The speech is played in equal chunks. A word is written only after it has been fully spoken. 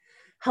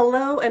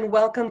Hello and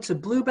welcome to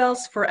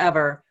Bluebells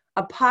Forever,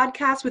 a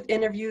podcast with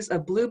interviews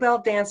of Bluebell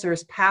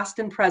dancers past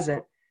and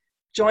present.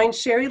 Join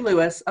Sherry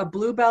Lewis, a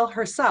Bluebell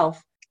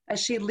herself, as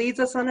she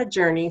leads us on a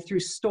journey through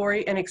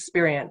story and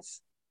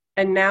experience.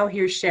 And now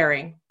here's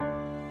Sherry.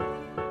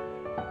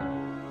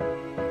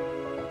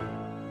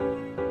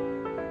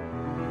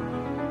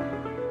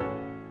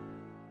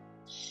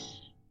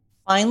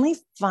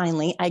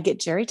 Finally, I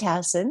get Jerry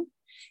Tassin.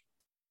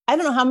 I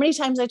don't know how many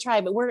times I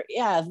tried, but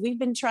we've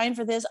been trying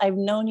for this. I've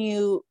known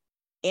you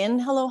in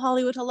Hello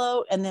Hollywood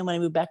Hello. And then when I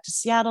moved back to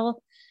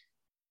Seattle,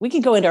 we can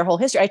go into our whole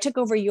history. I took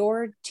over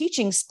your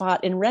teaching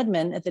spot in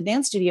Redmond at the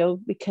dance studio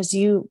because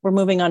you were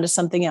moving on to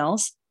something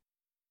else.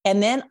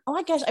 And then, oh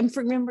my gosh, I'm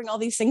remembering all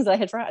these things that I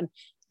had forgotten.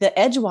 The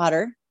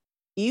Edgewater,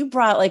 you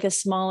brought like a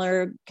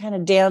smaller kind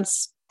of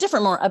dance,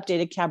 different, more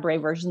updated cabaret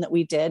version that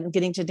we did, and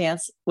getting to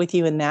dance with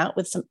you in that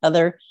with some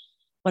other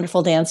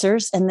wonderful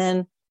dancers. And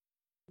then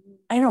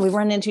I don't know, we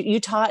run into, you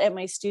taught at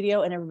my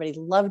studio and everybody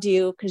loved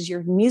you because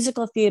your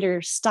musical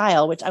theater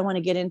style, which I want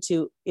to get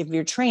into if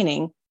you're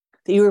training,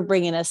 that you were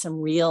bringing us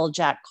some real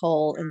Jack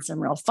Cole and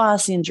some real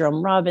Fosse and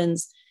Jerome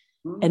Robbins,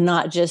 and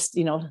not just,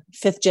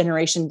 fifth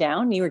generation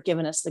down. You were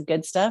giving us the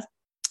good stuff.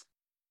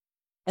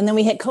 And then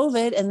we hit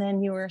COVID, and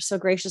then you were so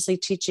graciously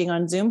teaching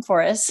on Zoom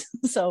for us.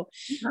 So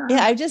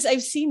yeah,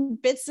 I've seen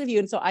bits of you.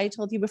 And so I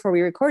told you before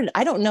we recorded,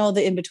 I don't know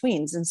the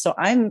in-betweens. And so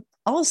I'm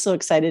also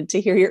excited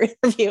to hear your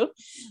interview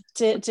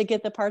to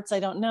get the parts I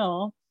don't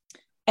know.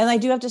 And I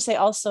do have to say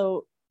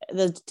also,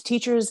 the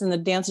teachers and the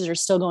dancers are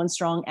still going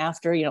strong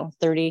after,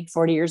 30,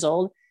 40 years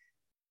old.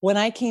 When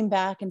I came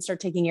back and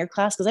started taking your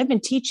class, because I've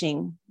been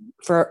teaching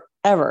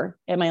forever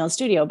at my own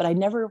studio, but I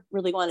never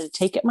really wanted to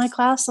take at my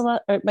class a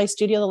lot, or my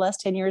studio the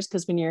last 10 years.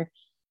 Because when you're,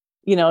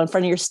 in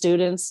front of your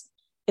students,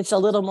 it's a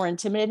little more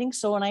intimidating.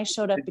 So when I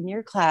showed up in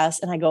your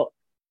class and I go,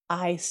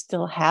 I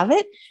still have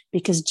it,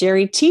 because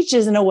Jerry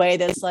teaches in a way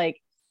that's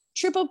like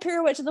triple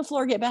pirouette to the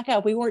floor, get back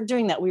up. We weren't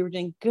doing that. We were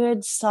doing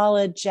good,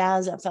 solid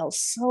jazz that felt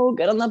so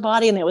good on the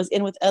body. And it was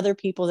in with other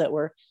people that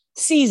were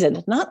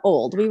seasoned, not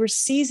old. We were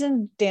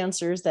seasoned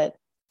dancers that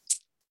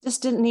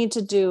just didn't need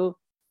to do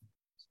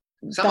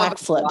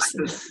backflips.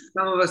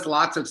 Some of us,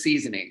 lots of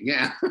seasoning.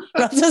 Yeah.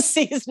 Lots of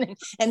seasoning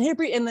and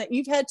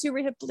you've had two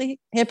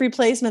hip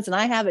replacements, and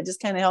I have. It just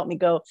kind of helped me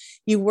go,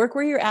 you work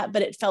where you're at,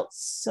 but it felt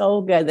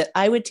so good that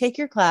I would take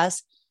your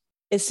class.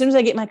 As soon as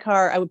I get in my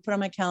car, I would put on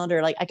my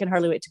calendar, like I can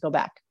hardly wait to go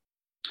back.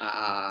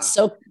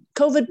 So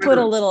COVID put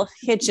a little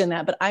hitch in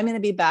that, but I'm going to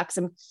be back.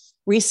 So I'm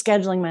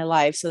rescheduling my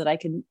life so that I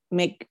can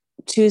make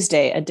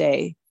Tuesday a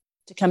day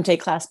to come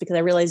take class, because I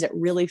realized it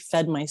really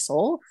fed my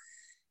soul.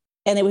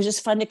 And it was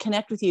just fun to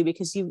connect with you,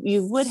 because you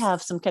would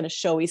have some kind of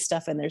showy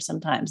stuff in there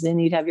sometimes. Then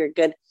you'd have your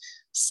good,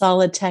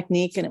 solid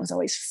technique, and it was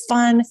always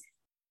fun.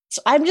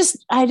 So I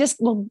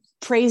just will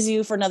praise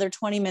you for another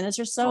 20 minutes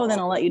or so, and then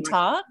I'll let you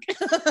talk.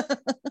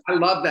 I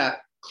love that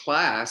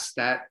class.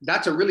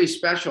 That's a really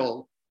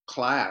special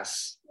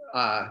class.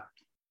 I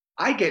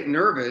get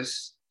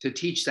nervous to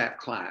teach that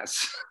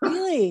class.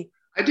 Really?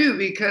 I do,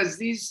 because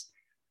these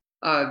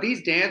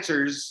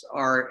dancers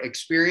are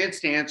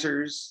experienced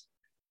dancers,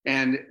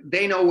 and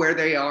they know where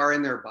they are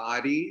in their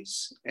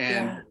bodies,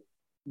 and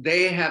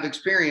they have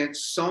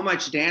experienced so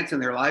much dance in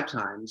their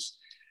lifetimes.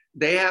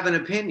 They have an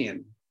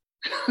opinion.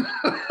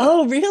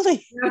 Oh,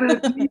 really? They have an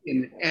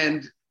opinion.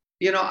 And,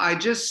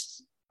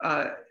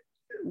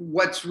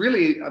 what's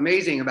really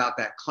amazing about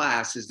that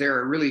class is they're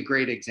a really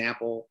great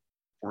example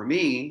for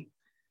me,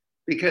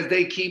 because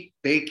they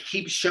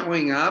keep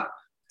showing up.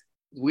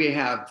 We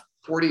have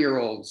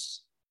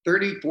 40-year-olds,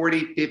 30,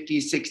 40,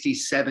 50, 60,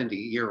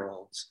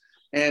 70-year-olds.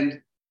 And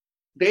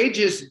they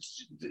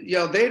just,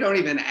 they don't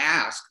even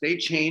ask. They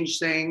change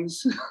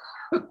things,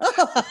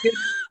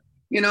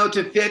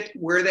 to fit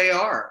where they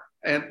are.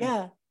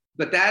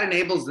 But that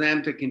enables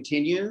them to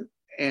continue.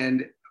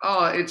 And,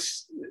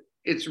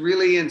 it's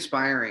really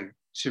inspiring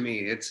to me.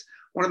 It's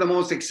one of the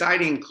most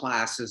exciting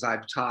classes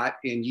I've taught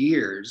in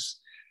years.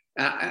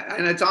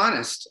 And it's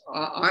honestly.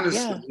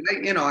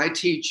 I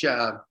teach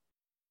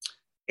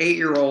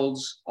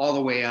 8-year-olds all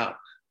the way up.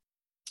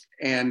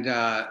 And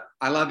I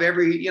love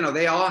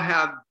they all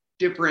have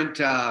different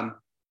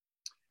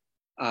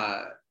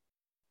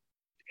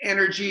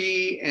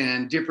energy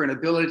and different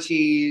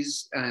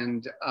abilities.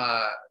 And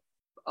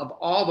of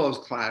all those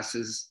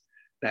classes,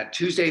 that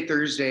Tuesday,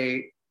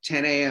 Thursday,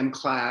 10 a.m.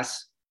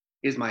 class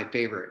is my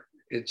favorite.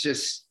 It's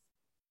just,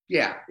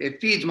 it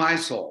feeds my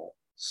soul.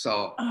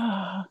 So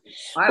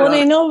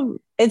I know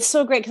it's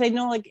so great, because I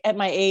know, like, at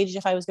my age,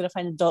 if I was going to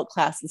find adult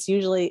class, it's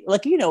usually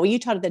like, you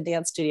taught at the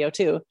dance studio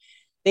too.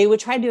 They would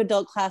try to do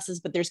adult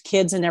classes, but there's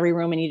kids in every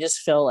room, and you just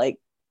feel like,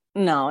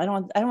 no, I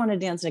don't want to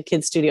dance in a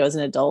kid's studio as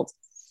an adult.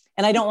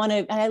 And I don't want to,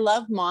 and I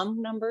love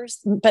mom numbers,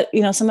 but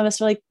some of us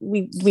are like,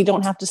 we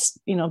don't have to,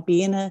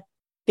 be in a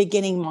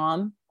beginning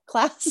mom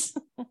class.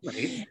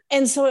 Right.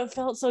 And so it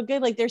felt so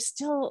good. Like they're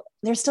still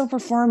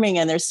performing,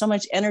 and there's so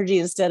much energy,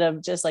 instead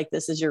of just like,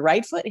 this is your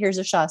right foot, here's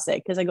a chasse.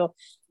 Because I go,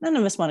 none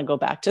of us want to go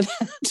back to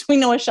that. We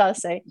know a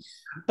chasse,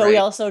 but we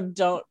also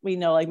don't, we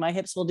know, like, my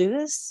hips will do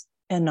this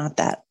and not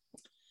that.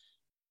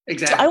 So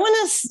Exactly.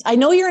 I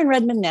know you're in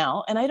Redmond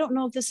now, and I don't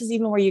know if this is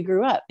even where you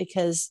grew up,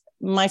 because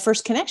my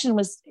first connection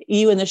was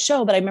you in the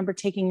show, but I remember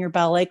taking your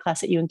ballet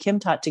class that you and Kim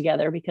taught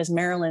together because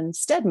Marilyn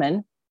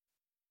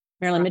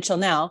Mitchell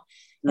now,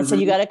 and so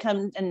you got to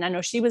come. And I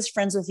know she was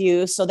friends with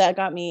you. So that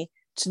got me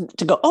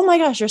to go, oh my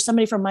gosh, you're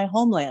somebody from my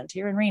homeland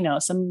here in Reno.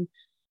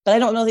 But I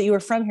don't know that you were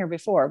from here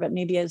before, but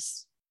maybe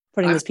as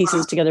putting these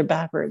pieces together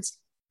backwards.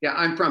 Yeah,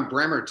 I'm from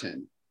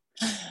Bremerton.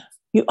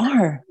 You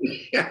are?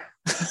 Yeah.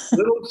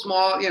 Little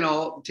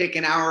small, take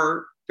an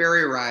hour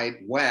ferry ride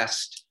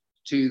west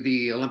to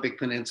the Olympic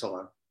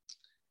Peninsula.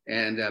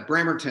 And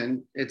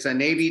Bremerton, it's a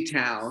Navy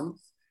town,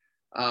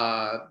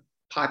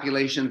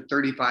 population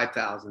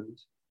 35,000.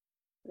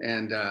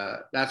 And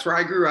that's where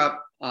I grew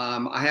up.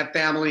 I have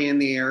family in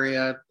the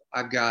area.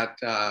 I've got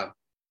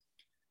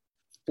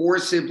 4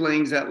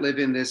 siblings that live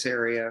in this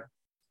area.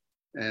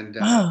 And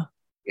wow.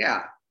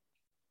 Yeah.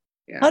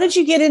 How did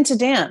you get into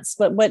dance?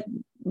 What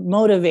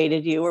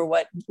motivated you, or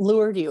what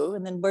lured you?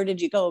 And then where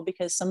did you go?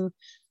 Because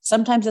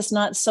sometimes it's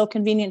not so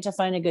convenient to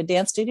find a good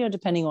dance studio,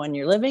 depending on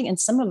your living. And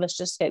some of us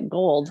just get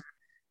gold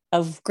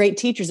of great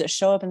teachers that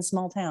show up in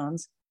small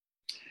towns.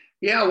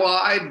 Yeah,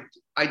 well,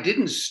 I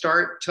didn't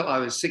start till I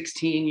was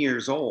 16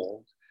 years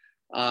old.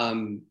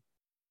 Our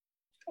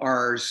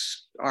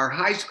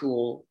high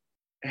school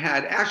they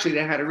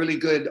had a really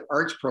good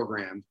arts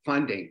program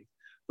funding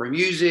for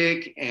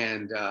music,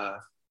 and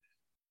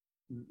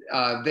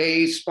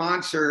they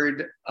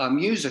sponsored a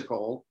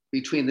musical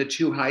between the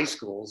 2 high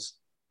schools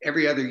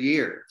every other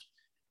year.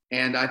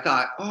 And I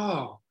thought,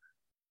 oh,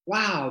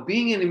 wow,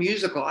 being in a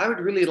musical, I would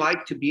really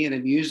like to be in a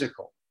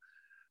musical.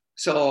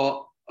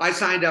 So I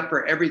signed up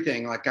for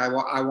everything. Like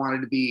I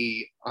wanted to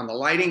be on the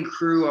lighting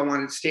crew. I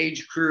wanted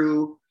stage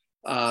crew,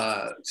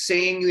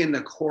 sing in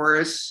the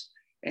chorus.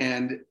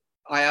 And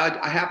I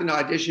happened to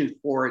audition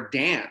for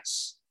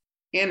dance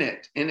in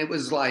it. And it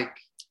was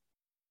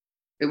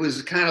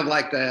kind of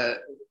like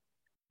the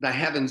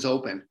heavens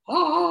open.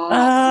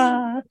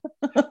 That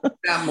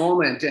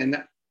moment.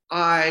 And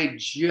I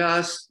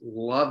just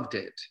loved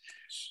it.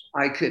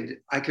 I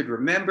could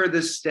remember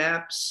the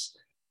steps.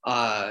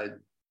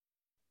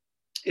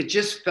 It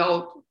just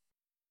felt,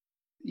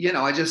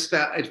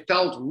 it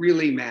felt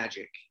really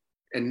magic,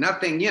 and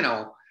nothing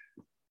had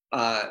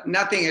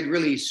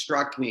really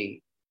struck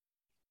me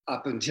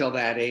up until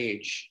that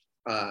age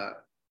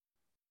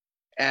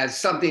as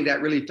something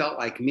that really felt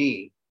like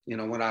me,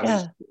 when I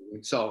was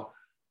doing. So,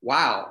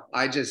 wow,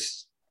 I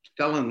just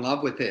fell in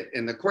love with it.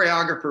 And the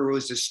choreographer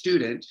was a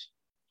student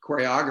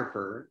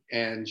choreographer,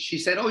 and she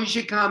said, oh, you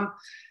should come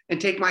and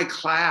take my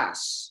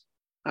class.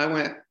 I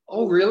went,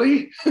 oh,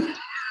 really?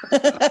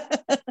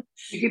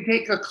 You can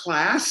take a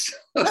class?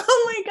 Oh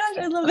my gosh,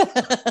 I love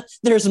it.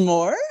 There's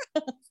more?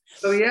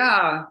 So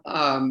yeah,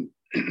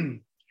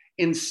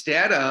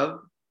 instead of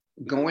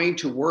going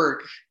to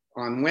work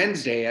on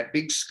Wednesday at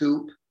Big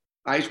Scoop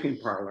Ice Cream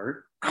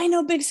Parlor. I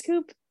know Big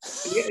Scoop.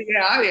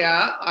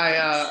 Yeah.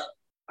 I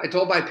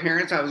told my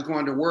parents I was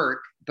going to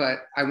work, but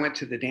I went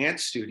to the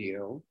dance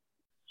studio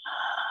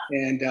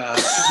and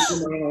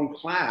took my own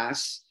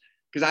class,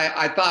 because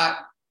I thought,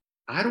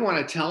 I don't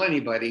want to tell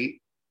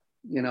anybody,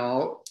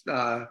 judgmental.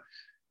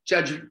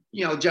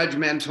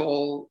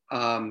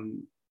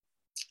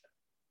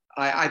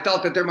 I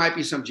felt that there might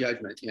be some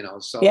judgment,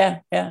 so yeah.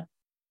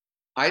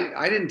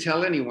 I didn't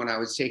tell anyone I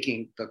was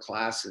taking the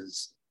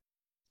classes,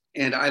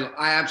 and I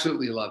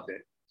absolutely loved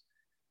it.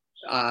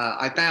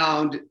 I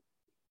found,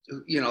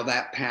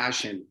 that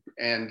passion.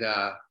 And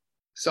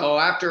so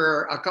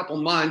after a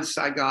couple months,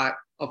 I got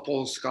a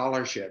full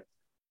scholarship.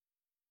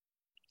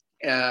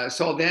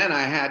 So then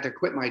I had to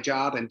quit my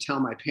job and tell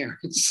my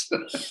parents.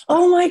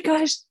 Oh my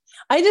gosh.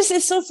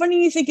 It's so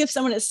funny. You think of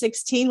someone at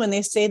 16, when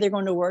they say they're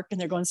going to work and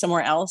they're going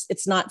somewhere else,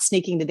 it's not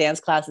sneaking to dance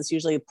class. It's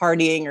usually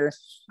partying or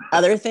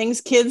other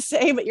things kids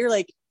say, but you're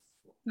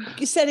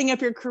setting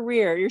up your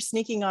career. You're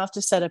sneaking off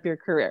to set up your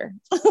career.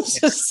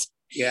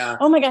 Yeah.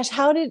 Oh my gosh.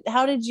 How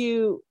did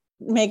you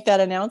make that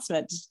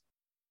announcement?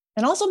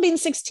 And also being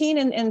 16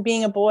 and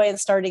being a boy and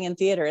starting in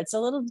theater, it's a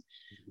little,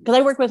 because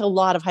I work with a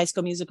lot of high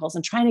school musicals,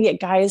 and trying to get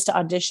guys to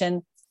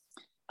audition,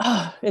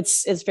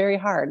 it's very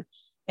hard.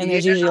 And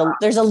there's usually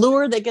there's a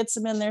lure that gets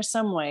them in there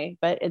some way,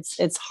 but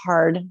it's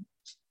hard.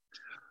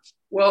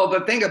 Well,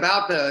 the thing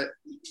about the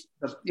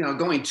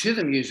going to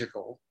the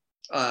musical,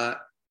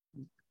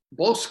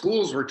 both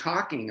schools were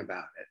talking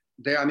about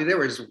it. There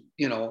was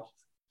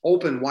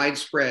open,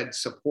 widespread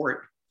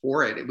support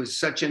for it. It was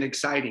such an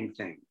exciting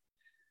thing,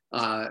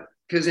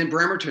 because in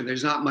Bremerton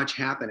there's not much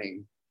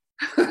happening.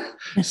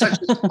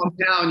 Such a small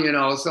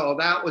town, so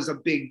that was a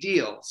big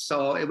deal.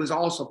 So it was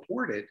all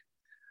supported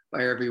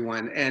by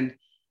everyone. And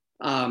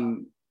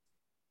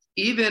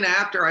even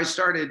after I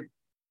started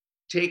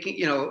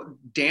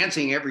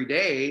dancing every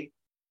day,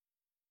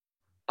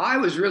 I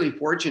was really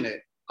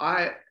fortunate.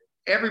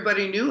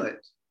 Everybody knew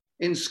it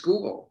in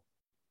school.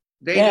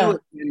 They knew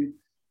it.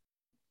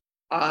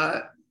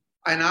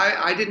 And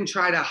I didn't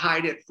try to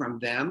hide it from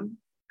them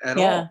at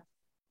all.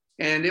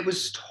 And it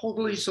was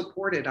totally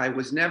supported. I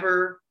was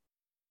never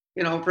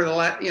for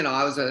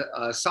I was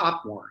a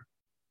sophomore.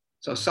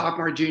 So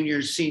sophomore,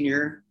 junior,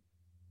 senior,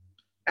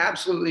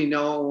 absolutely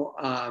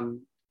no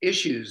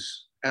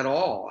issues at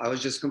all. I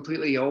was just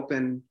completely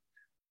open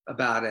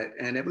about it.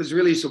 And it was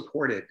really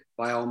supported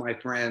by all my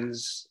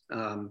friends.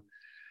 And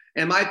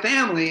my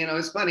family,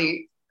 it's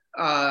funny,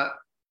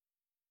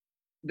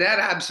 that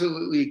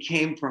absolutely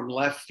came from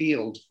left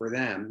field for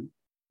them.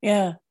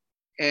 Yeah.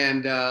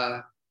 And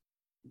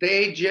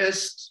they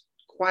just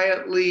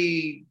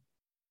quietly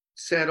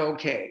said,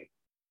 okay.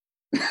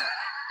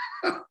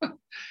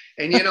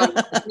 And,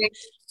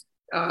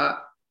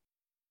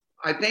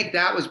 I think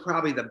that was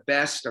probably the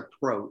best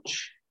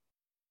approach,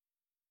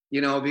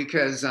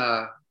 because,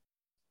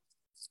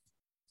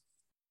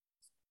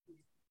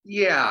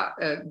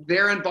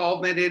 their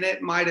involvement in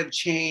it might have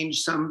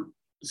changed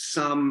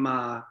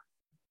some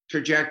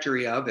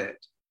trajectory of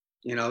it,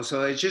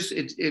 so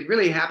it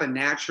really happened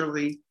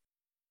naturally.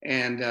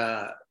 And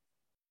I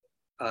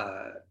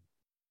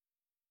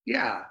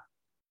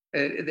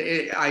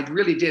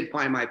really did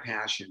find my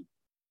passion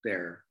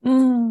there.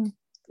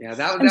 Yeah,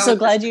 I'm so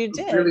glad you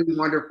did. Really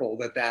wonderful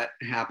that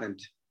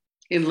happened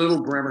in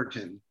Little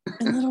Bremerton.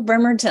 In Little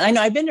Bremerton. I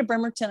know, I've been to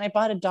Bremerton. I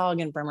bought a dog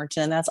in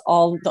Bremerton. That's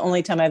the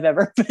only time I've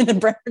ever been to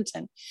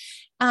Bremerton.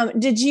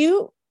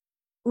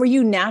 Were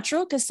you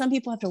natural? Because some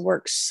people have to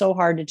work so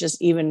hard to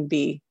just even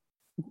be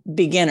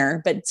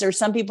beginner, but there's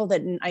some people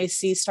that I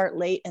see start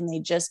late and they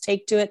just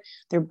take to it.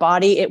 Their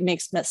body, it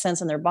makes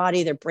sense in their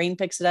body, their brain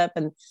picks it up.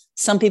 And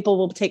some people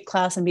will take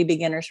class and be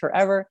beginners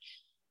forever.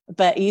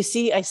 But I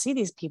see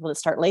these people that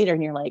start later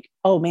and you're like,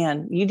 oh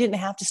man, you didn't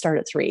have to start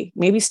at 3.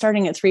 Maybe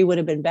starting at 3 would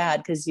have been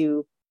bad because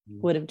you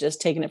would have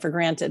just taken it for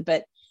granted.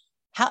 But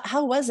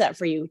how was that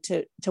for you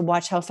to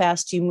watch how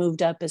fast you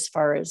moved up as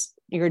far as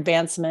your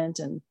advancement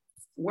and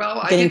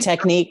getting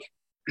technique?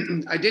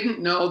 I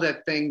didn't know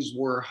that things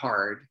were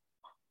hard.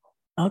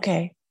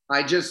 Okay.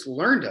 I just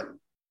learned them.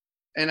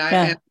 And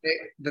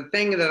the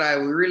thing that I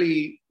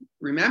really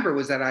remember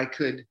was that I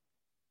could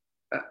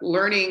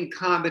learning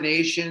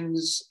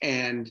combinations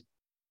and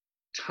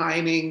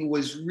timing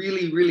was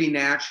really, really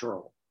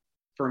natural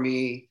for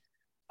me.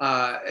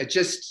 It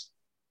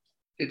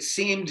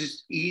seemed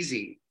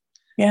easy.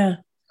 Yeah.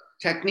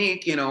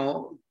 Technique,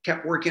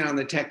 kept working on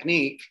the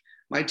technique.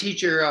 My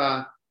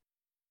teacher,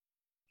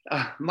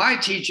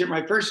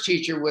 my first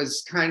teacher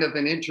was kind of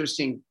an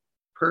interesting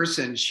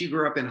person. She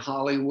grew up in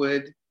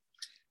Hollywood,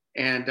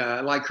 and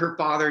like her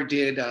father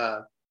did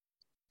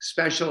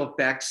special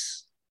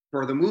effects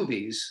for the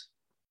movies.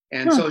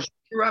 And so she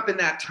grew up in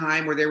that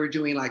time where they were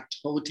doing like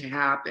toe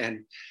tap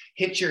and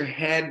hit your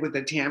head with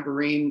a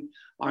tambourine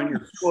on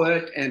your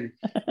foot and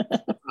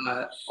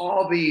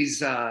all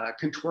these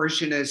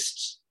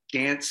contortionist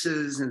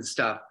dances and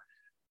stuff.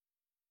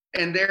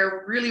 And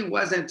there really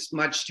wasn't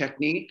much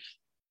technique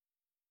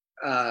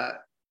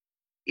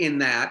in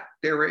that.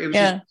 It was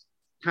just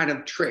kind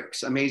of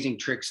tricks, amazing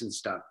tricks and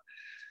stuff.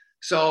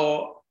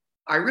 So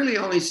I really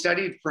only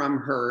studied from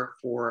her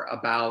for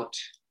about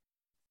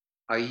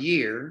a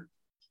year.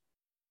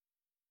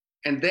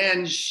 And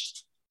then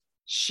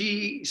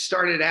she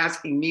started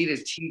asking me to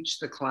teach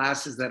the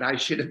classes that I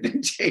should have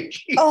been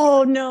taking.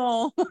 Oh,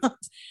 no.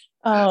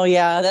 Oh,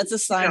 yeah. That's a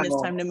sign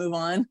it's time to move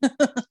on.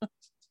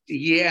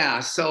 Yeah.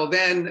 So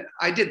then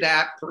I did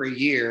that for a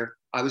year.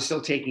 I was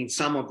still taking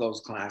some of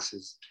those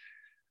classes.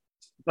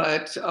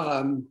 But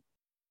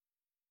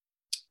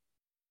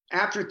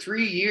after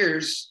 3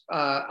 years,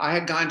 I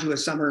had gone to a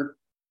summer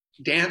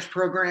dance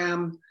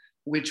program,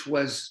 which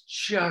was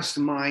just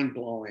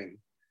mind-blowing.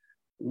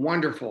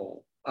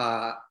 Wonderful.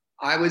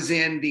 I was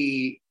in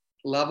the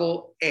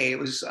level A. It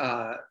was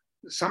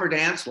Summer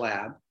Dance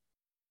Lab,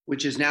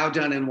 which is now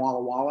done in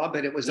Walla Walla,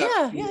 but it was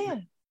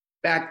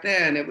back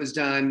then it was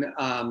done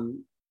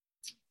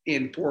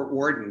in Fort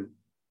Worden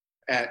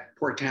at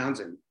Port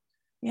Townsend.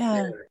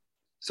 Yeah.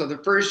 So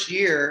the first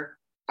year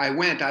I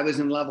was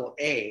in level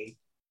A,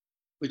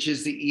 which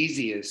is the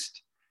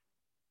easiest.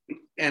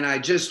 And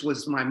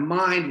my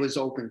mind was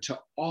open to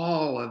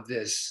all of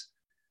this,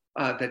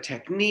 the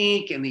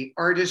technique and the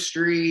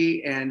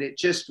artistry, and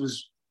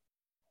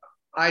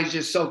I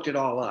just soaked it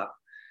all up.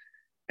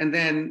 And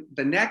then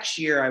the next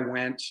year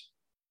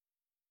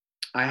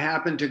I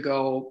happened to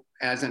go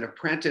as an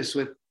apprentice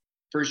with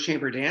First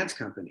Chamber Dance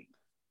Company.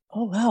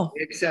 Oh, wow.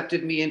 They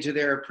accepted me into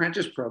their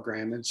apprentice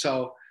program. And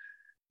so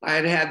I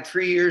had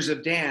 3 years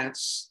of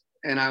dance,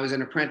 and I was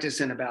an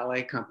apprentice in a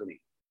ballet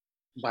company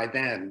by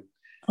then.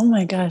 Oh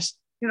my gosh.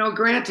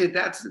 Granted,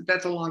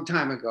 that's a long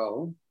time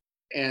ago.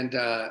 And,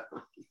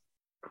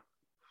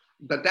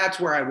 but that's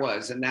where I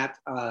was. And that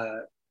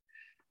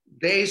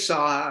they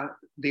saw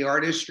the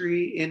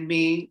artistry in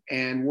me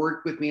and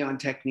worked with me on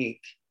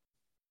technique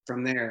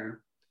from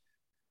there.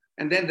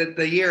 And then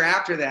the year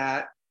after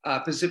that,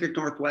 Pacific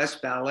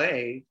Northwest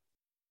Ballet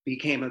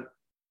became a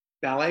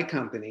ballet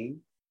company.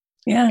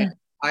 Yeah. And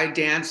I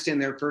danced in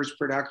their first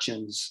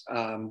productions.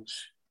 And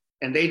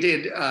they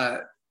did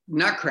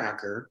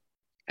Nutcracker.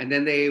 And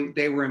then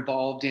they were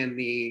involved in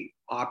the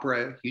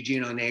opera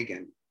Eugene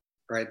Onegin,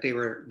 right? They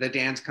were the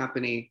dance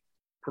company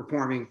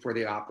performing for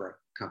the opera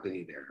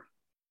company there.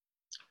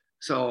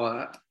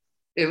 So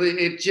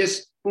it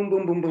just boom,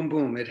 boom, boom, boom,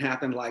 boom. It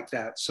happened like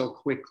that so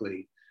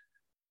quickly.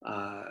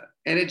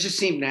 And it just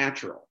seemed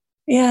natural.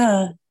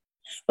 Yeah.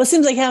 Well, it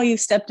seems like how you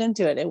stepped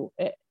into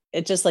it.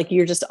 It just like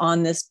you're just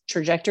on this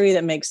trajectory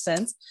that makes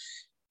sense.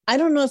 I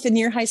don't know if in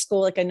your high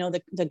school, like I know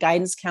the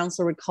guidance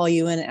counselor would call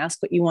you in and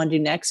ask what you want to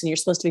do next. And you're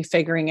supposed to be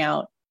figuring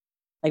out,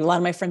 like a lot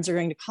of my friends are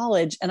going to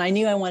college and I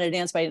knew I wanted to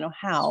dance, but I didn't know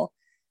how.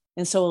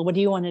 And so what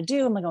do you want to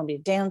do? I'm like, I want to be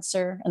a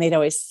dancer. And they'd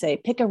always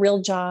say, pick a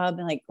real job.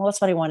 And like, well, that's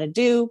what I want to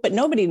do. But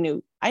nobody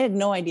knew. I had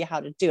no idea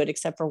how to do it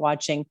except for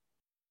watching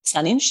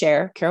Sonny and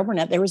Cher, Carol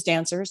Burnett. There was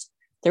dancers.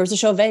 There was a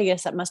show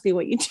Vegas. That must be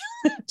what you do.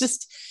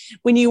 Just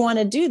when you want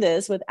to do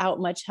this without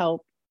much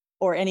help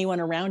or anyone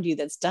around you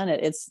that's done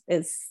it, it's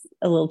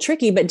a little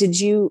tricky. But did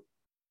you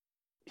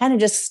kind of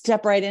just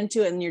step right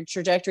into it and your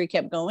trajectory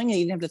kept going and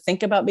you didn't have to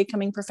think about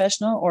becoming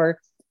professional? Or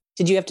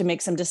did you have to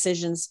make some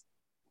decisions?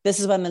 This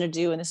is what I'm going to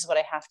do. And this is what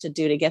I have to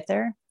do to get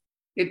there.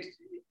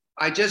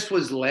 I just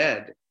was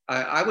led.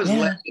 I was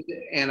led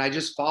and I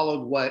just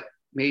followed what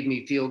made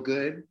me feel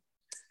good.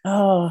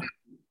 Oh,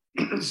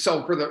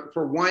 so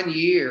for 1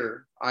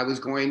 year, I was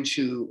going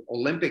to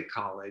Olympic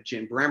College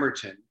in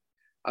Bremerton.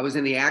 I was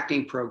in the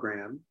acting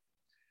program,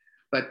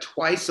 but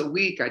twice a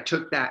week I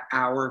took that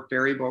hour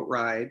ferry boat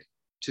ride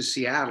to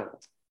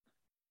Seattle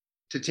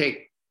to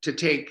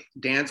take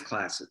dance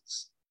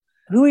classes.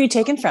 Who are you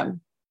taking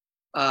from?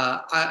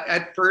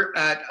 At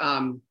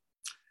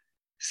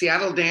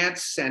Seattle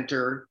Dance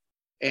Center,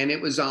 and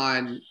it was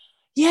on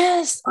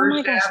First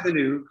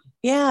Avenue.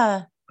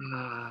 Yeah.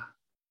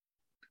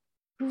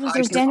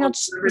 There's Daniel.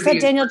 Was that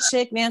Daniel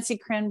Chick, Nancy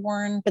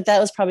Cranborn? But that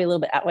was probably a little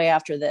bit way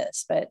after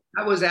this. But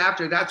that was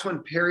after. That's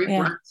when Perry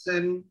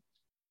Brunson.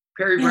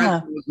 Perry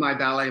Brunson was my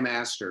ballet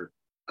master.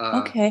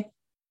 Okay.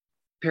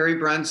 Perry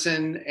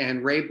Brunson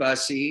and Ray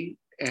Bussey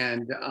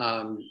and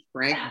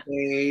Frank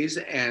Bays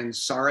and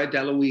Sarah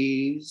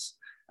DeLuise.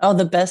 Oh,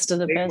 the best of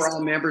the best. They were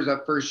all members of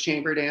First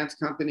Chamber Dance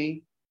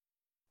Company.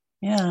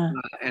 Yeah.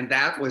 And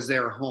that was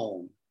their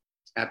home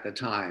at the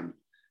time.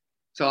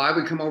 So I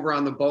would come over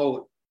on the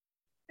boat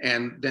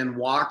and then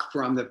walk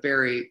from the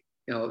ferry,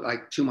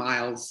 like 2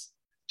 miles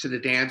to the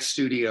dance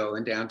studio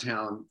in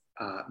downtown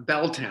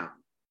Belltown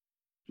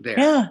there.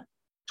 Yeah.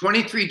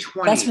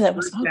 2320. That's where that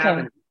was. Okay.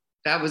 Avenue.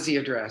 That was the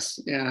address.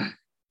 Yeah.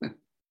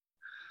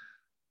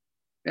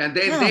 And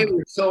they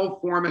were so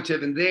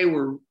formative and they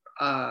were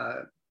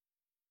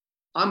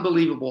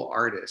unbelievable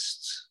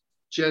artists,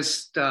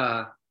 just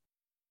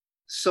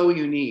so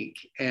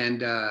unique.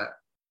 And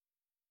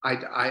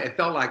I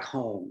felt like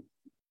home.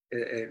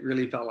 It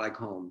really felt like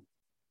home.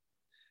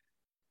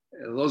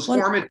 Those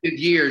formative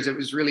years, it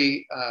was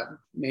really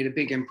made a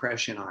big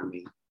impression on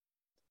me.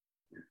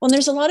 Well,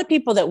 there's a lot of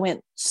people that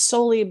went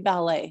solely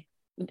ballet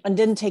and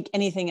didn't take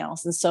anything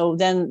else. And so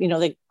then,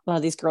 a lot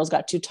of these girls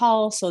got too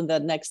tall. So the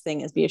next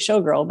thing is be a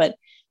showgirl. But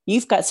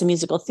you've got some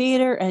musical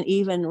theater and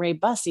even Ray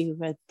Bussey,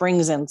 who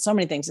brings in so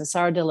many things. And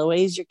Sarah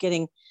DeLuise,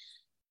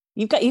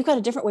 you've got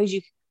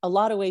a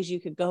lot of ways you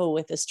could go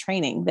with this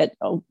training that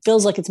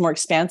feels like it's more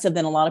expansive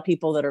than a lot of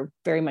people that are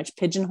very much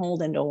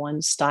pigeonholed into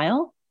one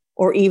style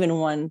or even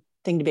one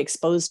thing to be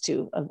exposed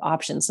to of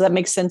options. So that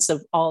makes sense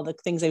of all the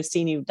things I've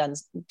seen you've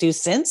do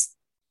since.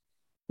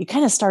 You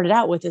kind of started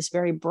out with this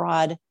very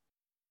broad,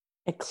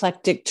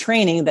 eclectic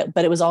training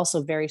but it was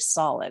also very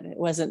solid.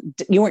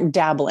 You weren't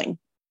dabbling.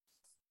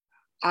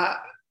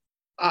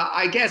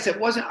 I guess it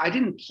wasn't, I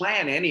didn't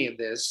plan any of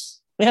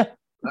this. Yeah.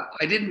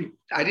 I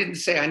didn't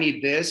say I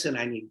need this and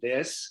I need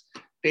this.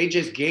 They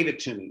just gave it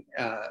to me.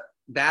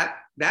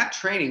 That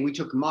training, we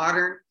took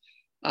modern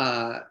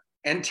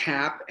and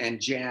tap and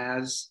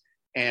jazz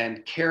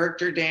and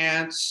character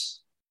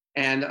dance.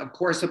 And of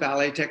course the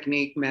ballet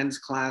technique, men's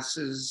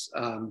classes.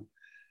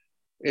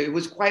 It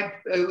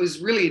was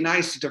really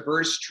nice,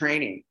 diverse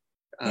training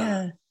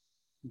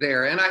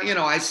there. And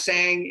I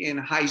sang in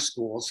high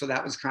school. So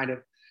that was kind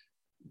of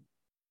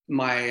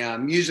my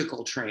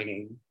musical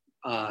training.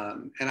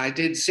 And I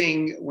did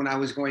sing when I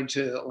was going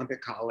to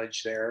Olympic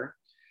College there.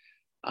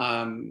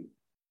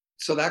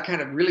 So that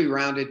kind of really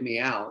rounded me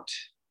out.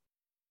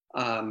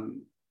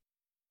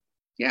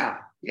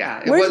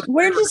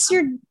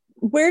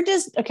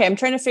 Okay, I'm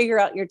trying to figure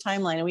out your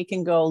timeline and we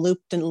can go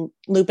loop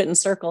it and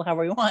circle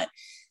however we want.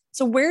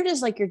 So where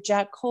does like your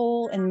Jack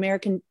Cole and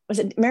American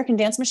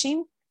Dance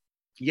Machine?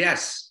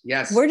 Yes.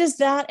 Where does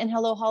that and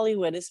Hello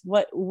Hollywood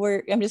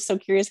I'm just so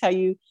curious how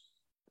you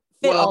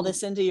fit all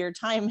this into your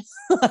time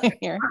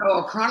here.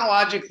 Well,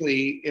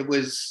 chronologically, it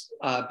was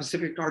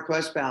Pacific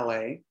Northwest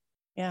Ballet.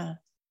 Yeah.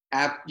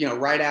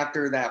 Right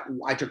after that,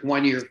 I took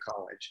 1 year of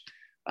college.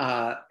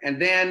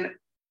 And then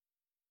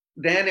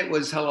it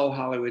was Hello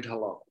Hollywood,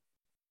 Hello.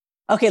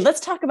 Okay, let's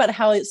talk about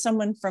how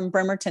someone from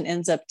Bremerton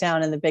ends up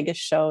down in the biggest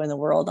show in the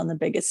world on the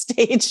biggest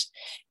stage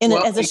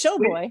as a show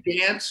boy.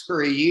 Dance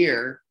for a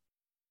year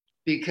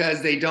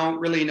because they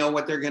don't really know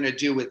what they're going to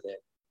do with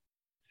it.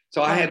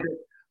 So I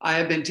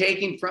had been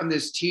taking from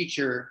this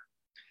teacher,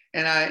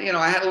 and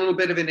I had a little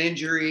bit of an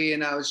injury,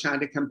 and I was trying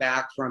to come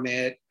back from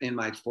it in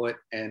my foot,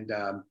 and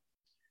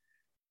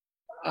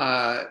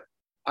I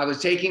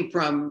was taking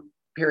from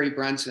Perry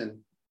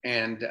Brunson,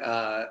 and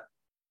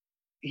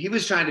he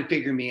was trying to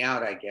figure me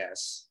out, I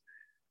guess.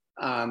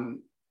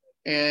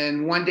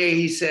 And one day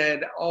he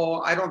said,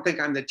 "Oh, I don't think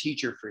I'm the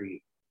teacher for you."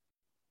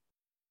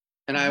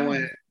 And I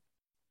went,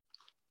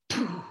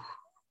 "Phew."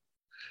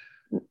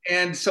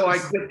 And so I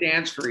quit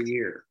dance for a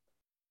year.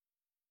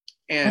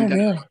 And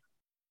really?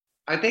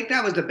 I think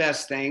that was the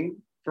best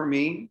thing for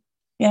me.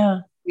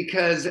 Yeah.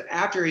 Because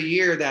after a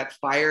year, that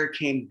fire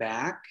came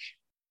back.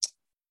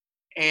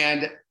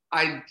 And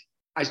I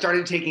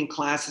started taking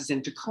classes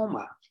in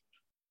Tacoma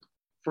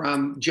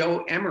from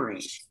Jo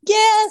Emery.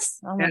 Yes.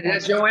 Oh my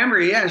And Jo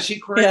Emery, yeah, she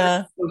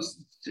choreographed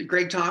those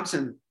Greg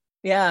Thompson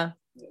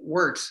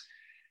works.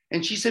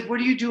 And she said,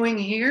 "What are you doing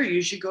here?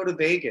 You should go to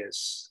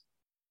Vegas."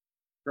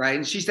 Right.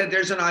 And she said,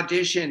 "There's an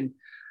audition."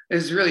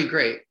 It's really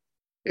great.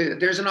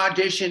 There's an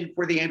audition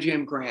for the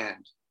MGM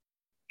Grand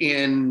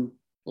in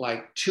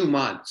like 2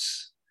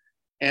 months.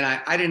 And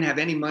I didn't have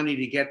any money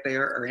to get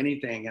there or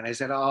anything. And I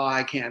said, "Oh,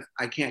 I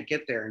can't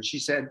get there." And she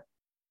said,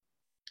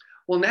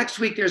 "Well, next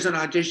week there's an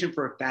audition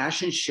for a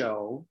fashion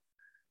show.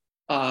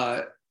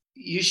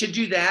 You should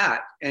do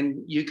that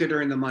and you could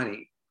earn the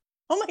money."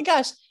 Oh my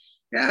gosh.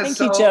 Yeah. Thank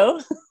you, Jo.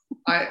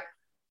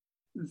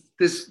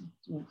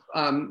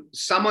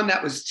 Someone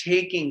that was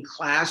taking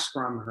class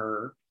from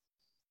her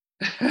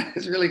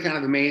is really kind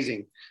of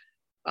amazing.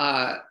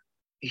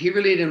 He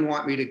really didn't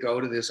want me to go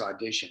to this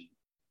audition.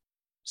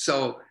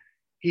 So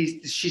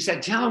she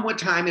said, "Tell him what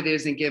time it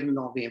is and give him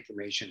all the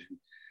information."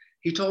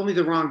 He told me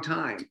the wrong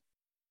time.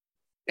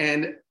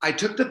 And I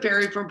took the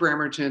ferry from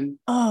Bremerton.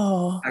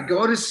 Oh. I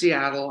go to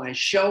Seattle, I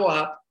show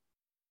up,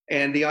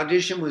 and the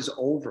audition was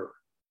over.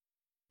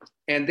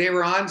 And they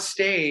were on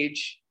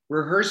stage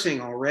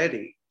rehearsing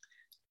already.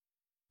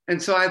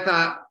 And so I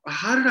thought,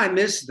 how did I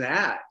miss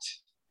that?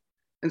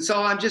 And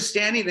so I'm just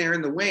standing there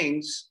in the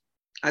wings.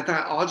 I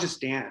thought, I'll just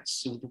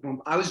dance.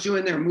 I was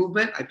doing their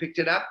movement. I picked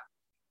it up.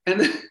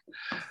 And then,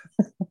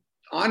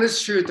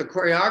 honest truth, the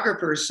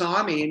choreographer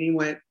saw me and he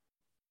went,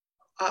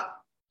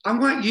 "I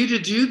want you to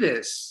do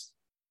this."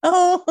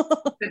 Oh.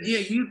 I said, "Yeah,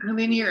 you come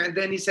in here." And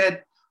then he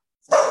said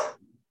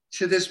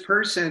to this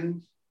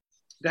person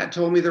that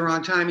told me the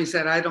wrong time, he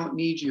said, "I don't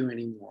need you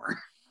anymore."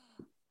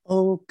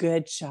 Oh,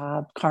 good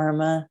job,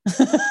 Karma.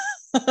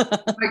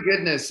 My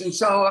goodness. And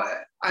so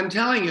I'm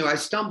telling you, I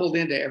stumbled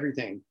into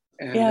everything.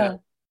 And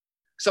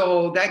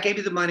so that gave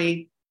me the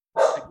money.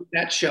 I did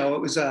that show.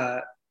 It was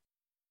a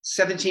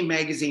 17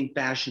 magazine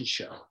fashion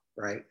show,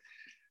 right?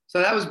 So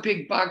that was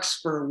big bucks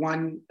for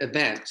one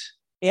event.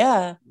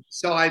 Yeah.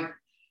 So I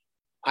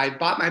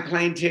bought my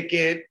plane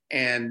ticket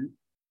and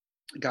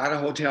got a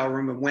hotel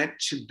room and went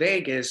to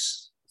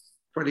Vegas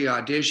for the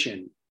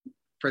audition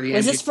for the.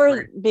 Was this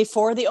for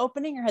before the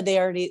opening, or had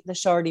the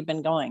show already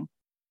been going?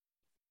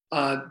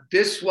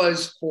 This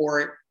was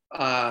for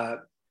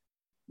the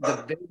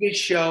Vegas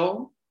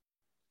show,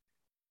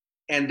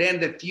 and then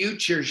the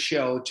future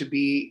show to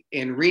be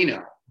in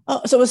Reno.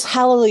 Oh, so it was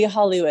Hallelujah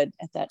Hollywood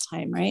at that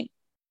time, right?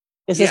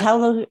 Is this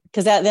Hallelujah?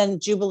 Because that then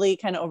Jubilee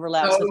kind of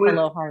overlaps with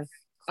Hello Hollywood.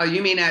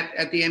 You mean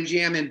at the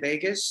MGM in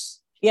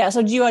Vegas? Yeah.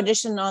 So do you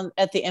audition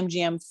at the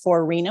MGM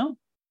for Reno?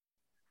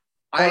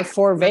 Or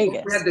for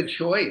Vegas? I had the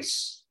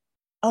choice.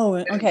 Oh,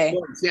 okay.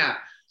 Yeah.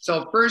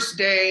 So first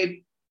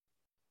day,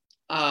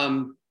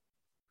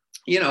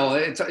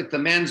 it's the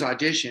men's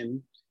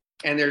audition,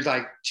 and there's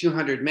like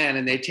 200 men,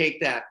 and they take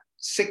that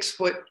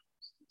 6-foot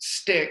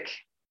stick,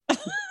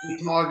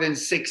 smaller than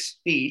 6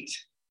 feet,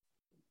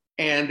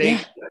 and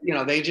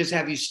they just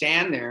have you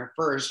stand there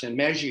first and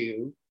measure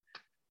you,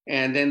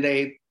 and then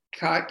they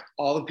cut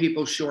all the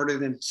people shorter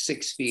than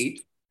 6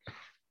 feet,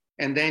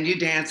 and then you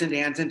dance and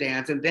dance and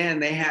dance, and then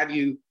they have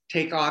you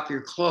take off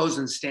your clothes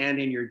and stand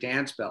in your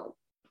dance belt.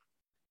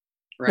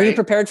 Right? Were you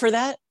prepared for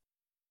that?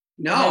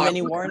 No. Have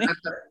any warning?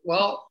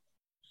 Well,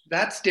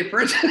 that's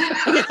different.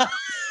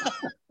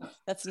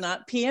 That's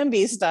not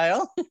PMB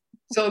style.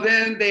 So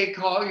then they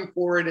call you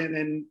forward, and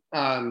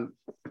then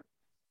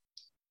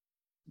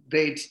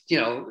they,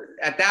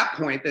 at that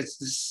point,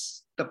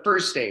 that's the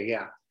first day.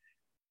 Yeah.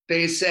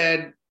 They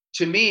said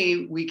to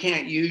me, "We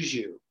can't use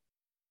you."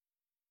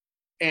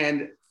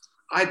 And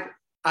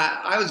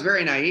I was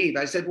very naive.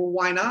 I said, "Well,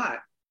 why not?"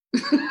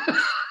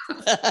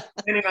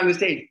 Standing on the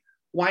stage,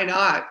 "Why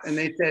not?" And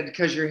they said,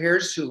 "Because your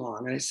hair's too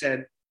long." And I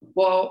said,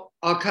 "Well,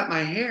 I'll cut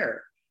my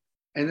hair."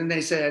 And then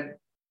they said,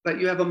 "But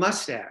you have a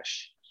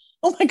mustache."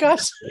 Oh my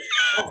gosh.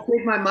 I'll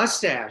take my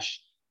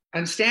mustache.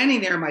 I'm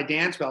standing there in my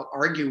dance belt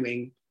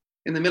arguing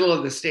in the middle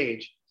of the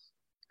stage.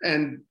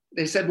 And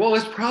they said, "Well,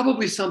 it's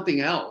probably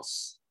something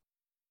else."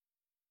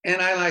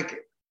 And I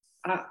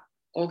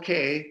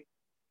okay.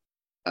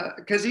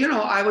 Because,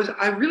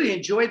 I really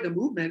enjoyed the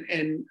movement,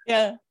 and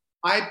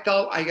I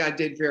felt like I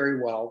did very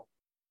well.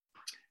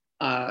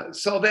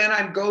 So then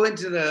I'm going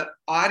to the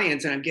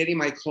audience and I'm getting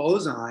my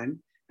clothes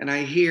on, and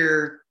I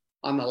hear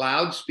on the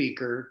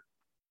loudspeaker,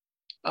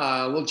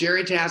 "Will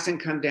Jerry Tassin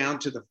come down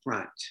to the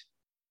front?"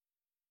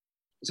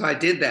 So I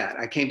did that.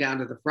 I came down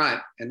to the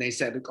front, and they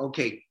said,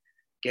 "Okay,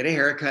 get a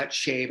haircut,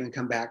 shave, and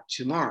come back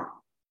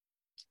tomorrow."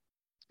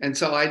 And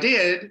so I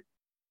did.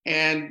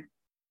 And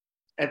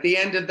at the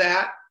end of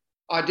that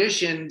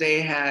audition,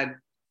 they had,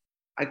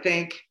 I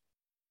think,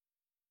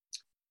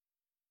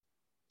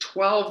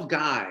 12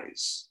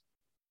 guys.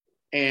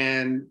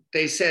 And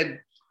they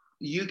said,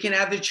 you can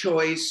have the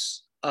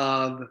choice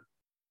of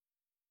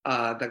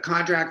the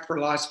contract for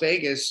Las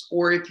Vegas,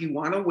 or if you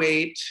want to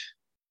wait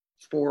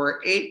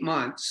for 8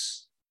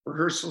 months,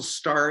 rehearsals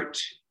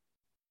start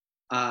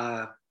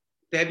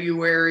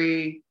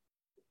February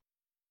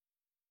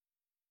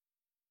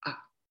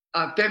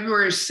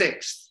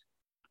 6th.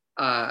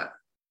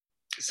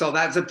 So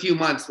that's a few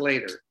months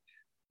later.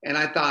 And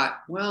I thought,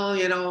 well,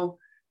 you know,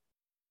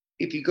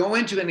 if you go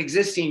into an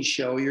existing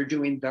show, you're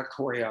doing the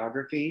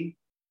choreography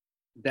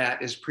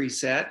that is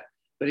preset.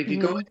 But if you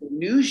go into a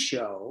new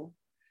show,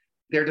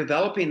 they're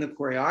developing the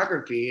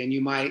choreography, and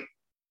you might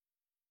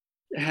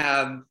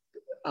have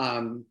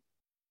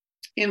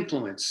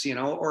influence, you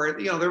know, or,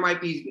 you know, it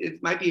might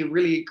be a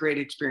really great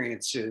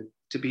experience to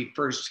be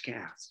first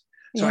cast.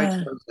 So I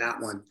chose that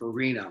one for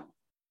Reno.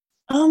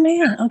 Oh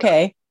man.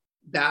 Okay.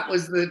 That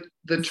was the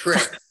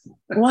trick.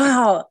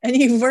 Wow. And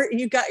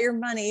you got your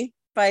money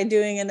by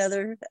doing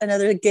another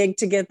gig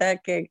to get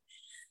that gig.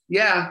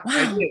 Yeah. Wow.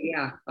 I did,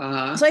 yeah.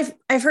 Uh-huh. So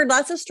I've heard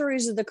lots of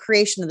stories of the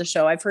creation of the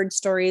show. I've heard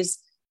stories,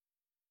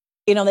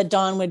 you know, that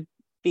Don would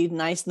be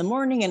nice in the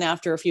morning, and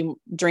after a few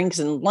drinks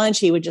and lunch,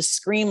 he would just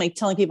scream, like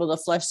telling people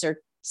to flush their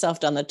self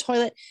down the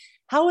toilet.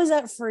 How was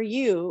that for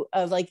you?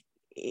 Of like,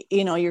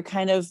 you know, you're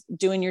kind of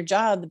doing your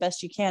job the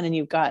best you can, and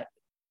you've got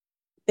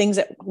things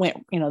that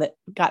went, you know, that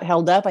got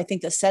held up. I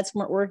think the sets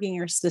weren't working,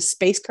 or the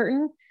space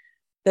curtain,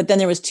 that then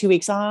there was 2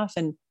 weeks off.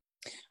 And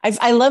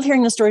I love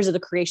hearing the stories of the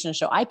creation of the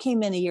show. I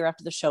came in a year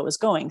after the show was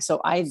going, so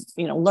I,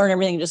 you know, learn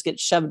everything, just get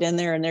shoved in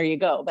there and there you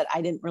go. But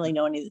I didn't really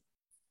know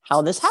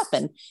how this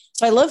happened.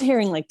 So I love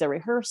hearing like the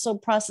rehearsal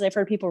process. I've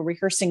heard people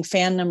rehearsing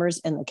fan numbers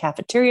in the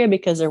cafeteria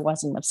because there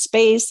wasn't enough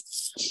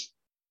space.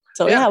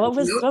 So yeah, what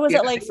was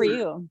it like for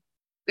you?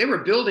 They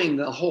were building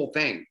the whole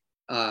thing.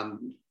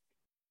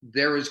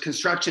 There was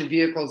construction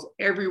vehicles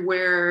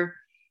everywhere.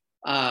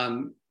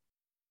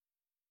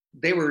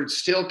 They were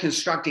still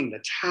constructing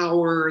the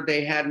tower.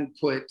 They hadn't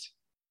put,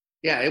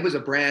 it was a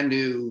brand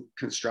new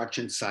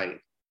construction site.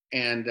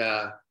 And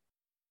I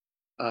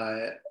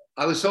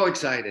was so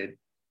excited.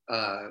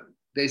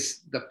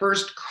 The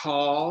first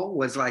call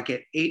was like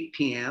at 8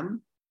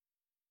 p.m.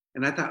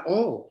 And I thought,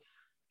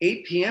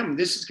 8 p.m.,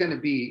 this is going to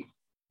be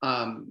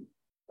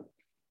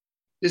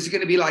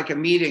like a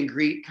meet and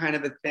greet kind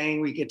of a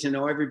thing. We get to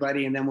know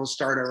everybody, and then we'll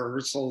start our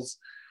rehearsals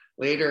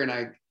later.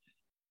 And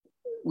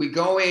we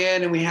go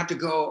in, and we have to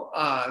go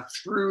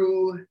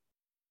through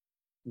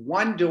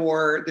one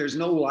door. There's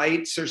no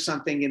lights or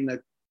something in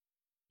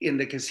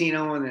the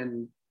casino, and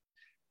then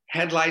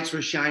headlights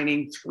were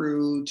shining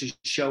through to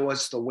show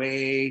us the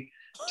way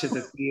to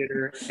the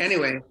theater.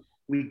 Anyway,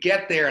 we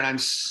get there, and I'm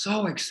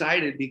so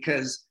excited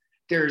because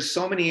there's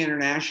so many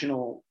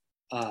international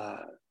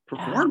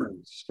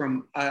performers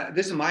from,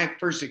 this is my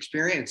first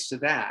experience to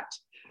that.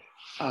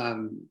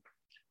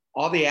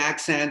 All the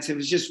accents, it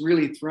was just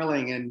really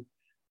thrilling. And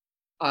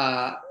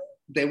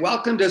they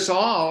welcomed us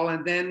all,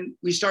 and then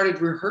we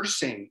started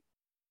rehearsing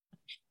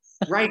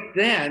right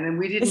then. And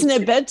we didn't. Isn't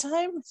it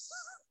bedtime?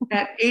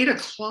 At 8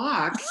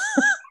 o'clock,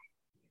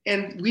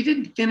 and we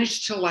didn't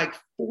finish till like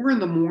 4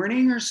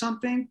 a.m. or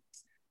something.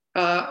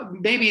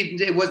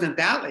 Maybe it wasn't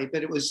that late,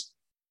 but it was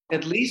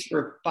at least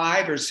for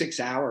 5 or 6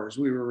 hours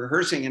we were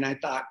rehearsing, and I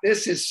thought,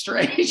 this is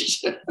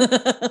strange.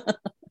 But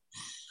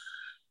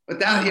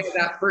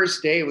that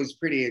first day was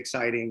pretty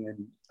exciting.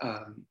 And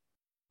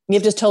you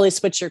have to totally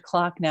switch your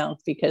clock now,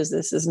 because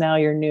this is now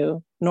your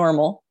new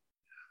normal.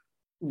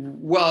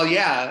 Well,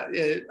 yeah,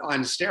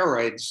 on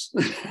steroids.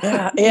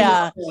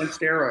 Yeah. On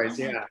steroids,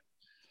 yeah.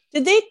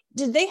 Did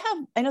they have,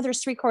 I know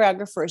there's 3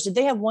 choreographers. Did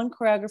they have one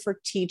choreographer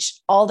teach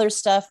all their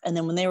stuff, and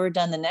then when they were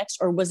done, the next,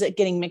 or was it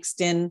getting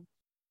mixed in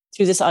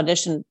through this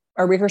audition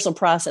or rehearsal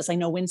process? I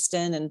know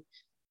Winston, and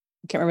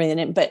I can't remember the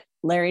name, but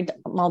Larry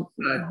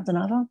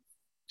Maldonado.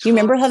 Do you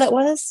remember how that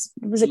was?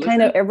 Was it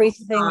kind of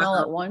everything all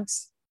at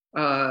once?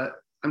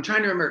 I'm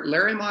trying to remember.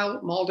 Larry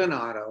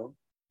Maldonado,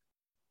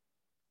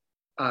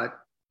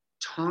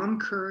 Tom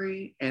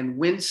Curry, and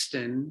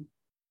Winston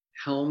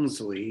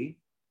Helmsley.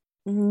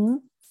 Mm-hmm.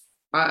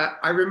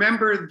 I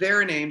remember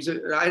their names.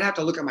 I'd have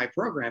to look at my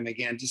program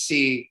again to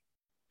see.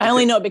 I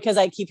only know it because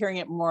I keep hearing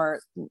it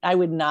more. I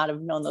would not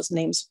have known those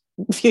names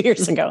a few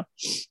years ago.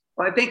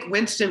 Well, I think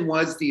Winston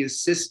was the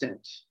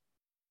assistant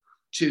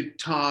to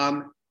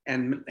Tom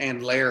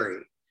and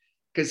Larry,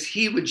 because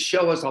he would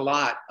show us a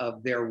lot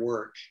of their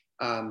work.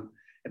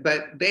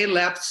 But they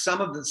left some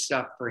of the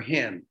stuff for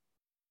him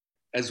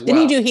as well.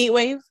 Did he do Heat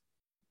Wave?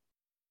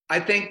 I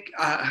think,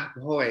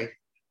 probably.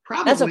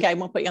 That's okay. I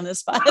won't put you on the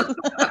spot.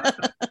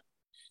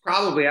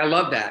 Probably. I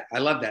love that.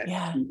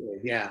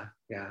 Yeah.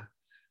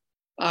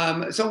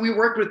 Yeah. So we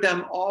worked with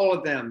them, all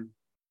of them.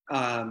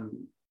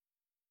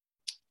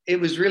 It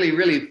was really,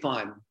 really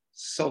fun.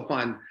 So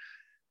fun.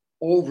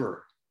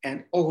 Over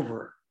and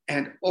over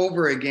and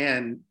over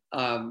again.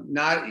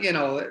 Not,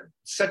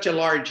 such a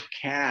large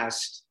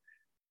cast.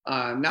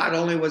 Not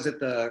only was it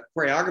the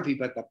choreography,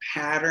 but the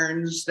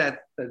patterns that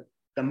the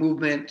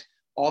movement,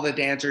 all the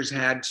dancers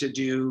had to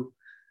do.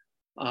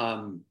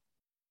 I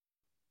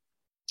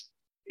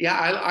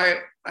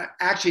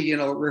actually, you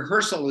know,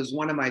 rehearsal is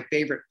one of my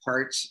favorite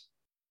parts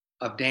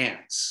of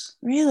dance.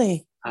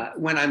 Really?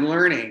 When I'm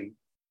learning,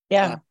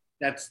 Yeah.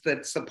 That's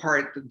the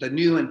part, the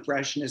new and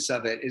freshness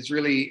of it is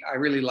really, I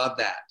really love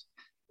that.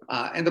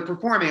 And the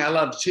performing I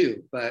love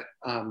too, but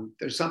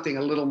there's something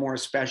a little more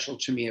special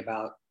to me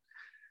about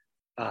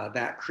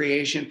that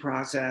creation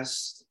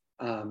process.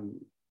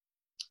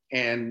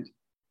 And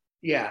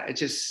yeah,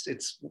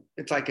 it's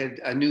like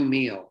a new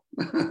meal.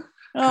 Oh,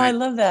 I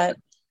love that.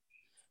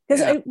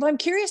 Because Yeah. I'm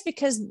curious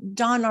because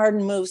Don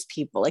Arden moves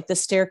people like the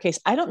staircase.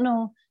 I don't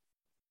know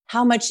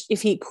how much,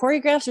 if he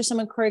choreographs or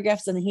someone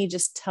choreographs and he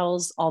just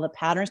tells all the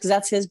patterns, because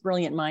that's his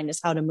brilliant mind, is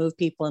how to move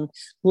people in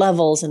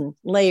levels and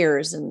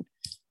layers and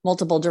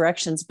multiple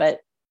directions. But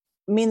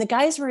I mean,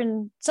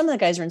 some of the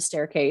guys were in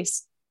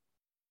staircase,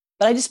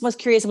 but I just was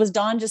curious, was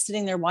Don just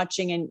sitting there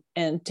watching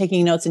and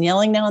taking notes and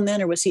yelling now and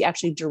then, or was he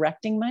actually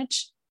directing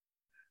much?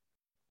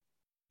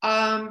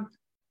 I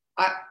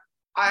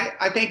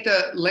think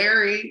that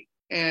Larry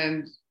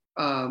and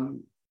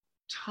Tom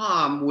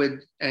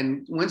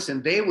and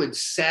Winston, they would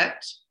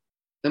set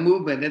the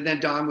movement, and then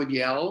Don would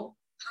yell.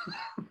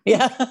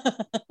 Yeah.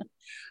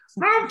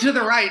 To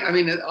the right. I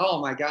mean, oh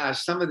my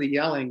gosh, some of the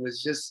yelling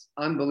was just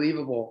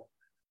unbelievable.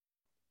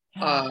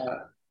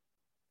 Well,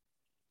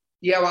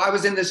 I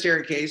was in the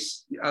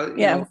staircase. You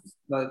know,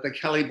 the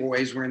Kelly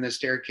boys were in the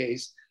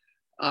staircase.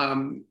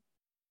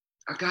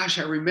 Gosh,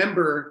 I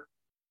remember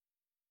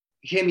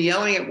him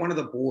yelling at one of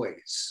the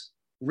boys.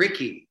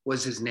 Ricky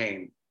was his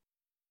name.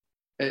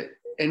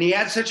 And he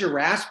had such a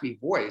raspy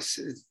voice.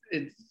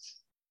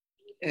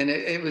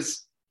 It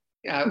was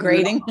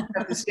grating. We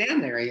have to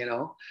stand there, you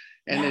know,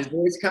 and his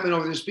voice coming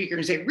over the speaker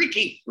and say,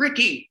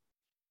 Ricky,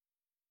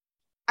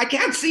 I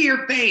can't see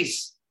your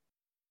face.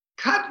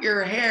 Cut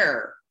your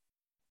hair.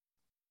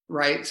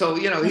 Right. So,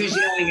 you know, he's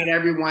yelling at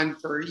everyone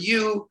for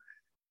you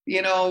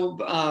know,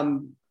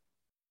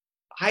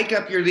 hike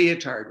up your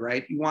leotard,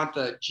 right? You want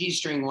the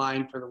G-string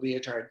line for the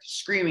leotard,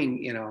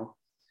 screaming, you know.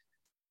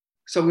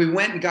 So we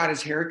went and got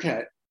his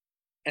haircut.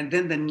 And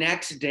then the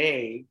next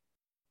day,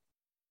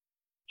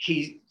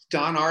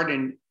 Don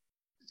Arden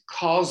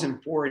calls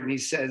him forward and he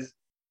says,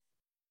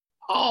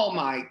 "Oh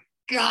my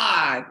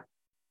God,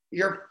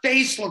 your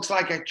face looks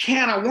like a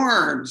can of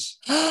worms."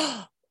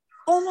 Oh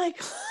my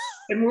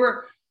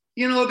God.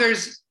 And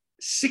there's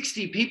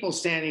 60 people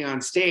standing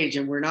on stage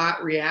and we're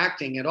not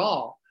reacting at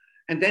all.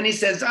 And then he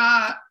says,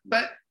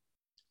 but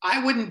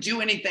I wouldn't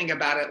do anything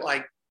about it,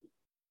 like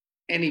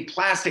any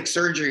plastic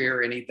surgery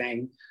or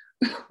anything.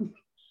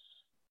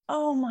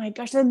 Oh my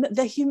gosh.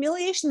 The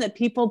humiliation that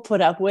people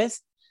put up with.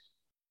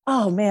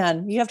 Oh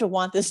man, you have to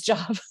want this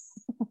job.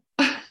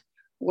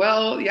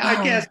 Well, yeah,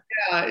 I guess,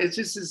 yeah, it's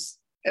just,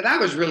 and that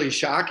was really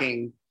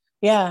shocking.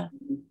 Yeah.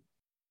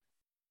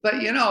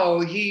 But, you know,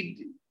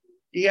 he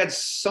had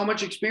so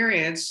much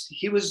experience.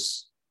 He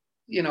was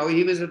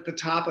at the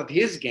top of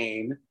his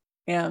game.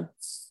 Yeah.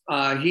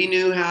 He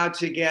knew how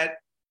to get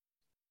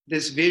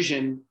this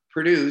vision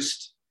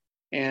produced,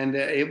 and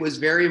it was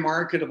very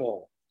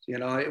marketable. You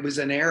know, it was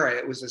an era,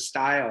 it was a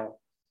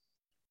style,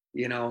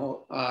 you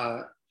know,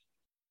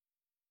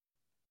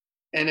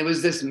 and it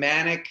was this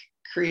manic,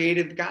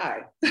 creative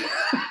guy.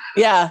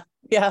 Yeah.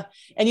 Yeah.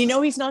 And you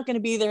know, he's not going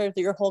to be there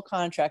your whole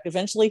contract.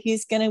 Eventually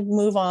he's going to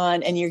move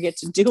on and you get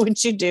to do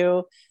what you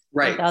do,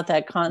 right, without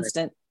that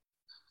constant.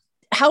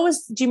 Right.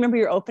 Do you remember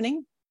your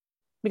opening?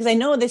 Because I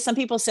know that some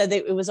people said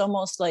that it was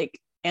almost like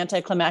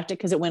anticlimactic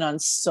because it went on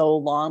so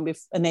long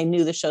and they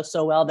knew the show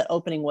so well that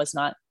opening was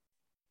not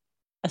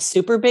a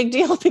super big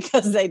deal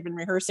because they'd been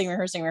rehearsing.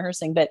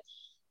 But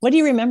what do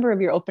you remember of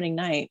your opening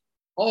night?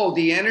 Oh,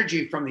 the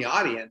energy from the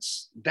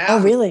audience. That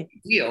was really? A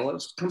big deal. It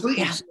was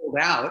completely sold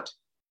out.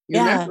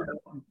 Remember,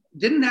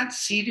 didn't that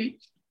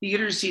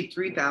theater seat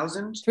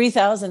 3,000?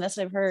 3,000, that's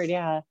what I've heard,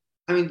 yeah.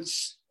 I mean,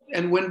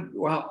 and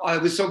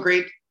it was so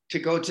great to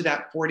go to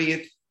that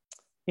 40th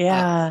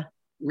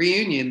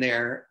reunion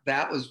there.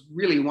 That was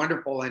really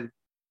wonderful. And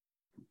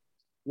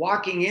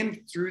walking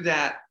in through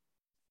that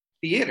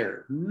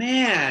theater,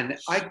 man,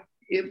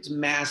 it's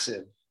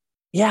massive.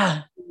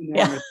 Yeah.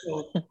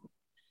 So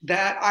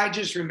that I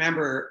just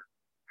remember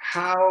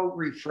how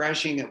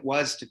refreshing it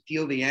was to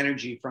feel the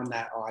energy from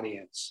that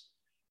audience.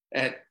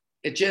 I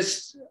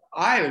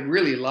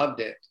really loved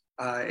it.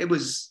 It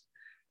was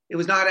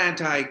not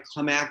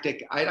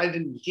anticlimactic. I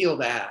didn't feel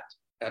that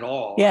at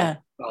all. Yeah.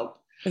 It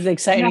was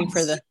exciting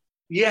for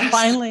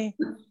finally.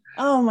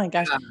 Oh my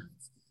gosh.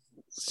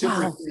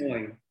 Super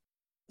feeling.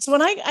 So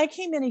when I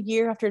came in a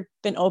year after it'd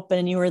been open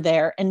and you were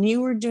there and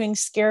you were doing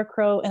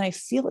Scarecrow, and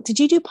did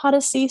you do Pas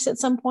de Cease at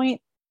some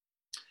point?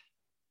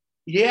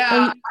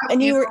 Yeah.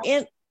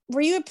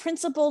 Were you a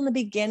principal in the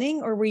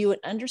beginning or were you an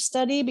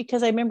understudy?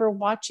 Because I remember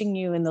watching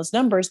you in those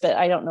numbers, but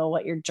I don't know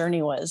what your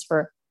journey was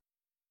for.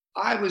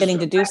 I was getting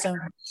to do so.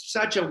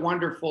 Such a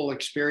wonderful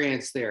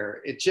experience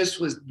there. It just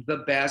was the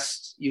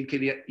best you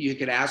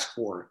could ask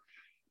for.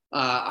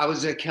 I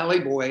was a Kelly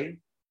boy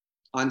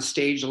on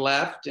stage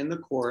left in the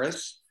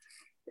chorus,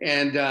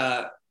 and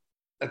a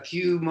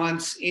few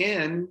months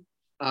in,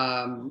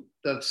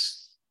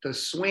 the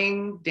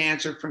swing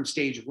dancer from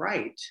stage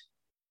right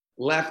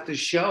left the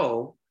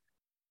show,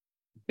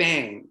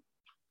 bang,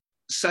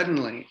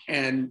 suddenly,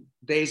 and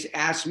they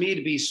asked me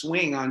to be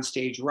swing on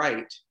stage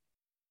right.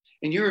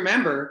 And you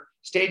remember,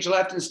 stage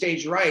left and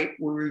stage right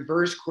were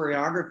reverse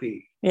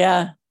choreography.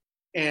 Yeah.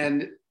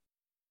 And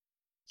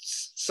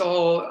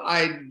so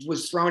I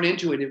was thrown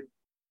into it,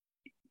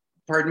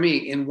 pardon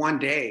me, in one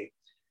day.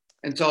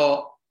 And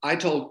so I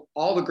told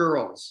all the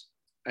girls,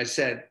 I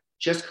said,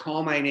 just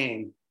call my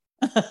name.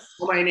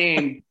 Call my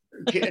name,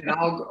 and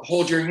I'll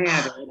hold your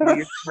hand. I'll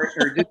be your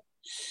partner.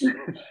 Just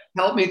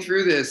help me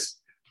through this.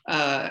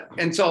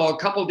 And so a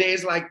couple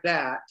days like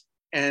that,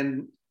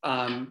 and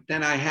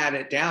then I had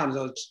it down,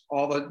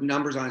 all the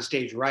numbers on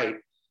stage right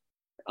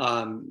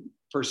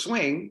for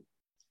swing.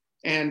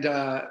 And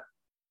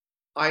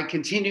I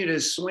continued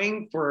to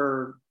swing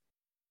for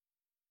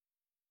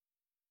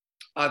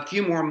a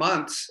few more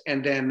months.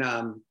 And then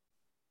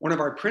one of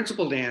our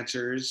principal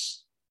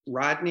dancers,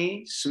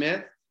 Rodney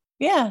Smith,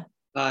 Yeah.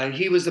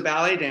 He was the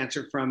ballet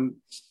dancer from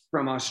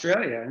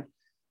Australia.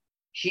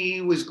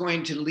 He was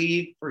going to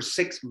leave for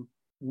 6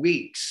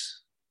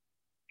 weeks.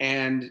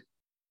 And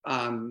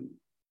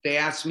they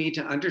asked me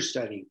to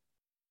understudy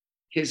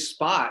his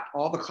spot,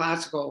 all the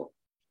classical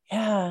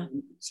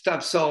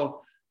stuff.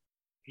 So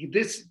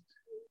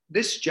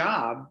this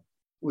job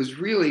was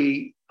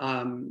really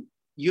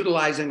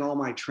utilizing all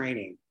my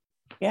training.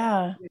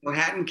 Yeah. You know,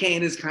 Hatton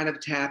Kane is kind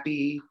of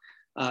tappy,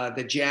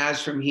 the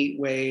jazz from Heat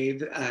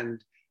Wave,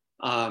 and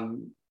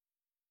kind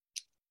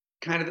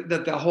of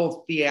the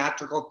whole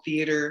theatrical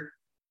theater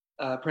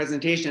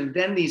presentation, and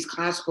then these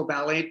classical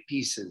ballet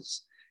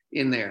pieces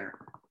in there.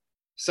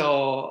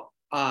 So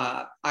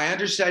I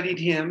understudied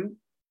him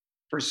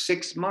for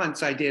 6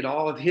 months. I did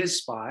all of his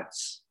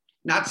spots,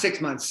 not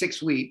 6 months,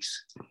 6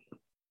 weeks.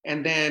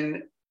 And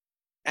then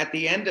at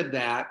the end of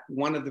that,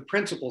 one of the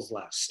principals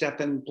left,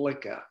 Stefan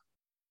Blicka,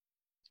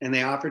 and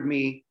they offered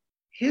me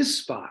his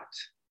spot.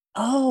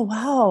 Oh,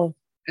 wow.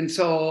 And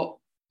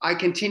so I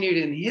continued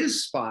in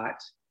his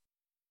spot.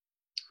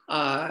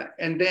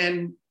 And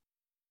then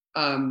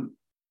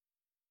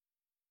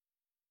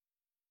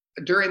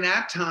during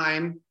that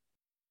time,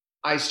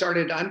 I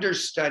started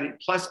understudying,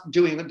 plus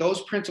doing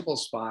those principal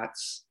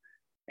spots,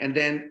 and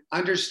then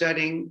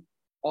understudying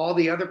all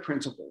the other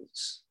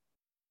principals.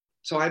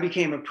 So I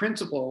became a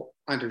principal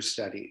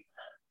understudy.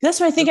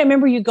 That's what I think I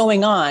remember you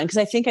going on, because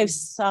I think I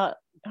saw,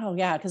 oh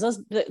yeah, because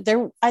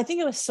I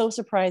think I was so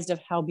surprised of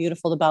how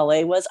beautiful the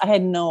ballet was. I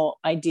had no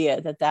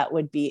idea that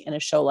would be in a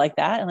show like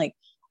that. And like,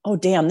 oh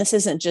damn, this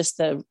isn't just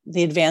the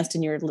advanced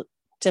in your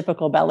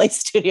typical ballet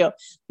studio.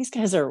 These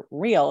guys are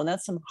real, and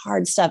that's some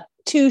hard stuff.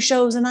 2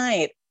 shows a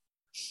night.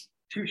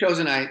 2 shows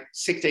a night,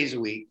 6 days a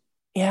week.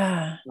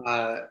 Yeah.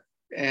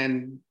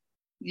 And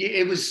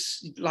it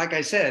was, like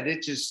I said,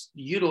 it just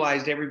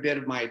utilized every bit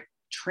of my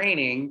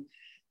training.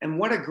 And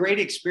what a great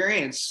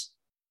experience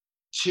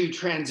to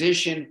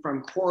transition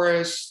from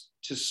chorus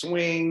to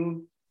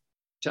swing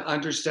to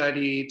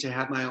understudy, to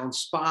have my own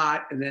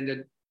spot, and then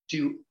to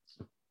do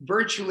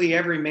virtually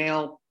every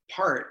male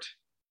part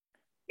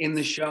in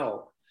the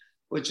show,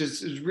 which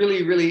is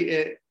really,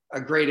 really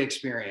a great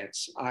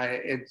experience.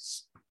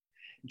 It's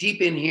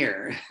deep in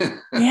here.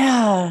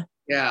 Yeah.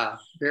 Yeah,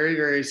 very,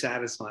 very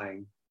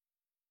satisfying.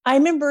 I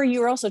remember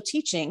you were also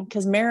teaching,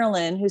 because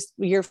Marilyn, who's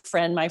your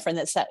friend, my friend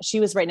that sat, she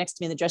was right next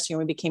to me in the dressing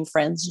room. We became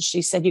friends, and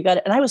she said, you got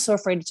it. And I was so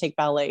afraid to take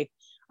ballet.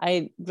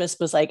 I just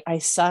was like, I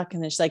suck.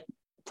 And then she's like,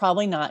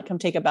 probably not, come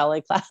take a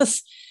ballet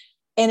class.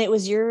 And it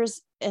was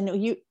yours.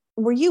 And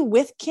were you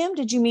with Kim?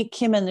 Did you meet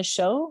Kim in the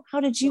show? How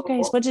did you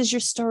guys, what is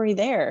your story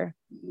there?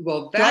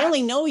 Well, I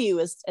only know you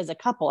as a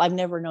couple. I've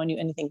never known you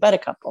anything but a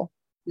couple.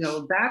 You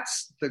know,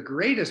 that's the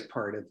greatest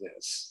part of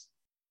this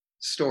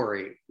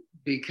story,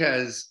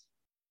 because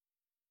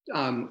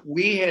I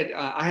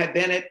had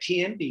been at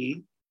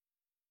PNB,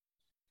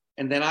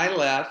 and then I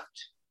left,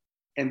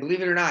 and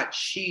believe it or not,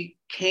 she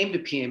came to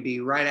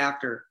PNB right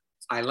after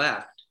I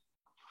left.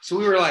 So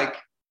we were like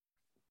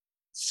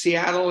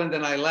Seattle, and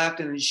then I left,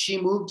 and then she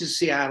moved to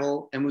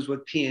Seattle and was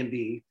with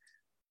PNB.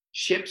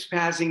 Ships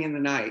passing in the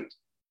night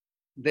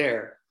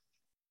there.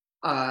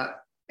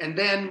 And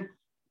then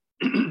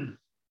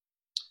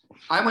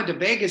I went to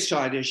Vegas to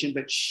audition,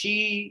 but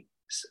she,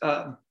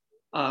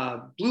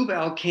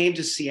 Bluebell, came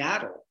to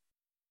Seattle.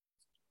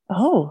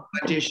 Oh.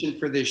 Audition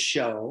for this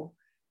show,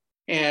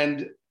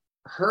 and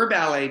her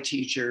ballet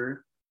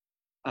teacher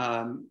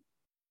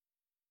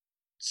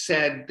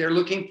said, they're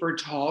looking for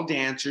tall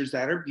dancers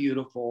that are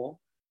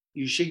beautiful.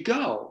 You should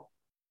go.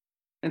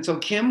 And so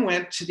Kim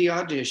went to the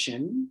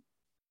audition,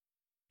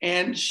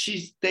 and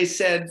they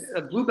said,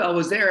 Bluebell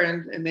was there,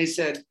 and they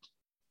said,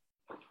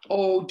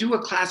 oh, do a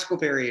classical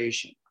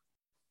variation.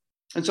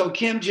 And so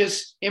Kim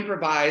just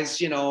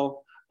improvised, you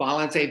know,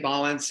 balance,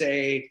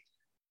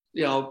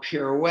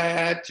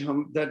 pirouette,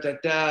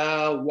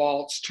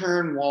 waltz,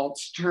 turn,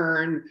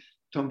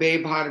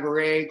 tombe, pas de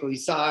bourrée,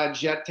 glissade,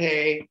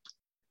 jeté.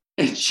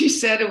 And she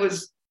said it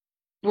was,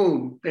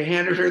 boom, they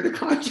handed her the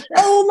contract.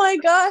 Oh my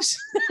gosh.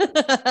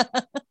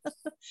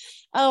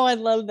 Oh, I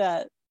love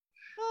that.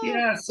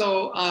 Yeah,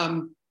 so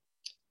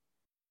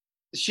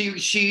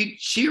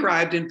she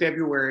arrived in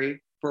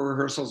February for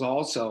rehearsals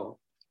also.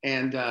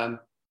 And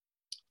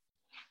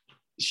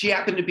she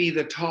happened to be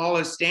the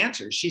tallest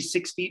dancer. She's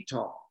 6 feet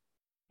tall.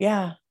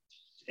 Yeah.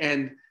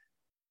 And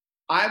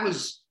I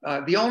was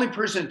the only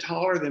person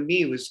taller than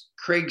me was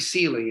Craig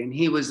Seeley, and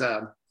he was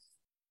a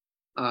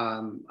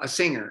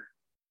singer.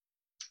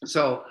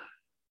 So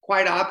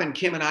quite often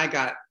Kim and I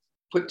got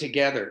put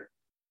together.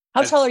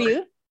 How tall are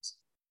you?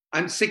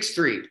 I'm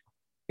 6'3".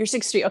 You're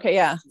 6'3". Okay,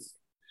 yeah.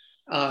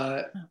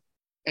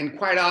 And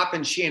quite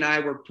often she and I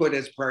were put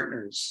as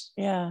partners.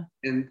 Yeah.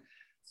 And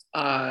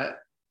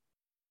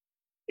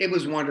it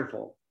was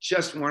wonderful,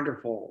 just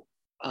wonderful.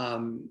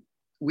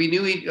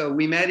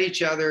 We met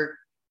each other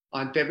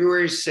on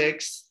February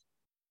 6th,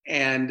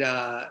 and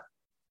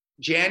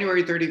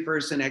January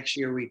 31st the next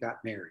year we got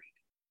married.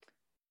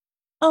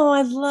 Oh,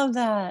 I love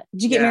that.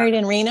 Did you get married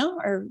in Reno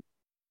or?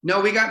 No,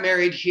 we got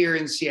married here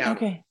in Seattle.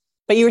 Okay.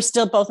 But you were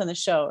still both in the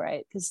show,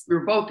 right? Because we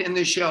were both in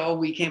the show.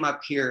 We came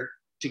up here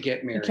to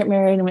get married. Get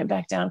married and went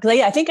back down. Because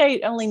I think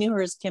I only knew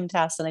her as Kim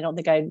Tassin. I don't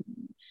think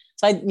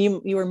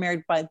you were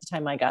married by the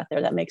time I got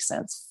there. That makes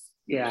sense.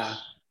 Yeah.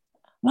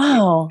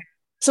 Wow.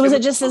 So was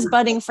it just this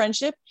budding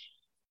friendship?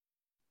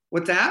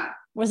 What's that?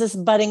 Was this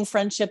budding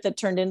friendship that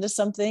turned into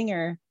something?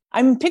 Or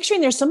I'm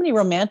picturing there's so many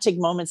romantic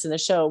moments in the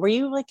show. Were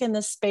you like in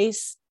this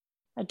space?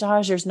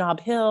 Dodge, there's Nob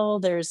Hill,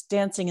 there's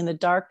Dancing in the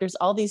Dark, there's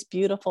all these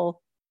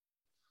beautiful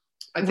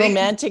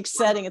romantic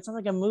setting. It sounds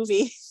like a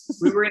movie.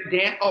 we were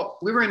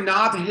in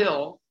Nob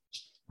Hill,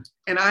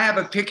 and I have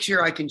a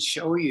picture I can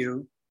show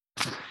you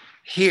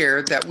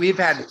here that we've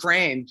had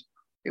framed.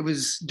 It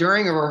was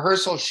during a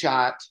rehearsal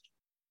shot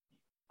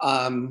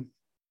of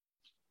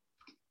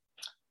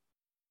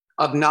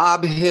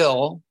Nob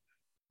Hill.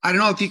 I don't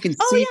know if you can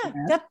see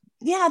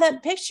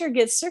that picture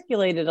gets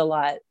circulated a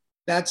lot.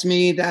 That's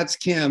me. That's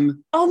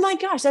Kim. Oh my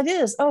gosh, that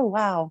is. Oh,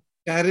 wow.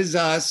 That is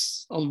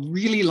us. A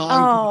really long.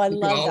 Oh, I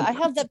love that. I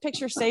have that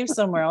picture saved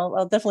somewhere.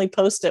 I'll definitely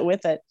post it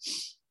with it.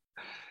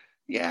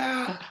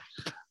 Yeah,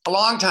 a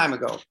long time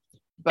ago.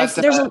 But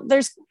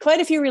there's quite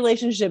a few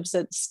relationships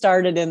that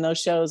started in those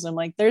shows. I'm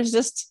like,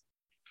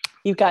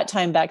 you've got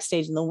time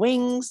backstage in the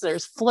wings.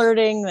 There's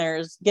flirting.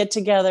 There's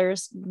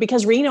get-togethers.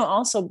 Because Reno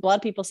also, a lot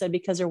of people said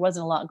because there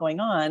wasn't a lot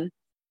going on,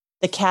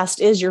 the cast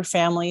is your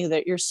family,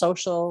 that you're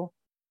social.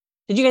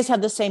 Did you guys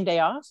have the same day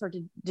off, or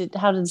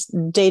how does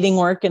dating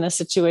work in a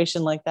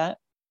situation like that?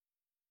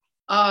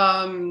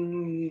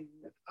 Boy,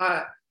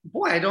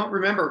 I don't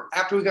remember.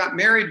 After we got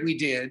married, we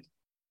did.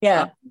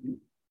 Yeah.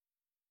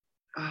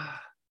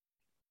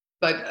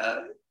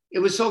 But it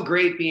was so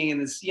great being in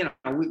this,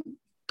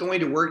 going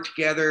to work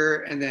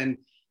together. And then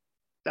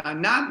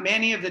not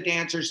many of the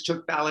dancers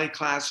took ballet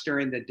class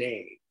during the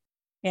day.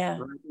 Yeah.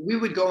 We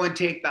would go and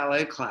take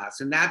ballet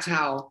class, and that's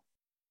how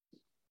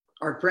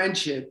our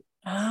friendship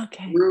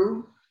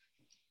grew.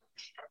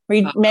 Were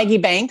you Maggie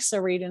Banks,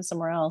 or were you doing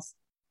somewhere else?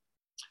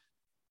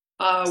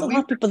 We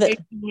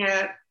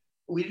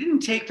didn't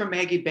take from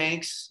Maggie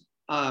Banks.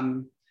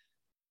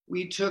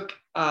 We took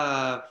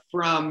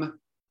from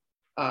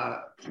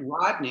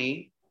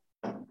Rodney.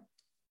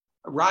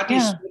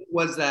 Rodney Smith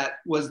was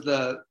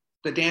the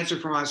dancer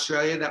from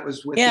Australia that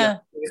was with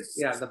the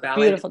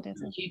ballet. Beautiful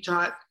dancer. He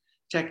taught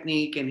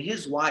technique, and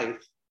his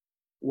wife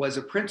was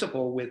a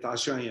principal with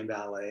Australian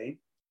Ballet.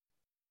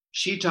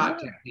 She taught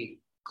technique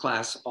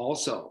class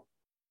also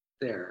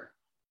there.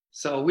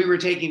 So we were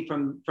taking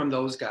from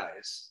those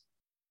guys.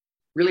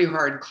 Really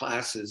hard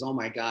classes. Oh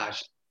my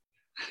gosh.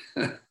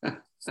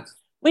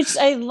 Which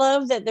I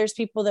love that there's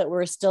people that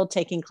were still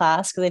taking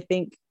class, because I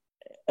think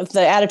if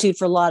the attitude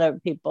for a lot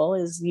of people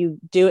is you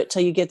do it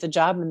till you get the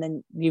job and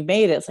then you've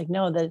made it. It's like,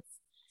 no, that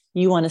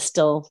you want to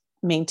still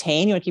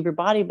maintain, you want to keep your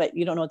body, but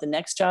you don't know what the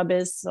next job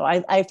is. So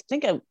I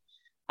think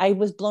I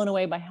was blown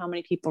away by how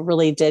many people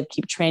really did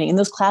keep training in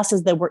those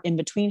classes that were in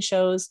between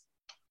shows,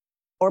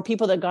 or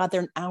people that got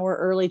there an hour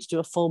early to do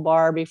a full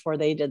bar before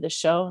they did the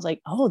show. I was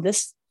like, oh,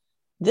 this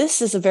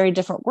is a very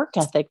different work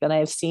ethic than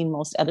I've seen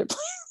most other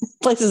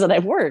places that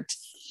I've worked.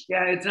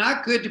 Yeah, it's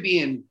not good to be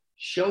in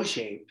show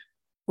shape.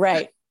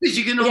 Right. Because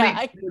you can only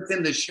do what's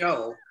in the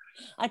show.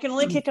 I can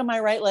only kick on my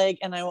right leg,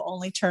 and I will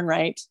only turn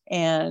right,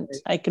 and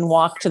I can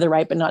walk to the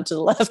right, but not to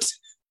the left.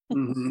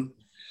 Mm-hmm.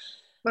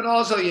 But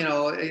also,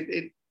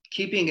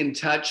 keeping in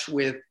touch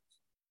with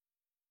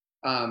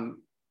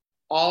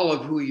all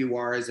of who you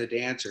are as a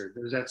dancer.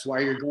 That's why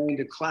you're going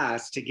to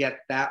class, to get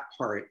that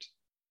part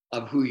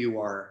of who you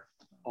are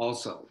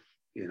also,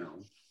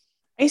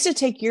 I used to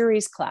take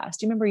Yuri's class.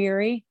 Do you remember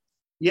Yuri?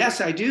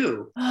 Yes, I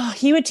do. Oh,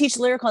 he would teach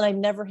lyrical, and I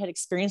never had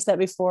experienced that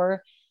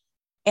before.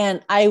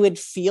 And I would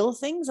feel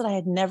things that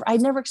I'd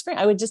never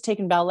experienced. I would just take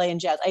in ballet and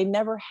jazz. I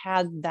never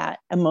had that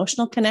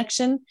emotional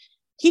connection.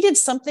 he did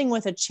something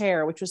with a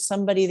chair, which was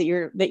somebody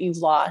that you've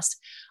lost.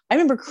 I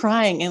remember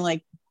crying and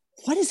like,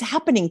 what is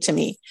happening to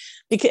me?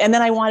 And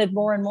then I wanted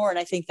more and more. And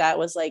I think that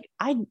was like,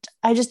 I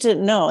just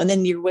didn't know. And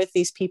then you're with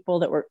these people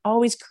that were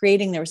always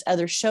creating. There was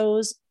other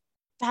shows,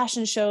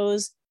 fashion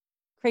shows.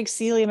 Craig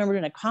Seeley, I remember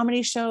doing a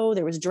comedy show.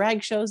 There was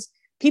drag shows.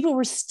 People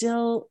were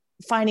still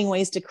finding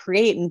ways to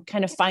create and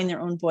kind of find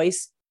their own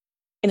voice.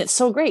 And it's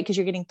so great because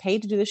you're getting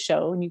paid to do the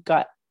show and you've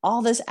got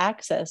all this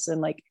access. And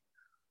like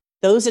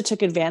those that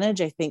took advantage,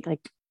 I think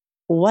like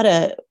what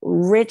a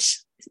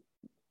rich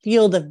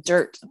field of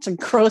dirt to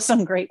grow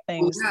some great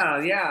things.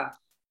 Yeah.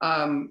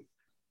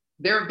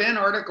 There have been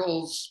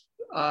articles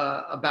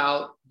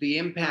about the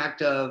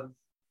impact of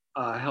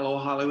Hello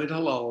Hollywood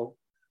Hello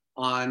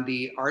on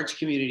the arts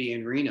community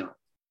in Reno.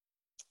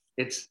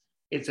 It's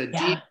a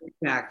deep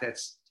impact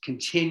that's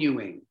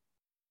continuing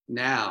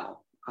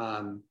now.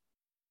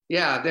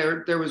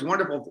 There was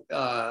wonderful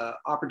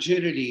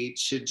opportunity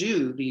to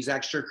do these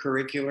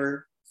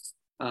extracurricular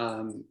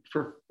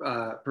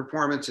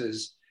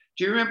performances.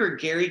 Do you remember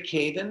Gary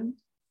Caven?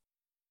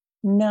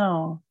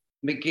 No.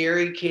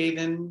 McGarry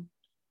Caven,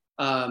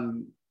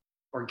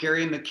 or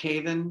Gary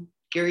McCaven?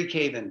 Gary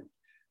Caven.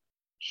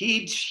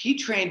 He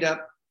trained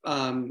up.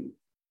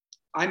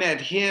 I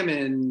met him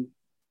in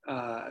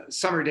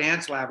Summer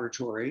Dance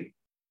Laboratory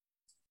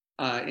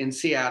in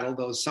Seattle,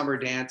 those summer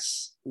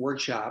dance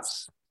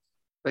workshops.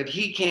 But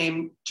he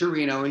came to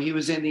Reno and he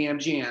was in the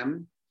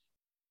MGM.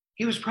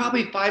 He was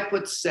probably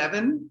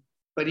 5'7",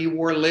 but he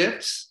wore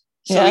lifts.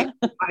 So he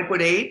was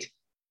 5'8".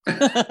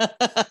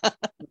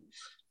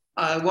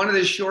 One of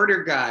the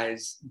shorter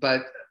guys,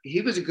 but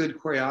he was a good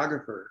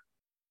choreographer.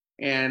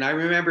 And I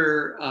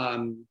remember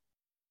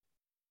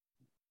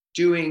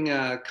doing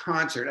a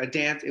concert, a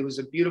dance. It was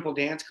a beautiful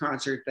dance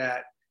concert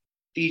that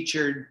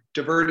featured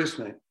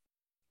divertisement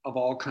of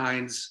all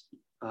kinds.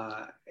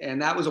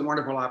 And that was a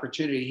wonderful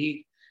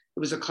opportunity. It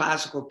was a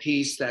classical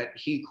piece that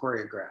he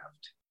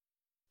choreographed.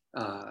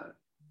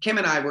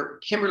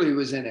 Kimberly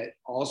was in it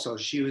also.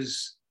 She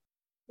was,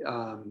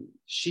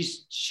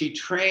 she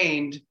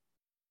trained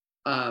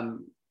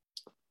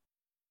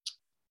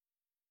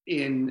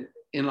in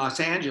Los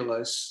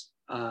Angeles.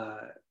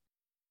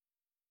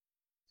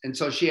 And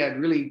so she had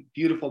really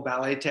beautiful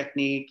ballet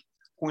technique,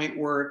 point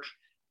work,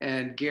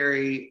 and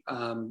Gary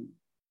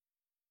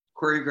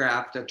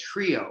choreographed a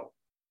trio,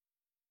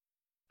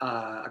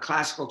 a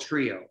classical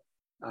trio.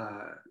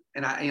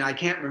 And I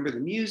can't remember the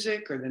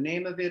music or the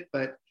name of it,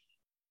 but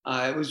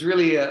it was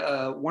really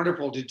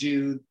wonderful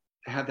to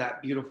have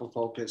that beautiful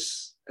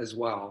focus as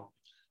well.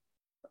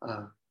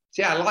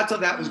 Lots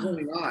of that was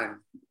going on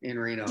in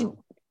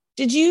Reno.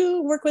 Did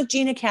you work with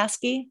Gina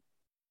Caskey?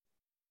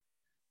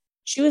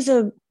 She was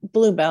a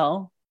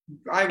Bluebell.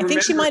 I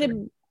think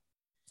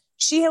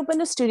she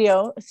opened a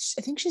studio.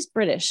 I think she's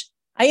British.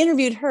 I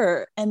interviewed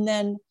her, and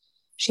then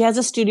she has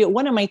a studio.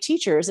 One of my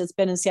teachers that's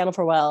been in Seattle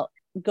for a while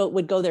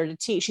would go there to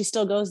teach. She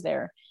still goes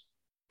there.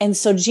 And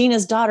so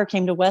Gina's daughter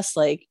came to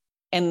Westlake,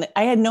 and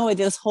I had no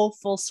idea this whole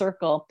full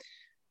circle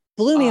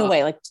blew me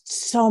away, like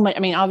so much. I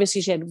mean,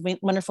 obviously she had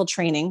wonderful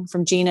training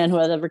from Gina and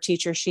whoever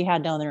teacher she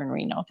had down there in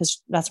Reno,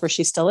 because that's where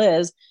she still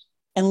is.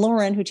 And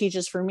Lauren, who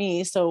teaches for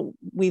me. So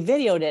we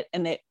videoed it,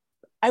 and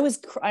I was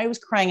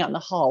crying out in the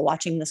hall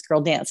watching this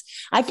girl dance.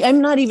 I'm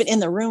not even in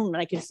the room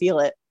and I could feel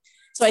it.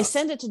 So I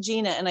sent it to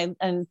Gina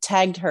and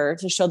tagged her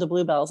to show the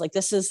Bluebells. Like,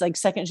 this is like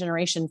second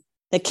generation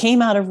that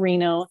came out of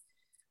Reno,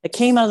 that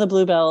came out of the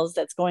Bluebells,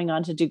 that's going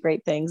on to do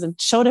great things, and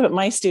showed up at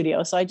my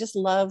studio. So I just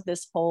love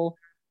this whole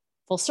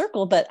full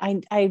circle. But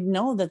I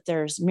know that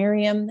there's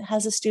Miriam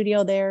has a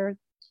studio there.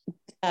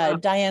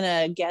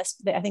 Diana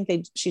Guest, I think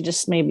she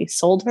just maybe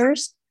sold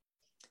hers.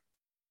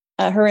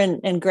 Her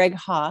and Greg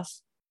Hoff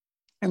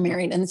are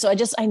married. And so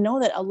I know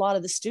that a lot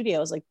of the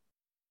studios, like,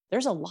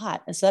 there's a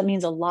lot. And so that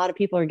means a lot of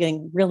people are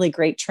getting really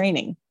great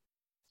training.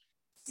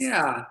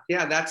 Yeah.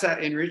 That's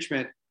that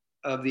enrichment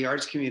of the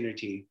arts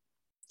community.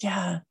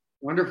 Yeah.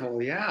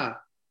 Wonderful. Yeah.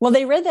 Well,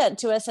 they read that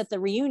to us at the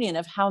reunion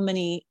of how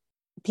many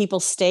people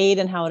stayed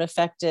and how it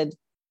affected.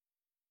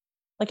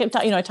 Like,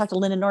 I talked to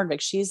Linda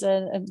Nordvik. She's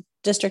a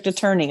district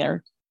attorney, I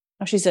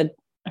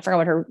forgot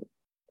what her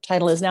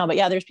title is now, but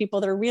yeah, there's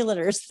people that are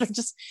realtors that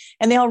are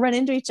and they all run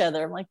into each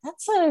other. I'm like,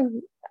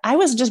 I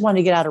was just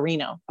wanting to get out of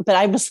Reno, but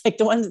I was like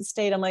the ones that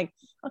stayed. I'm like,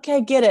 okay, I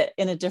get it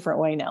in a different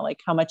way now. Like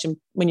how much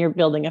when you're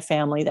building a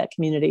family, that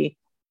community.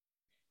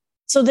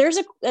 So there's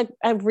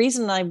a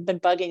reason I've been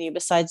bugging you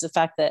besides the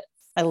fact that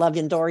I love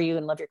and adore you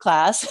and love your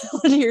class,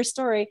 to your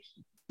story,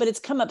 but it's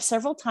come up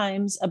several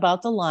times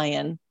about the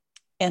lion.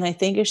 And I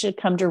think it should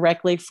come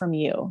directly from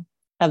you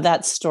of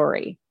that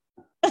story.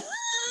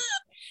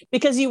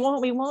 Because we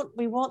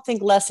won't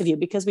think less of you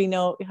because we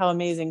know how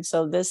amazing.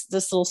 So this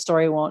little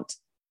story won't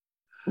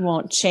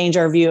change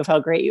our view of how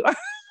great you are.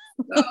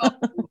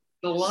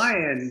 The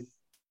lion,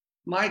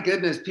 my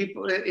goodness,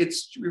 people, it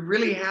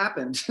really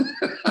happened.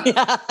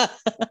 Yeah.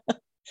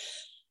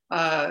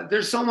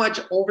 There's so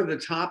much over the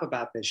top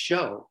about this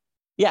show.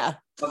 Yeah.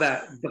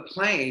 That the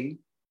plane,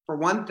 for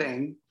one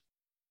thing,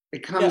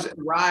 It comes,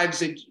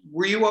 arrives.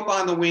 Were you up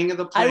on the wing of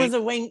the plane? I was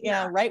a wing,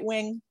 right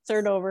wing,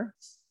 third over.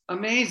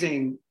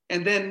 Amazing.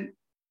 And then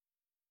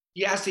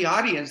you ask the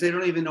audience, they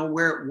don't even know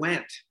where it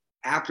went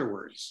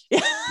afterwards.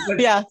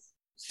 Yeah.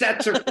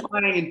 Sets are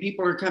flying and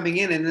people are coming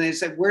in, and then they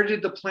said, where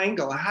did the plane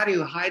go? How do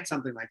you hide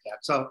something like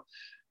that?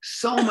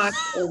 So much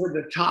over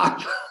the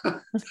top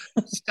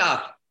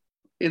stuff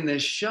in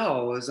this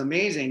show is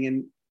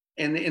amazing.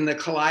 And in the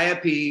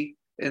Calliope,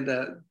 in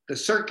the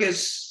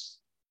circus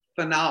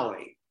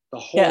finale, the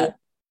whole,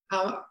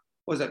 how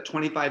was it,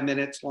 25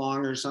 minutes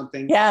long or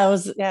something? Yeah, it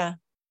was,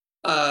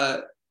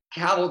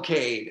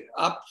 cavalcade.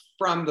 Up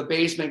from the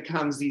basement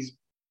comes these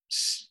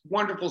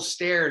wonderful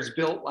stairs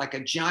built like a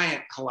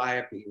giant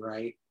Calliope,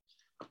 right?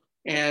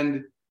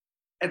 And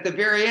at the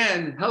very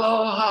end,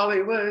 hello,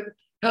 Hollywood,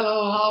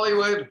 hello,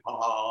 Hollywood,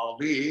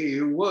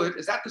 Hollywood.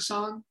 Is that the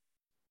song?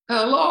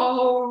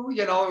 Hello,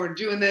 we're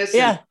doing this.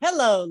 Yeah,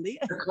 hello, Leo.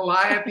 The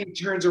Calliope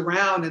turns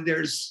around and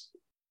there's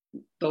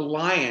the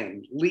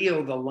lion,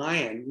 Leo the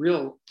lion,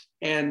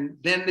 and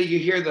then you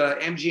hear the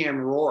MGM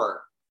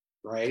roar,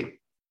 right?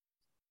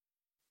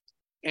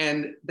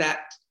 And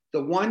that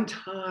the one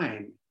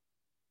time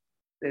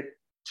that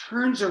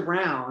turns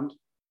around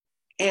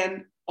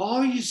and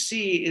all you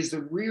see is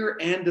the rear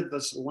end of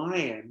this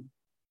lion,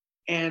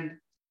 and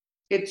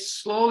it's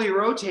slowly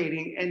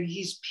rotating and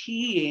he's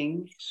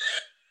peeing,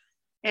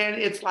 and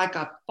it's like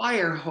a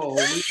fire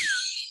hose,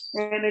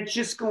 and it's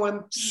just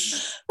going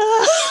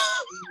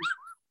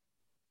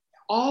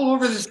all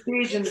over the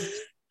stage, and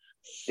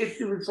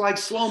it was like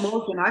slow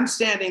motion. I'm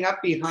standing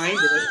up behind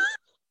it,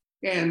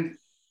 and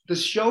the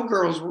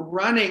showgirls were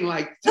running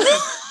like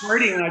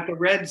partying like the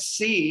Red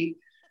Sea.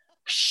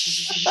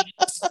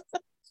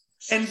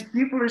 And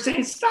people are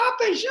saying, stop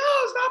the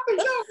show, stop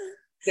the show.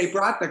 They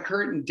brought the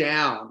curtain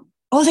down.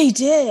 Oh, they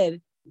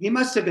did. He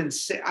must have been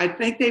sick. I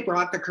think they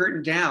brought the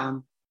curtain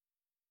down.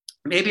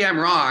 Maybe I'm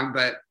wrong,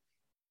 but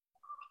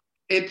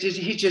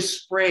he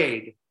just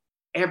sprayed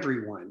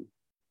everyone.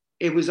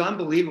 It was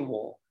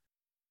unbelievable.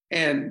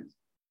 And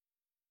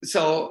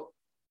so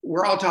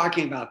we're all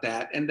talking about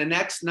that. And the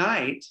next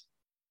night,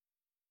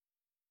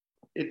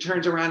 it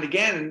turns around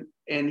again,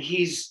 and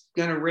he's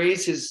going to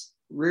raise his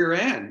rear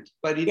end,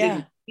 but he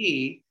didn't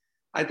pee.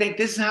 I think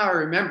this is how I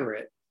remember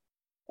it.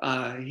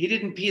 He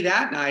didn't pee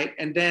that night,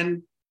 and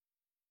then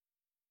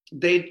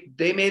they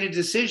made a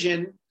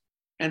decision,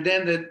 and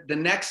then the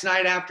next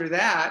night after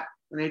that,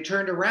 when they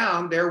turned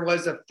around, there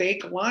was a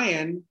fake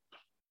lion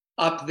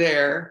up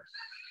there.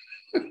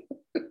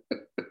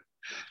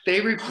 They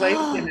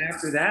replaced him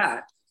after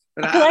that.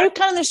 But I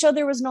kind of show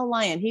there was no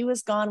lion. He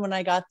was gone when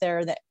I got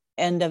there the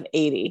end of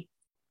 80.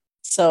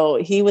 So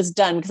he was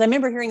done, because I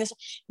remember hearing this.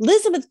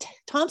 Elizabeth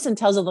Thompson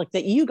tells us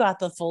that you got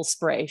the full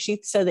spray.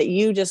 She said that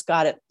you just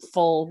got it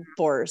full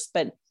force,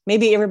 but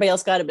maybe everybody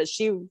else got it. But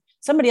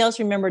somebody else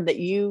remembered that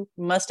you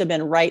must have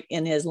been right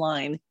in his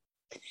line,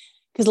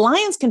 because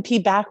lions can pee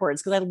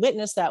backwards. Because I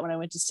witnessed that when I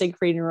went to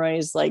Siegfried and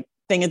Roy's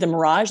thing at the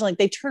Mirage. Like,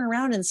 they turn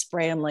around and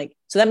spray. I'm like,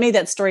 so that made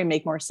that story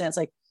make more sense.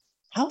 Like,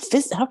 how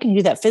can you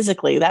do that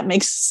physically? That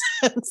makes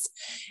sense.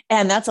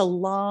 And that's a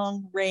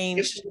long range.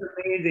 It's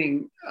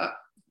amazing.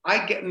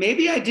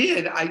 Maybe I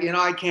did.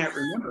 I can't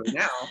remember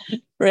now.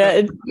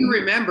 Right. You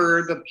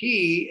remember the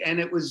pee, and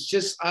it was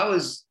just, I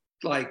was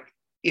like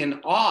in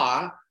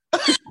awe.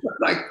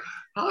 Like,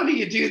 how do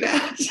you do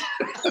that?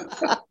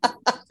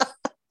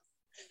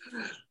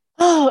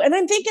 Oh, and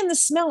I'm thinking the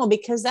smell,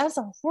 because that's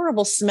a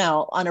horrible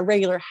smell on a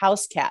regular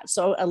house cat.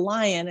 So a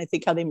lion, I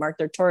think how they mark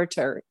their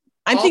territory.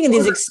 I'm thinking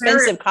these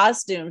expensive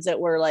costumes that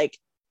were like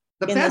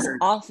the in feathers. This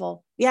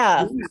awful,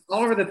 yeah,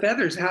 all over the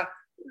feathers.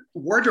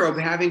 Wardrobe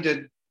having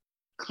to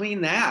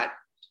clean that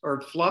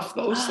or fluff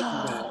those things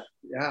out.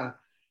 Yeah.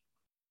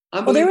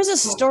 Well, there was a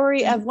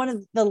story of one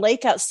of the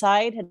lake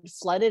outside had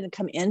flooded and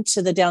come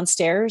into the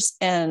downstairs,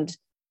 and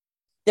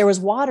there was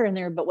water in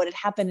there. But what had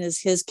happened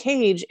is his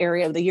cage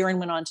area, the urine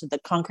went onto the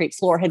concrete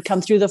floor, had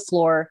come through the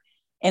floor,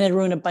 and it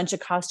ruined a bunch of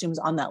costumes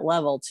on that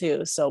level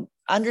too. So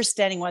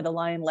understanding why the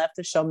lion left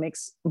the show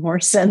makes more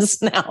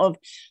sense now of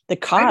the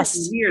cost. I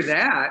didn't hear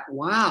that.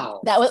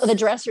 Wow. That was the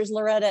dressers.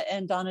 Loretta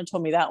and Donna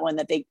told me that one,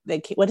 that they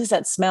what is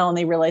that smell? And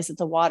they realized that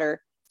the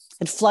water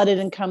had flooded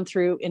and come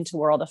through into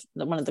where all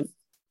one of the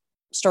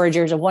storage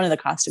areas of one of the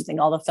costume thing,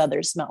 all the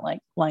feathers smelled like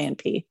lion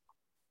pee.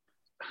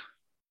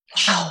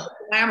 Wow.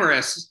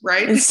 Glamorous,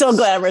 right? It's so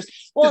glamorous.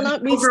 Well,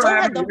 we still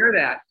had hear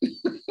that.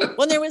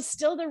 when there was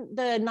still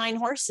the 9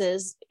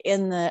 horses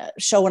in the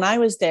show when I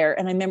was there,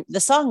 and I remember the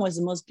song was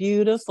 "The Most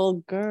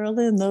Beautiful Girl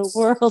in the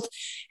World,"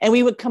 and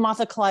we would come off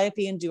a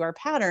Calliope and do our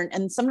pattern,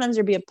 and sometimes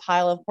there'd be a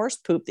pile of horse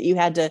poop that you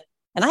had to,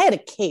 and I had a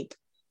cape.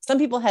 Some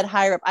people had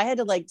higher up. I had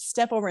to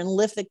step over and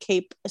lift the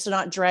cape to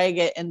not drag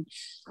it and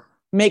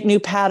make new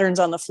patterns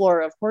on the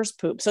floor of horse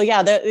poop. So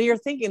yeah, you're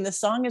thinking the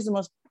song is the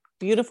most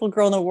beautiful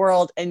girl in the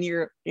world, and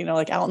you're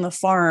out on the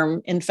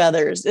farm in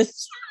feathers.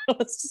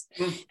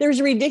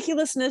 There's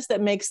ridiculousness that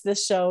makes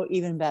this show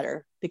even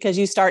better, because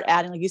you start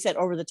adding, like you said,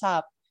 over the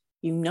top.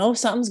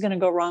 Something's going to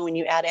go wrong when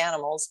you add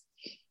animals.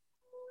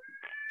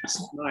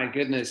 My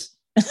goodness.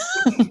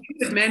 You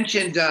had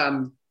mentioned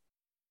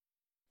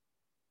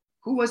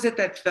who was it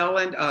that fell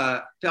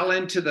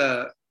into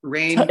the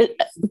rain?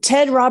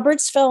 Ted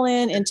Roberts fell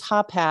in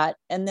Top Hat,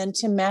 and then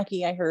Tim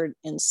Mackey I heard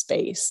in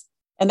Space.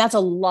 And that's a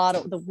lot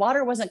of, the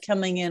water wasn't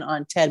coming in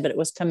on Ted, but it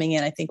was coming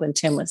in, I think, when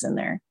Tim was in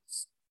there.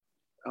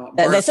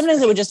 That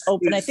sometimes it would just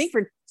open. I think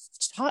for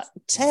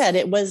Ted,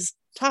 it was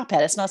Top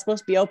Hat. It's not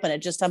supposed to be open. It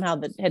just somehow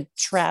the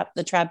trap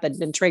had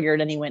been triggered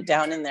and he went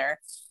down in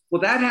there.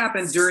 Well, that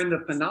happened during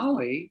the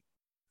finale.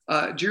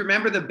 Do you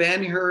remember the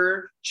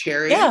Ben-Hur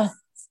chariot? Yeah.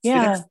 It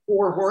had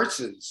 4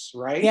 horses,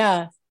 right?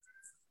 Yeah.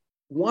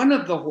 One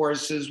of the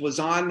horses was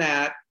on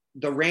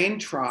the rain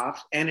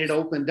trough, and it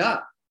opened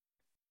up.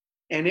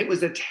 And it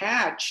was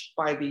attached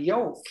by the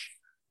yoke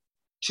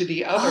to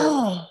the other.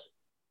 Oh.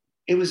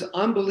 It was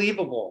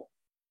unbelievable.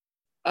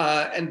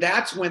 And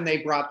that's when they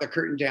brought the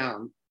curtain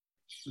down.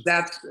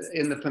 That's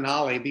in the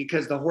finale,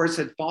 because the horse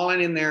had fallen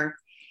in there.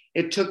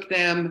 It took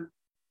them,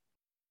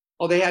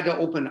 they had to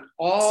open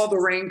all the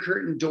rain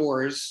curtain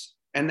doors,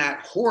 and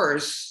that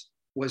horse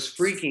was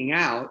freaking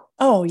out.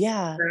 Oh,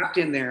 yeah. Trapped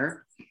in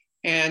there.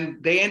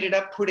 And they ended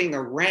up putting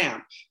a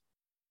ramp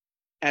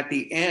at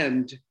the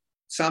end.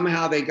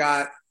 Somehow they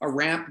got a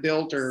ramp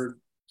built,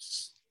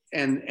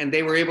 and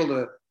they were able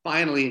to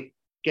finally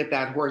get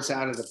that horse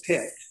out of the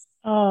pit.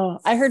 Oh,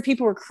 I heard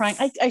people were crying.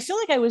 I feel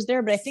like I was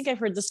there, but I think I've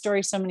heard the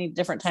story so many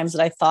different times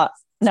that I thought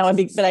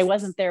but I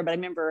wasn't there. But I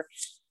remember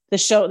the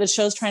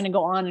show's trying to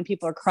go on and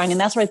people are crying. And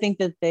that's where I think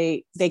that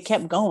they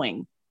kept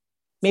going.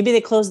 Maybe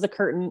they closed the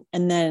curtain,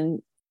 and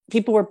then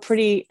people were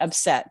pretty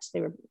upset.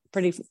 They were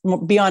pretty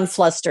beyond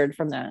flustered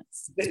from that.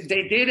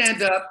 They did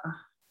end up.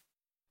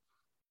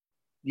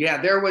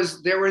 Yeah, there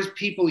was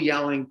people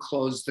yelling,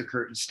 "Close the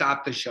curtain!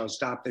 Stop the show!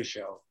 Stop the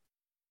show!"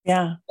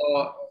 Yeah.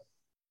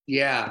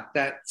 Yeah,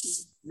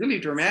 that's really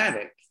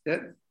dramatic.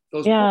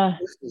 Those yeah.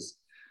 Voices.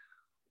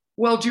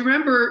 Well, do you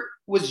remember?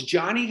 Was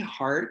Johnny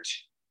Hart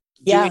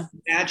doing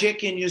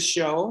magic in his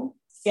show?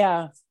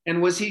 Yeah.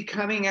 And was he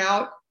coming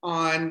out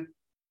on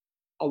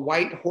a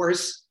white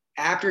horse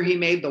after he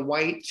made the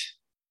white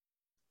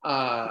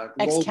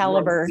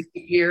Excalibur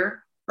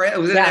here? Right?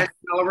 Was it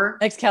Excalibur?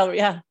 Excalibur,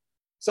 yeah.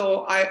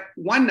 So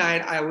one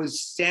night I was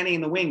standing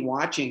in the wing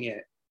watching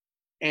it,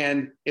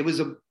 and it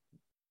was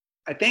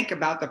I think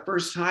about the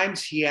first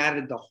times he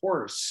added the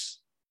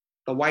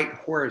white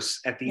horse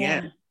at the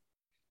end.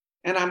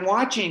 And I'm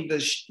watching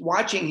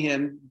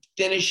him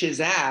finish his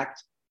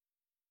act,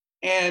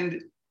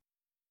 and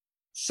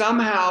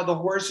somehow the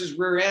horse's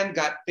rear end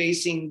got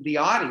facing the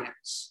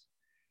audience,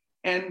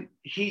 and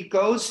he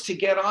goes to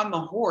get on the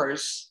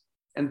horse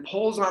and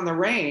pulls on the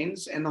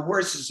reins, and the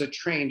horse is a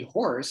trained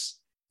horse.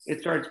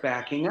 It starts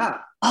backing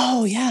up.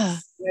 Oh, yeah.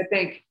 And I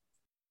think,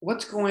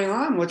 what's going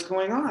on? What's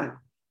going on?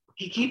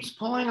 He keeps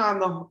pulling on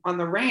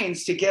the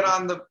reins to get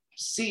on the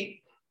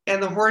seat,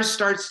 and the horse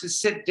starts to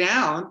sit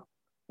down,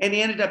 and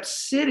he ended up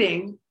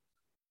sitting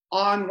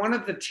on one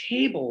of the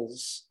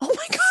tables. Oh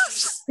my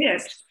gosh.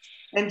 Pit,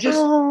 and just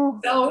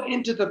fell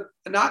into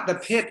not the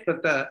pit,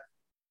 but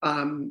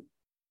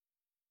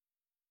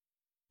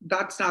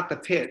that's not the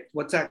pit.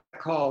 What's that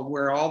called?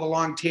 Where all the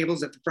long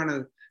tables at the front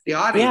of the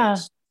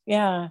audience.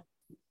 Yeah.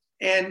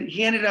 And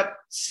he ended up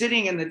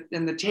sitting,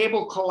 and the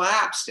table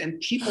collapsed, and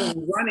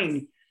people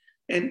running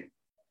and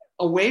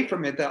away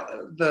from it,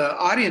 the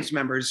audience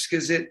members,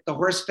 because the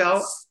horse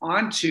fell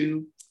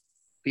onto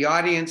the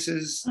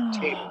audience's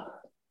table,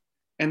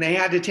 and they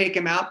had to take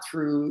him out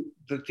through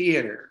the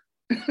theater.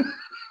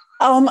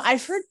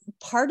 I've heard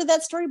part of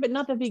that story, but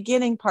not the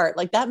beginning part.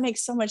 Like, that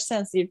makes so much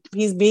sense.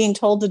 He's being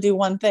told to do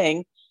one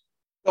thing,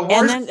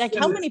 and then like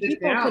how many people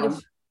could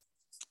have?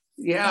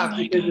 Yeah,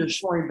 because you're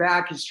showing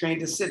back, he's trained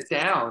to sit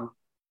down.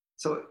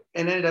 So it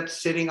ended up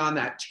sitting on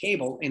that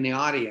table in the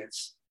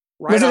audience.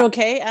 Was it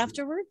okay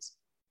afterwards?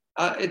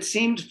 It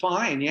seemed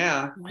fine,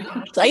 yeah. Oh my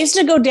God. So I used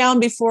to go down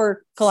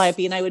before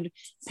Calliope, and I would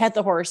pet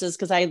the horses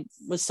because I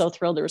was so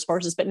thrilled there was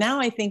horses. But now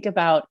I think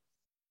about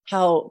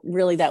how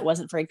really that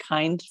wasn't very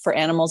kind for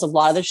animals. A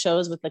lot of the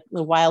shows with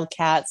the wild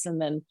cats,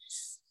 and then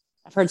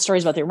I've heard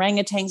stories about the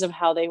orangutans of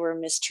how they were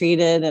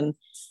mistreated. And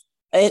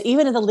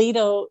even in the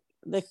Lido,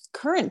 the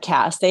current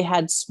cast, they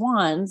had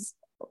swans,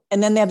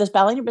 and then they have this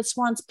ballerina, but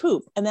swans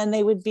poop, and then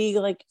they would be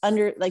like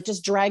under, like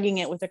just dragging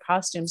it with the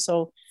costume.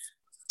 So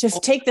to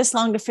take this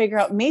long to figure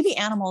out, maybe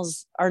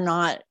animals are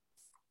not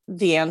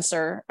the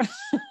answer.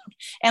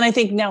 And I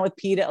think now with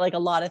PETA, like a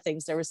lot of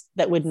things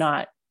that would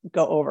not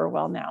go over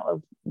well now,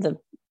 of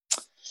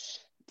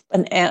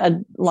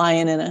a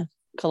lion and a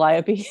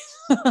calliope.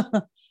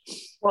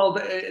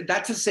 Well,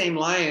 that's the same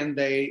lion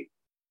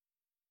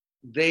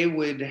they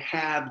would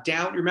have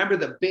down. Remember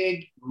the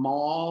big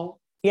mall?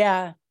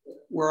 Yeah.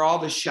 Where all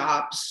the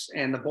shops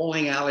and the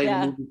bowling alley.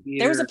 Yeah. The movie theater,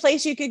 there was a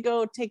place you could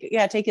go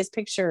take his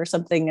picture or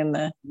something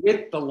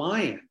with the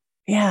lion.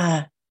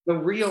 Yeah. The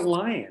real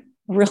lion.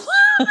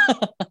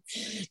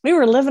 We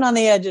were living on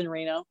the edge in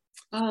Reno.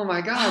 Oh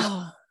my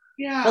gosh.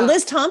 Yeah. Well,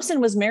 Liz Thompson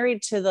was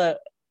married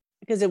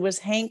because it was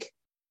Hank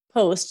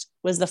Post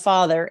was the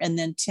father, and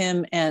then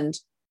Tim and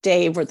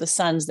Dave were the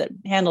sons that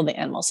handled the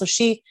animals. So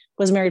she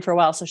was married for a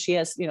while. So she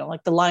has,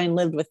 like the line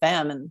lived with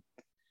them. And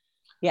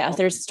yeah,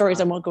 there's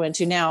stories I won't go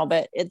into now,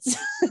 but it's,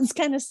 it's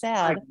kind of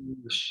sad.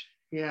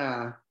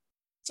 Yeah.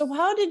 So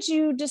how did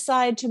you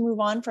decide to move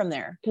on from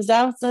there? Because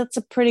that's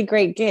a pretty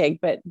great gig,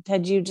 but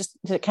had you just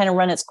to kind of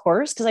run its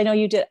course? Because I know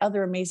you did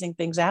other amazing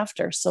things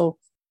after. So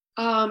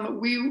Kim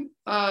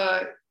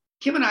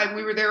and I,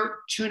 we were there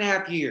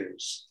 2.5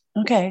 years.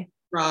 Okay.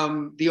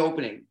 From the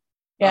opening.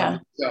 Yeah.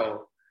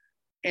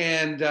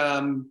 And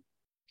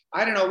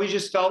I don't know, we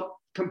just felt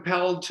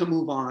compelled to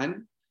move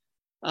on.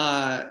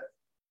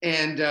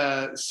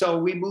 So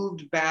we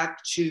moved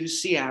back to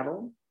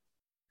Seattle.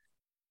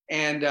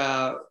 And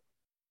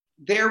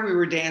there we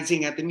were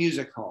dancing at the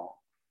music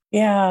hall.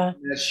 Yeah.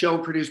 A show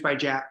produced by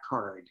Jack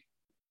Card.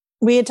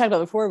 We had talked about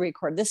before we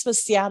record. This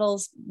was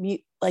Seattle's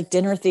like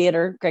dinner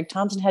theater. Greg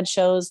Thompson had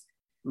shows.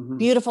 Mm-hmm.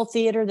 Beautiful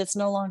theater that's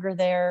no longer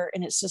there.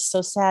 And it's just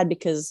so sad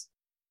because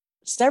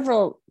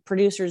several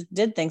producers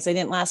did things. They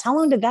didn't last. How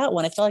long did that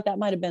one? I feel like that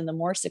might have been the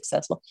more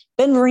successful.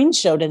 Ben Vereen's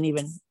show didn't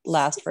even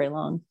last very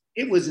long.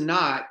 It was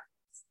not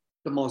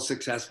the most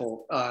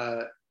successful.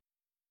 I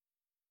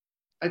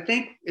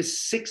think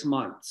it's 6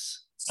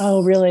 months.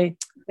 Oh, really?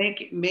 I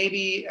think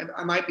maybe,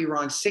 I might be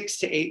wrong, 6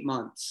 to 8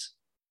 months.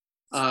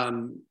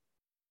 And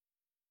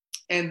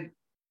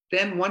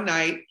then one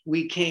night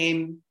we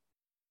came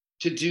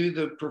to do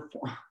the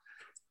perform.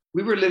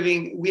 We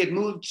had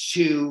moved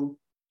to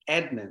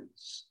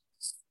Edmonds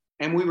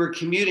and we were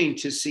commuting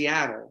to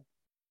Seattle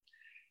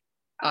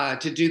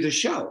to do the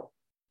show.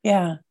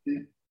 Yeah.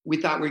 We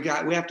thought we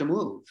have to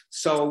move.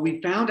 So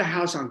we found a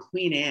house on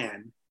Queen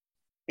Anne.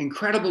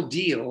 Incredible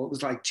deal. It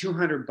was like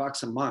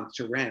 $200 a month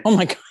to rent. Oh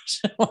my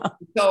gosh. Wow.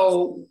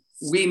 So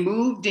we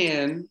moved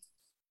in,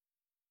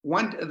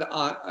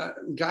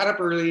 got up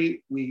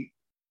early. We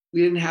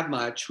didn't have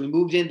much. We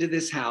moved into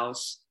this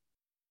house,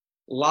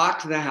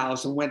 locked the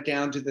house and went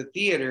down to the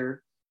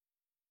theater.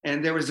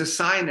 And there was a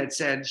sign that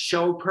said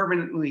show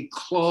permanently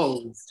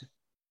closed.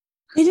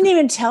 They didn't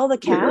even tell the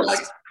cast? We were like,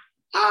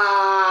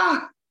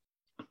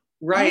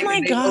 right. Oh my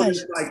gosh.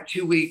 Like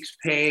 2 weeks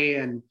pay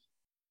and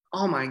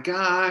oh my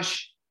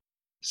gosh.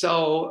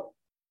 So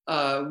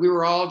we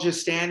were all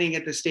just standing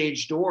at the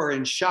stage door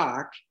in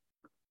shock.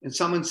 And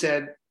someone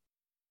said,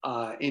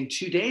 in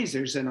 2 days,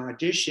 there's an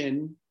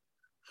audition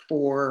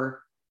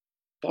for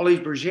Folies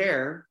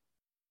Bergère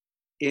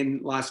in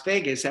Las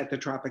Vegas at the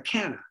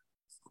Tropicana.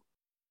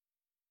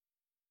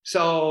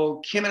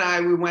 So Kim and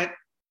I, we went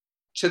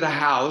to the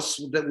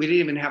house that we didn't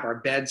even have our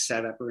bed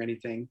set up or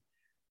anything.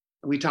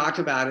 And we talked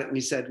about it and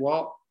we said,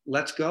 well,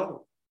 let's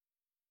go.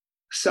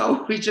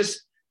 So we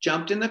just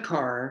jumped in the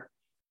car,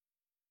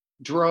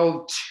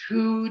 drove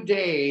 2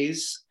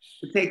 days.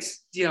 It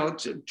takes,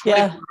 24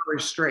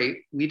 hours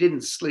straight. We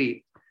didn't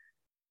sleep.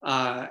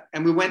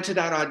 And we went to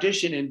that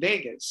audition in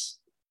Vegas.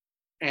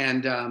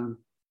 And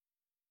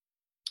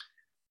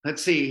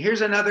let's see,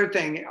 here's another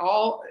thing.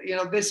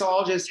 This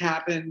all just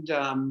happened.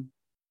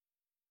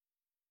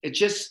 It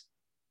just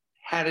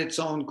had its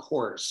own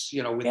course,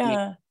 with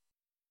me.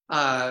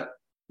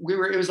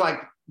 It was like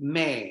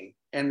May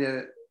and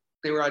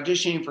they were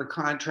auditioning for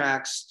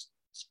contracts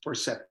for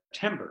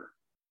September.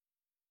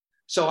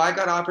 So I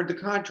got offered the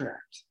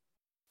contract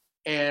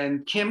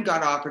and Kim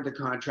got offered the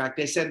contract.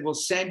 They said, we'll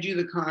send you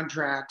the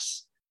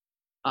contracts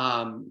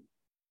and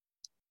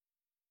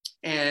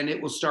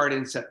it will start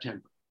in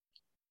September.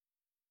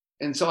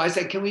 And so I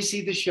said, can we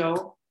see the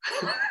show?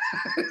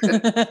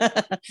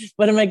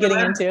 What am I getting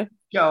into?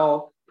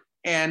 Show.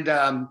 And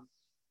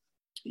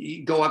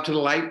you go up to the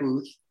light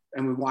booth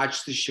and we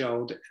watched the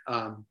show.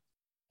 And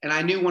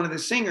I knew one of the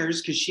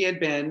singers because she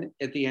had been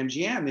at the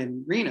MGM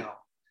in Reno.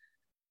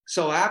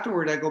 So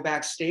afterward, I go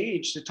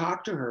backstage to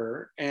talk to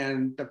her,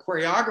 and the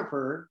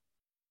choreographer,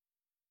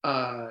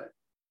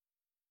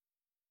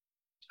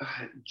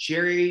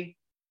 Jerry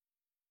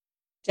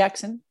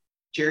Jackson,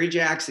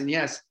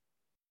 yes,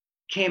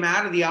 came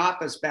out of the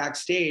office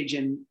backstage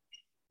and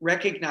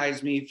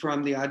recognized me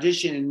from the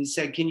audition, and he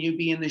said, "Can you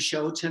be in the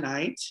show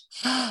tonight?"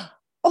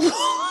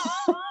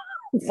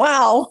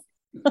 Wow.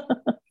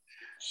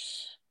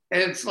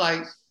 And it's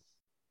like,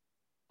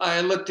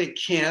 I looked at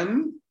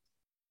Kim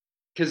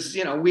because,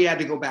 we had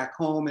to go back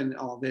home and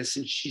all this.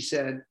 And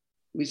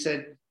we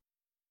said,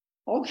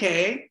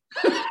 okay.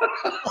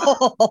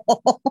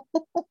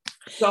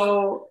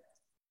 So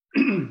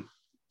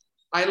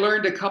I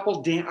learned a couple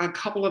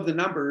of the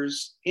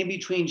numbers in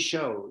between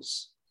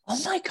shows. Oh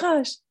my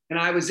gosh. And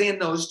I was in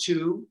those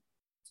two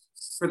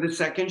for the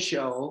second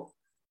show.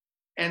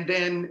 And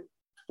then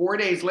 4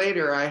 days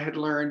later, I had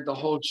learned the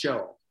whole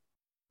show.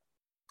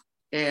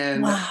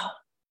 And wow.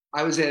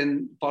 I was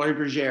in Folies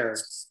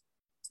Bergère.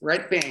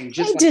 Right, bang.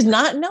 I did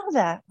not know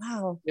that.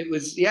 Wow. It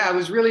was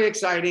really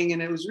exciting.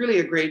 And it was really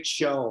a great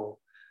show.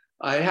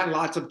 I had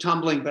lots of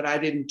tumbling, but I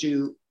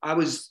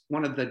was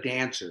one of the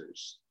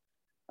dancers.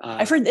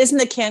 I've heard, isn't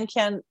the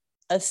Can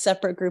a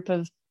separate group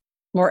of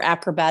more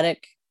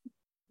acrobatic?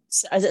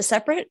 Is it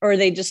separate or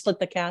they just split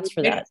the cast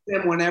for that?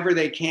 Them whenever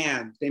they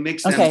can. They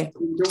mix them. Okay.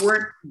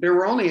 There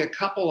were only a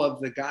couple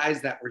of the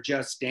guys that were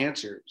just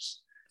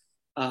dancers.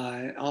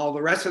 All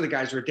the rest of the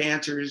guys were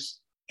dancers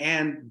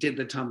and did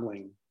the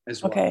tumbling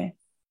as well. Okay.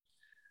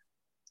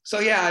 So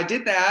yeah, I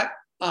did that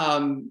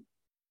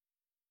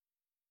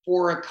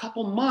for a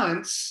couple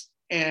months,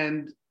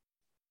 and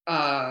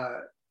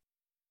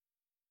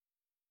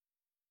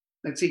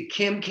let's see,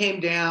 Kim came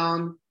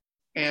down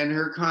and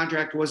her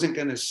contract wasn't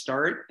going to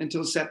start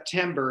until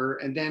September,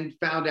 and then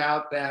found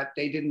out that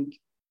they didn't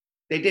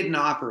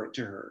offer it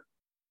to her.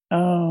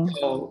 Oh.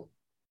 So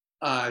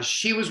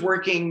she was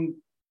working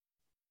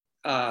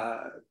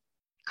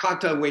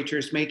cocktail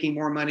waitress, making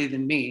more money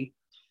than me.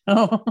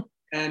 Oh.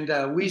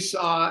 And we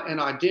saw an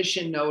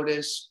audition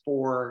notice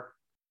for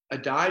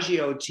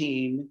Adagio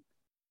team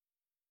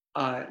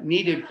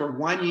needed for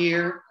 1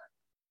 year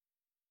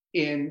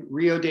in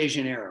Rio de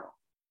Janeiro.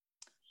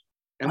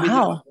 And we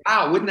thought,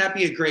 wow, wouldn't that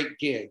be a great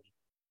gig?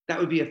 That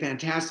would be a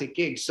fantastic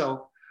gig.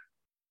 So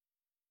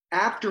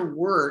after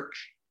work,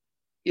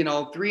 3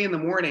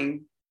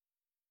 a.m,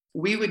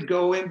 we would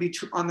go in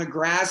between on the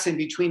grass in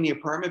between the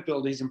apartment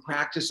buildings and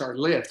practice our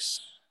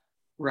lifts,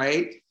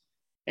 right?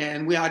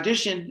 And we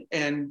auditioned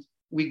and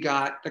we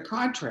got the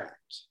contract.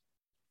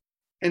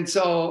 And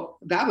so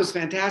that was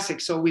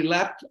fantastic. So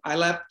I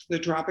left the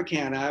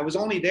Tropicana. I was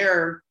only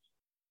there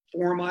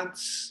 4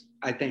 months,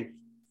 I think.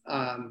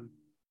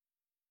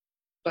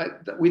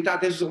 But we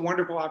thought this was a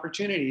wonderful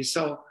opportunity.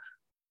 So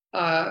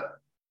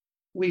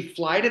we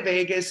fly to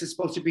Vegas. It's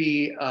supposed to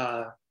be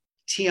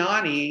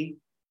Tiani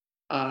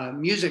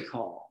Music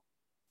Hall.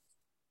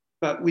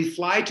 But we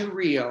fly to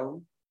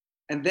Rio,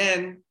 and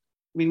then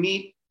we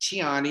meet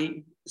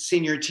Tiani,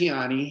 Senior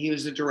Tiani. He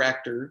was the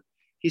director.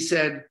 He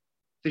said,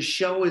 the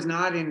show is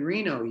not in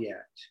Reno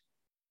yet.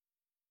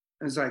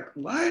 I was like,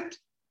 what?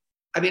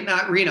 I mean,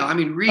 not Reno, I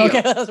mean Rio.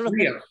 Okay.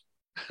 Rio.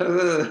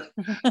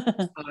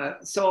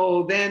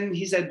 So then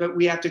he said, but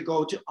we have to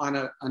go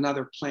on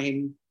another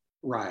plane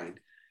ride.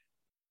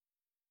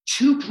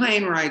 2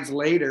 plane rides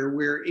later,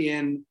 we're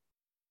in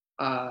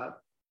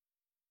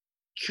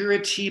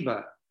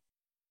Curitiba,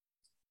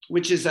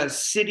 which is a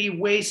city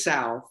way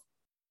south.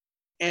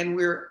 And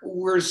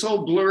we're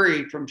so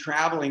blurry from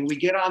traveling. We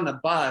get on the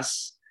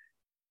bus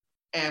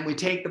and we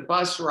take the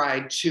bus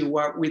ride to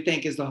what we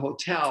think is the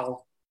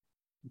hotel,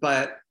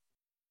 but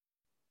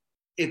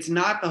it's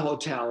not the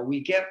hotel.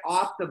 We get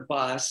off the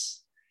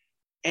bus,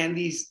 and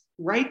these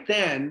right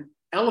then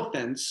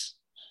elephants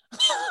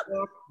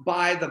walk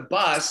by the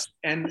bus,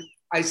 and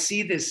I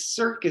see this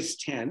circus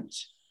tent.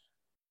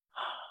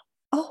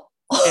 Oh.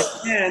 And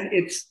then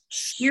it's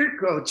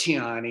Circo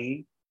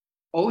Tiani,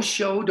 O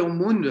Show do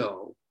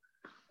Mundo.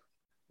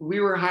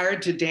 We were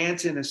hired to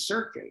dance in a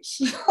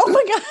circus. Oh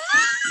my God.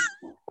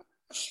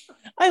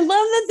 I love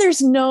that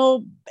there's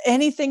no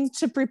anything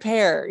to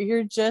prepare.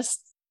 You're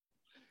just,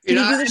 can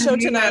you do the show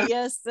tonight?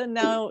 Yes. And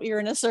now you're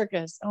in a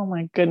circus. Oh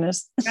my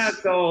goodness. Yeah.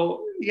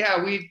 So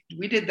yeah, we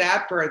did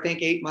that for, I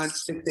think, 8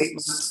 months,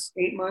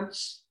 8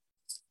 months.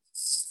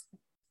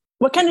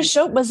 What kind of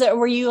show was it?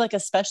 Were you like a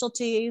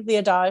specialty, the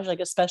Adage,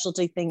 like a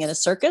specialty thing in a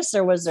circus,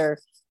 or was there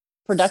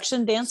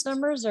production dance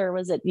numbers, or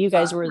was it you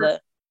guys were the?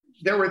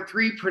 There were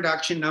 3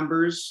 production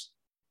numbers.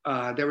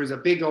 There was a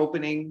big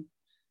opening,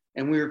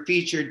 and we were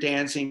featured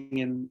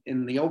dancing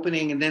in the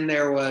opening. And then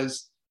there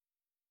was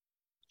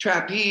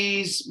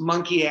trapeze,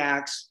 monkey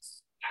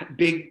acts,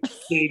 big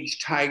cage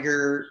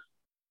tiger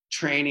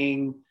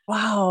training,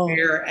 wow,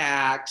 bear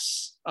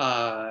acts.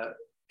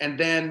 And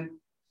then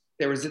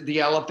there was the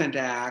elephant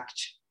act,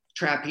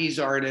 trapeze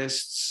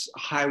artists,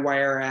 high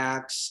wire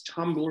acts,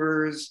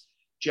 tumblers,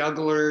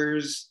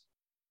 jugglers.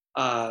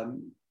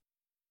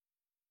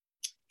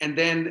 And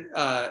then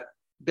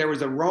there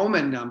was a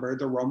Roman number,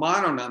 the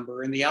Romano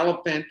number, and the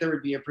elephant, there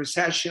would be a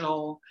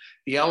processional.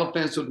 The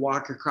elephants would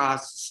walk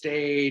across the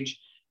stage,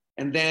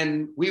 and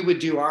then we would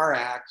do our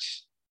act,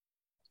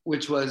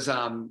 which was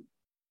the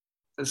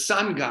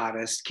sun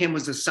goddess. Kim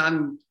was the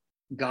sun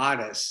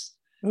goddess.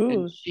 Ooh.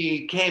 And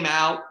she came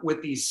out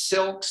with these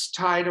silks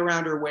tied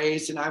around her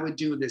waist, and I would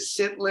do the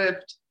sit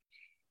lift,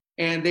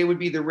 and they would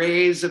be the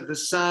rays of the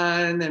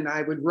sun, and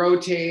I would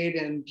rotate,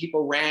 and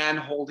people ran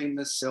holding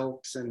the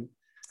silks. And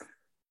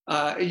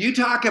you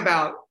talk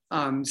about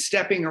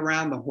stepping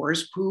around the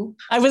horse poop.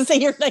 I would say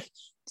you're like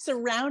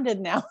surrounded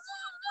now.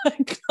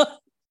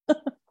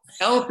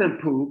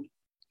 Elephant poop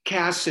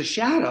casts a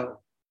shadow.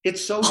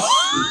 It's so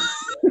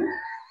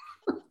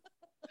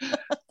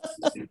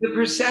the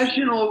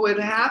processional would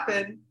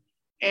happen,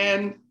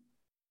 and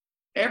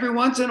every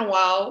once in a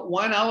while,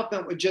 one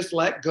elephant would just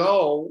let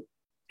go,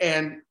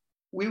 and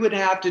we would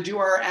have to do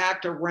our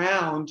act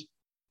around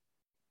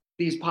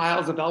these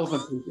piles of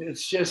elephant poop.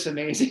 It's just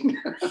amazing.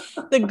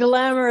 The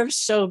glamour of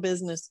show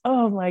business.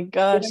 Oh my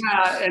gosh.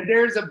 Yeah, and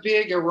there's a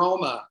big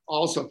aroma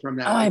also from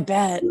that. Oh, I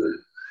bet.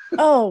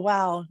 Oh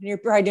wow. You're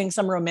probably doing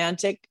some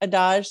romantic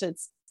adage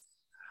that's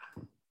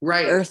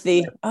right,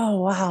 earthy.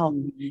 Oh wow.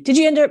 Did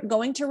you end up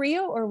going to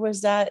Rio, or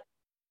was that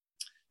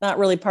not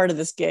really part of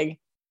this gig?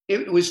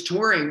 It was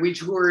touring. We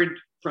toured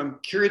from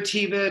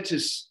Curitiba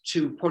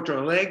to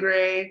Porto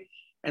Alegre,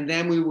 and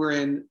then we were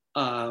in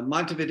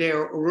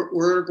Montevideo,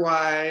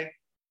 Uruguay,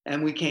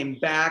 and we came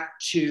back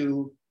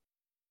to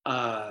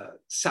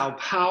Sao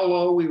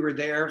Paulo. We were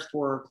there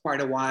for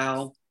quite a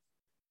while.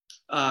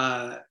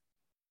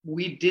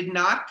 We did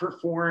not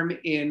perform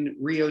in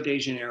Rio de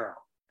Janeiro.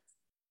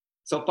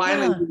 So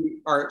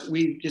finally,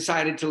 we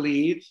decided to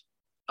leave.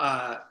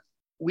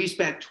 We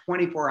spent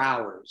 24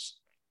 hours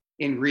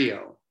in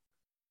Rio.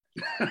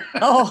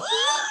 Oh,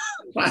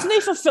 so they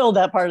fulfilled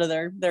that part of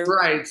their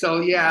right. So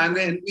yeah, and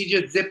then we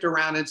just zipped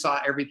around and saw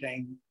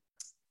everything.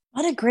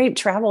 What a great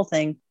travel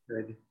thing.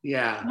 Good.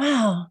 Yeah.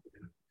 Wow.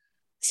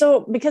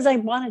 So because I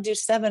want to do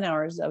 7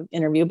 hours of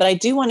interview, but I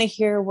do want to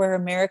hear where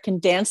American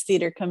Dance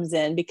Theater comes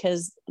in,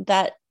 because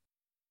that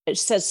it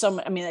says so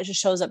much. I mean, it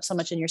just shows up so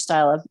much in your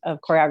style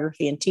of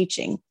choreography and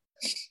teaching.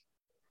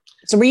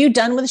 So were you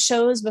done with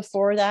shows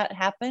before that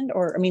happened?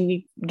 Or, I mean,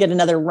 you get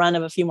another run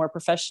of a few more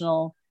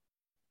professional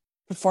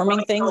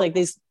performing things like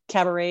these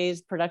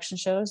cabarets, production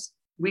shows?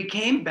 We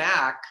came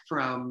back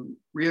from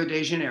Rio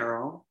de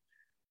Janeiro,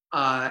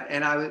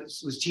 and I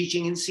was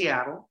teaching in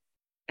Seattle,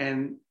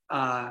 and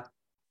our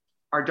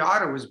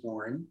daughter was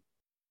born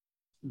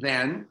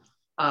then,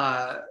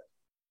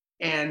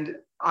 and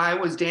I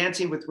was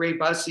dancing with Ray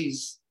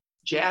Bussey's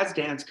jazz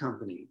dance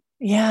company.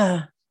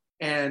 Yeah.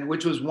 And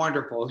which was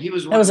wonderful. He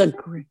was one of the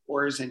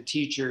mentors and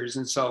teachers.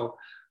 And so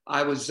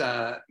I was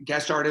a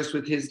guest artist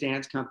with his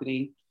dance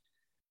company.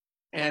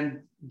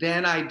 And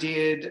then I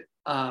did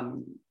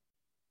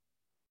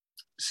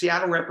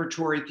Seattle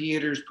Repertory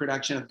Theater's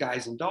production of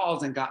Guys and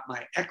Dolls and got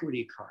my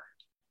equity card.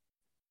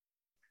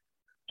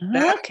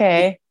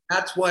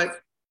 That's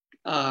what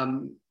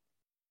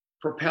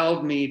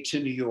propelled me to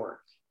New York.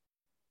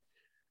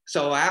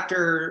 So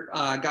after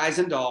Guys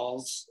and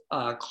Dolls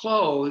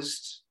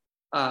closed,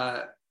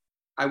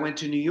 I went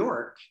to New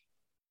York,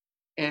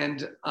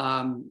 and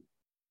I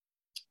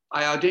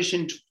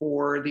auditioned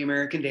for the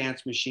American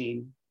Dance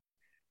Machine,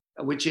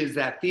 which is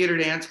that theater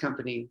dance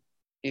company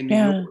in New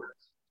York.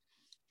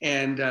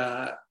 And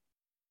I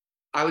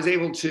was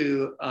able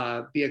to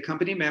be a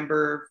company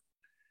member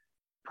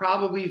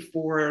probably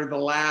for the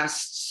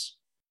last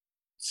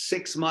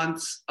 6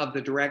 months of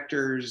the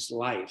director's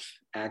life,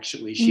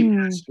 actually. She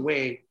passed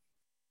away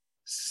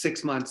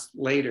 6 months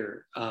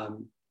later.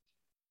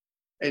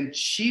 And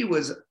she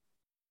was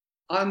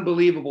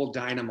unbelievable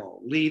dynamo.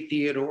 Lee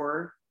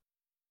Theodore,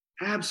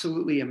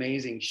 absolutely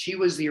amazing. She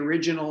was the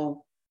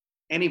original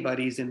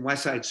Anybody's in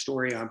West Side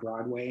Story on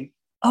Broadway.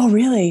 Oh,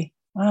 really?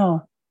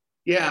 Wow.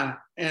 Yeah,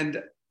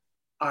 and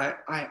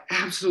I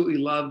absolutely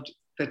loved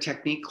the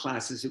technique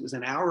classes. It was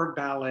an hour of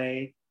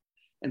ballet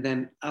and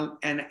then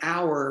an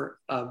hour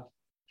of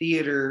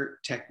theater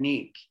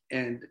technique.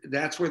 And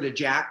that's where the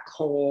Jack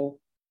Cole,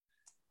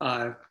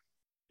 port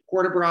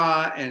de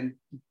bras and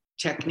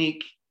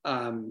technique,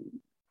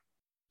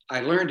 I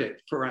learned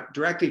it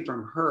directly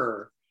from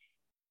her.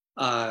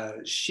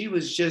 She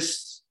was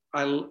just,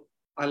 I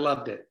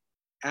loved it.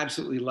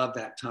 Absolutely loved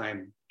that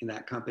time in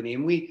that company.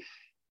 And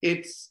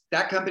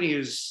that company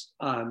is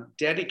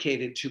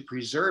dedicated to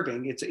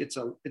preserving, it's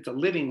a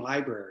living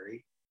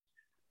library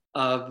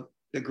of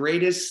the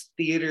greatest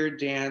theater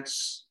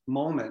dance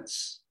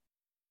moments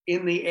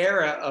in the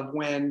era of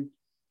when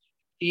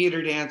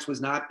theater dance was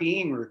not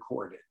being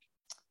recorded.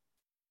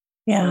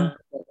 Yeah.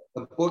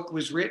 The book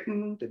was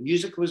written, the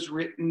music was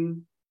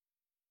written,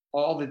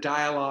 all the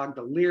dialogue,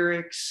 the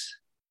lyrics,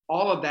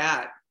 all of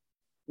that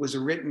was a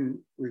written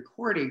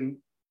recording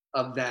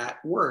of that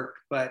work,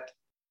 but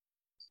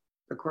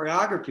the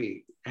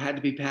choreography had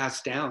to be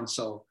passed down.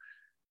 So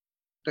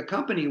the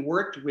company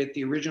worked with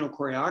the original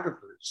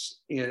choreographers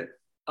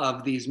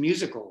of these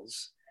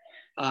musicals.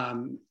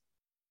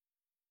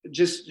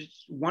 Just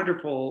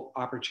wonderful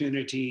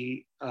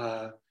opportunity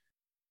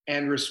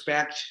and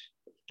respect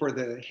for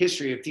the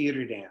history of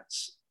theater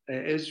dance.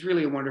 It was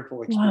really a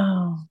wonderful experience.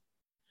 Wow.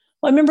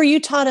 Well, I remember you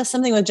taught us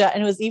something with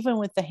and it was even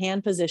with the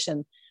hand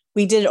position.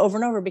 We did it over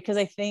and over because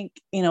I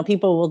think,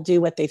 people will do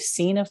what they've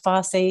seen of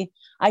Fosse.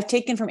 I've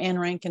taken from Anne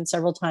Rankin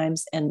several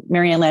times and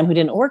Marianne Lamb, who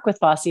didn't work with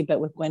Fosse, but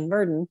with Gwen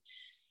Verdon.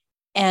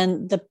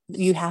 And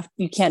you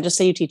can't just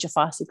say you teach a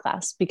Fosse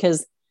class,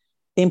 because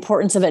the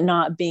importance of it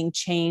not being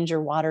changed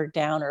or watered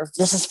down, or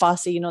this is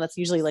Fosse, that's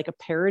usually like a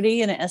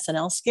parody in an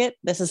SNL skit.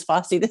 This is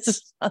Fosse, this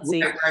is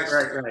Fosse.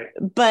 Right.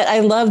 But I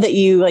love that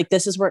you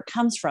this is where it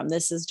comes from.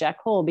 This is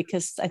Jack Cole,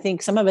 because I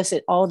think some of us,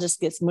 it all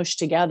just gets mushed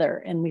together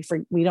and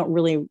we don't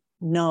really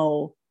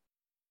know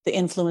the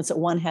influence that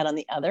one had on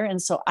the other.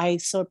 And so I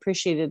so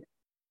appreciated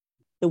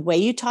the way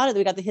you taught it.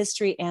 We got the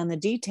history and the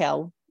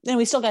detail. Then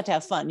we still got to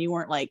have fun. You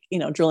weren't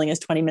drilling us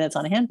 20 minutes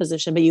on a hand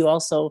position, but you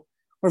also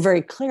were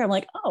very clear. I'm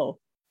like, oh,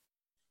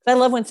 I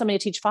love when somebody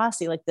teach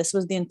Fosse, like, this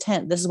was the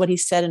intent. This is what he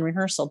said in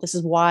rehearsal. This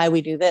is why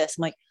we do this.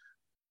 I'm like,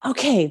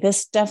 okay,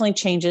 this definitely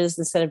changes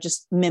instead of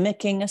just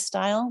mimicking a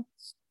style.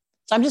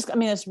 So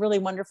it's really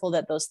wonderful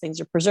that those things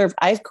are preserved.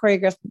 I've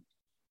choreographed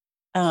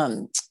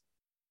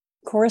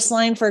chorus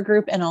line for a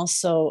group and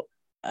also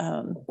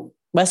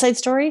West Side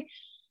Story.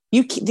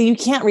 You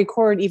can't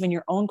record even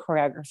your own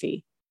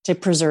choreography to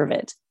preserve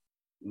it.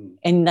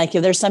 And if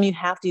there's some, you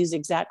have to use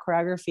exact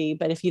choreography,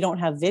 but if you don't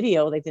have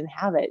video, they didn't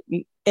have it.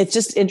 It's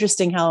just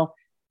interesting how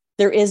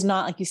there is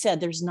not, like you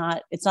said, it's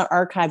not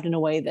archived in a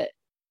way that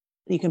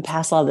you can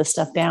pass all this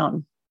stuff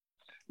down.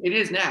 It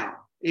is now.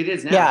 Yeah.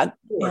 Sure,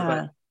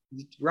 Yeah.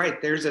 But, right.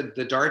 There's I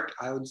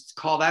would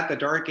call that the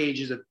dark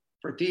ages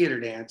for theater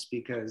dance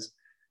because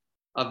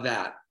of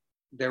that.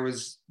 There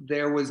was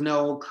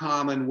no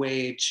common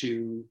way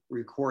to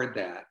record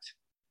that.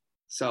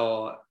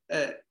 So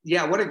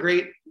what a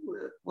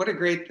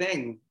great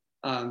thing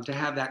to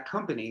have that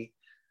company.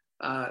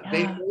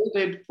 They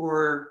folded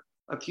for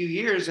a few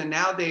years and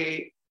now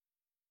they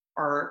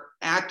are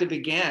active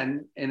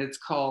again, and it's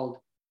called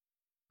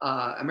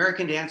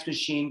American Dance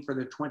Machine for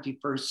the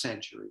 21st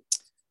Century.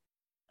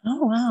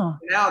 Oh, wow.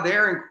 Now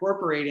they're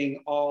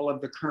incorporating all of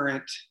the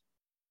current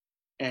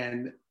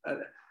and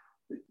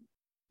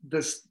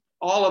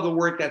all of the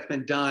work that's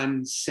been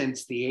done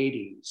since the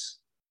 80s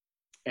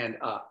and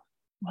up.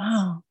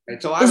 Wow.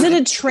 And so is it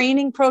a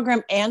training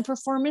program and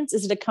performance?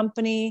 Is it a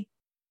company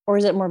or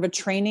is it more of a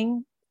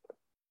training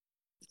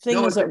thing?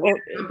 No, it's a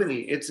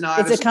company. It's not.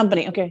 It's a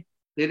company. Okay.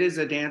 It is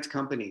a dance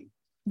company.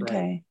 Okay.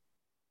 Right?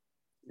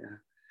 Yeah.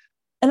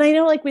 And I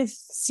know, like with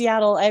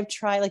Seattle, I've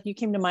tried, like you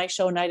came to my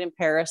show Night in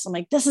Paris. I'm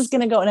like, this is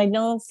going to go. And I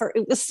know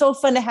it was so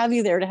fun to have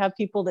you there, to have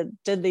people that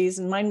did these.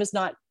 And mine was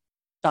not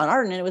Don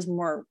Arden. It was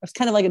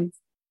kind of like a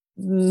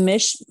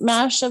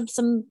mishmash of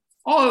some,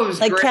 it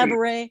was like great.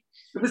 Cabaret.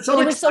 It was so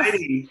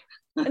exciting.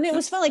 And it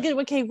was fun. Like,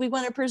 okay, we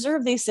want to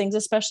preserve these things,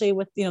 especially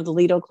with, the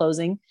Lido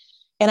closing.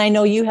 And I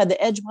know you had the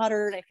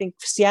Edgewater, and I think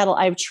Seattle,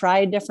 I've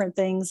tried different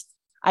things.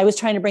 I was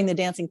trying to bring the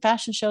dancing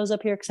fashion shows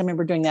up here because I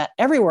remember doing that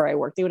everywhere I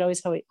worked. They would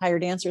always hire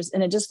dancers,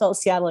 and it just felt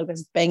Seattle, I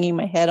was banging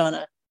my head on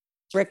a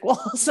brick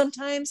wall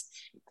sometimes.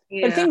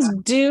 Yeah. But things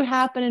do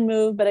happen and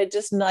move, but I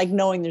just like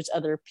knowing there's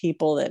other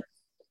people that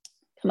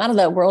come out of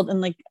that world.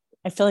 And like,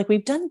 I feel like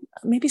we've done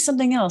maybe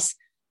something else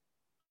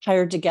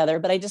hired together,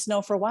 but I just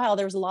know for a while,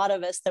 there was a lot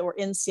of us that were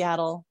in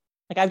Seattle.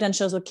 Like I've done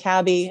shows with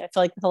Cabby. I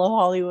feel like Hello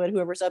Hollywood,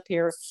 whoever's up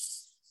here,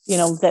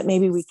 that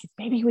maybe we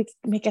could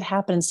make it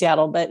happen in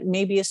Seattle, but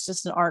maybe it's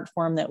just an art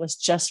form that was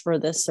just for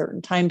this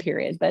certain time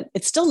period, but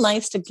it's still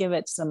nice to give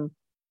it some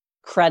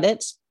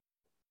credit.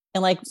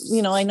 And like,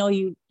 I know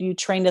you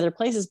trained other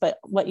places, but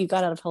what you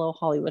got out of Hello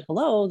Hollywood,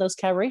 those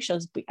cabaret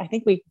shows, I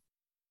think it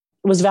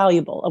was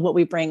valuable of what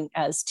we bring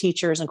as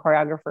teachers and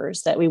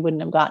choreographers that we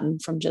wouldn't have gotten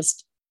from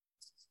just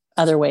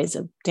other ways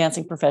of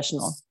dancing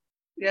professional.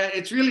 Yeah.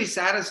 It's really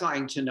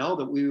satisfying to know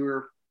that we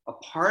were a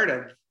part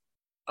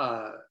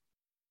of,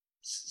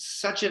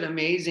 such an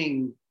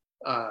amazing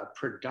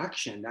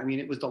production. I mean,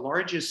 it was the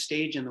largest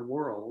stage in the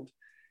world.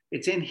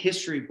 It's in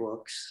history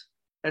books.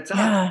 That's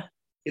us.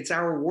 It's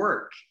our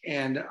work,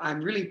 and I'm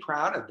really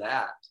proud of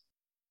that.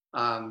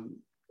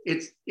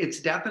 It's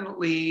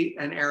definitely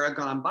an era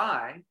gone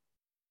by,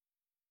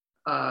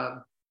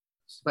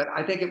 but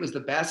I think it was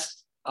the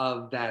best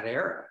of that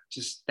era.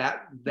 Just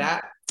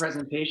that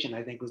presentation,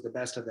 I think, was the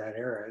best of that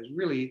era. It was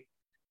really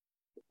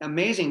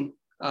amazing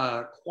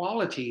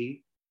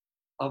quality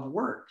of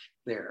work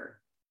there.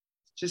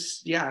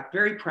 Just,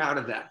 very proud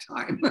of that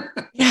time.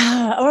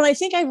 Yeah. Well, I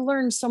think I've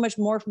learned so much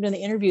more from doing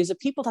the interviews of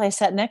people that I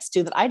sat next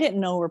to that I didn't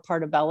know were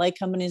part of ballet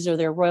companies or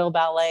their Royal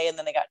Ballet. And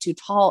then they got too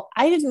tall.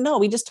 I didn't know.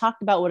 We just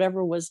talked about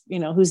whatever was,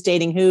 who's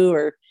dating who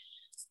or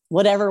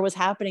whatever was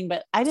happening.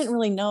 But I didn't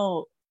really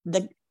know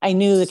that. I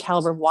knew the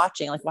caliber of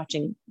watching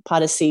Pas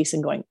de Six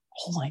and going,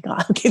 oh my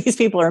God, okay, these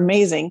people are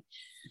amazing.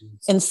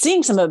 And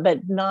seeing some of it,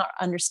 but not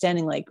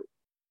understanding like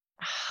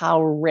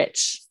how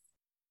rich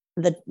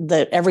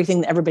the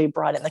everything that everybody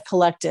brought in, the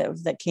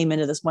collective that came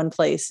into this one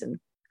place and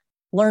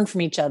learned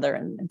from each other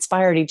and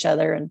inspired each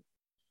other. And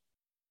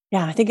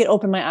I think it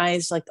opened my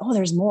eyes like, oh,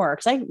 there's more.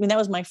 Cause that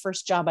was my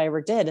first job I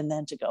ever did. And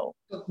then to go,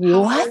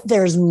 what?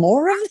 There's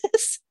more of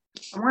this?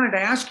 I wanted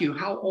to ask you,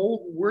 how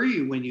old were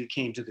you when you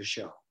came to the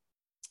show?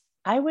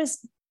 I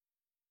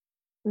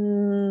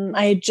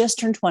had just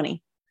turned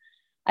 20.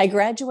 I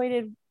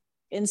graduated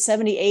in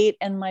 78,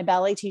 and my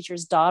ballet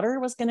teacher's daughter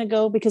was going to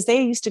go because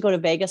they used to go to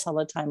Vegas all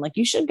the time. Like,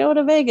 you should go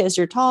to Vegas.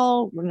 You're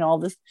tall, all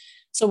this.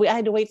 So I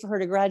had to wait for her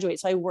to graduate.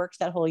 So I worked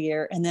that whole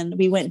year, and then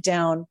we went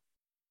down,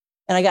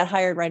 and I got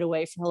hired right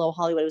away for Hello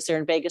Hollywood. I was there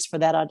in Vegas for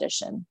that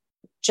audition.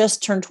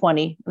 Just turned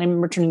 20, and I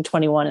remember turning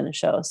 21 in the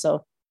show.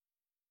 So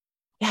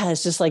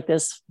it's just like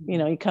this,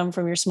 you come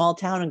from your small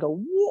town and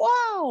go,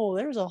 wow,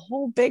 there's a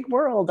whole big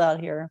world out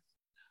here.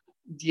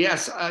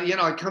 Yes.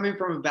 Coming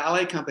from a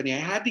ballet company, I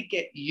had to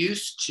get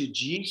used to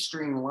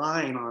G-string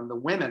line on the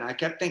women. I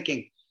kept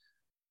thinking,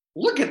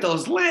 look at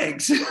those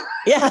legs.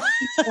 Yeah.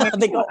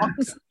 They go on.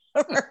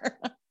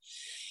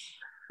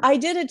 I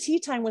did a tea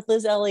time with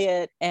Liz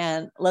Elliott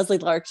and Leslie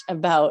Larch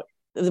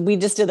we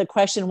just did, the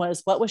question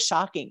was, what was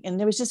shocking? And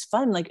it was just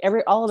fun. Like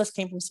all of us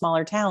came from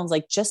smaller towns,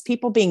 like just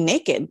people being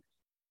naked,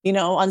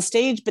 on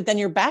stage, but then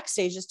you're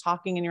backstage just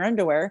talking in your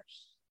underwear.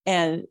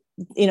 And,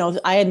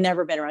 I had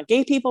never been around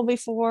gay people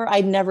before.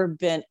 I'd never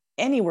been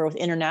anywhere with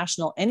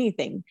international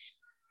anything.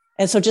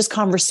 And so just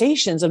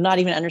conversations of not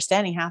even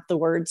understanding half the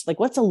words, like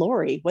what's a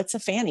lorry? What's a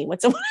fanny?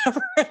 What's a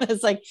whatever?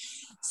 It's like,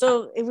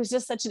 so it was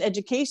just such an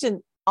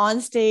education on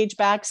stage,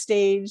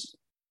 backstage,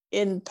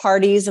 in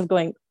parties of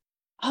going,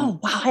 Oh,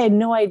 wow. I had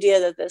no idea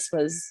that this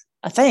was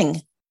a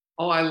thing.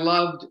 Oh, I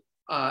loved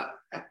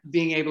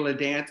being able to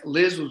dance.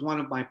 Liz was one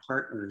of my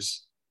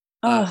partners.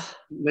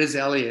 Liz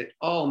Elliott.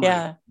 Oh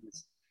my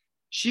goodness.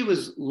 She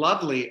was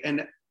lovely.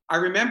 And I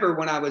remember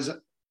when I was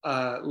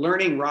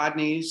learning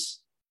Rodney's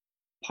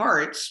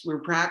parts, we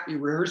were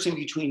rehearsing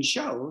between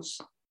shows,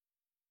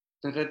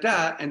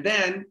 and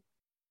then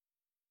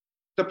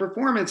the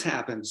performance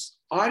happens,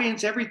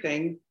 audience,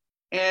 everything.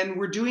 And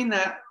we're doing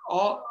that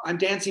all, I'm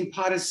dancing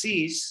pas de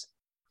six.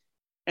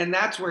 And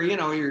that's where,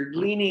 you're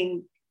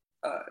leaning,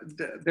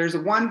 there's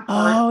a one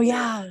part. Oh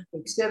yeah.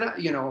 Instead of,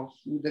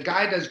 the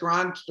guy does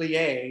grand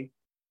plie,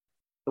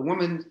 the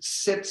woman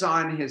sits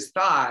on his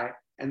thigh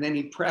and then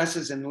he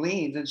presses and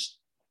leans. And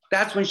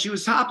that's when she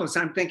was topless.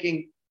 I'm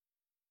thinking,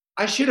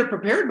 I should have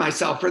prepared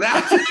myself for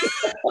that.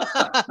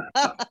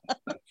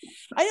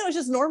 I know, it's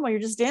just normal. You're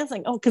just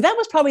dancing. Oh, because that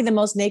was probably the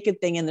most naked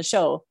thing in the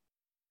show,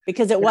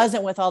 because it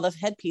wasn't with all the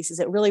headpieces.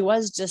 It really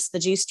was just the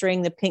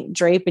G-string, the pink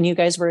drape, and you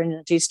guys were in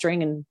a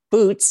G-string and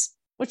boots,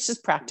 which is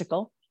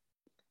practical.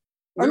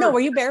 Or no, were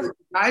you barefoot?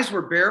 Guys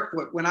were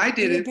barefoot. When I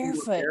did it,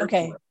 barefoot. We were barefoot.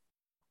 Okay.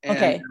 And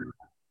okay.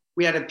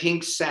 We had a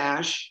pink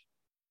sash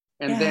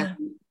and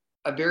then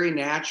a very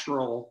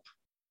natural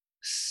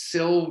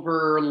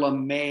silver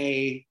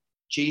lame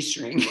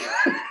G-string.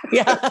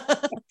 Yeah,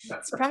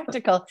 it's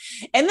practical.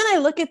 And then I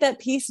look at that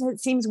piece and it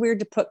seems weird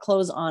to put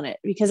clothes on it,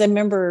 because I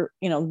remember,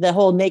 the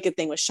whole naked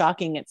thing was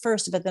shocking at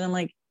first, but then I'm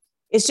like,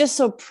 it's just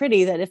so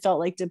pretty that it felt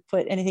like to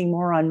put anything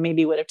more on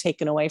maybe would have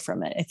taken away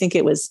from it. I think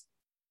it was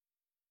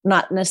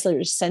not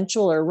necessarily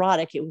sensual or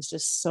erotic. It was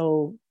just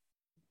so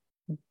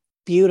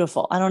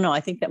beautiful. I don't know. I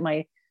think that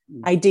my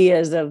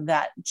ideas of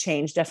that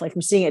changed definitely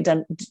from seeing it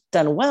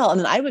done well. And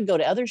then I would go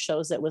to other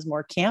shows that was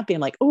more campy.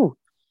 I'm like, ooh,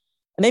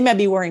 and they might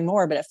be wearing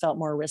more, but it felt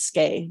more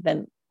risque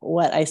than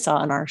what I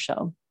saw in our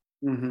show.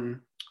 Mm-hmm.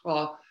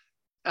 Well,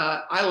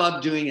 I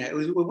love doing it.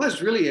 It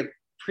was really a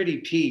pretty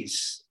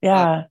piece.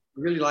 Yeah. I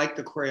really liked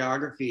the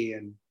choreography.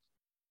 And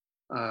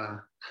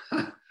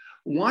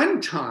one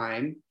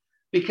time,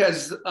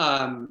 because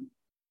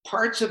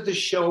parts of the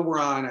show were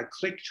on a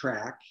click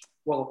track.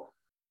 Well,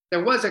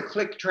 there was a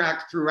click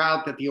track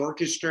throughout that the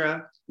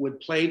orchestra would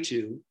play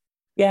to.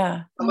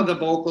 Yeah. Some of the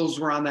vocals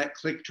were on that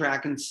click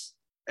track,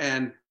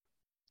 and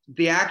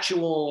the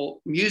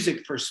actual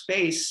music for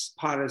Space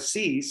Pas de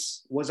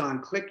Six was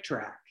on click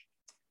track.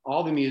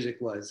 All the music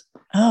was.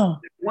 Oh.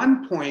 At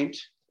one point,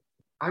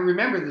 I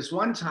remember this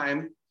one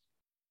time,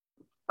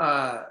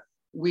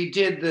 we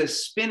did the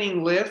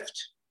spinning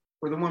lift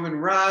where the woman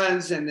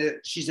runs and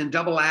she's in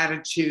double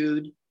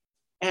attitude.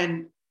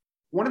 And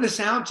one of the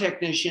sound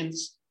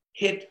technicians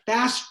hit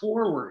fast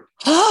forward.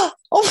 Oh,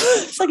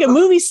 it's like a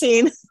movie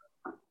scene.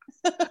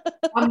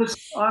 on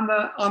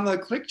the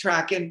click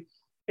track, and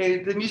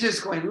the music's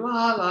going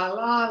la la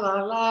la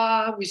la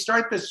la. We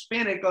start the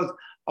spin, it goes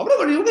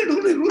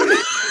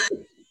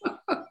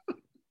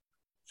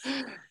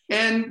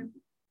and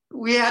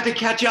we had to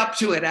catch up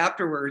to it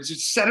afterwards.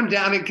 Just set them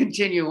down and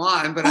continue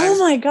on. But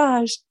my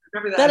gosh,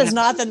 that is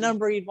not the happened.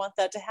 number you'd want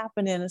that to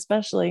happen in,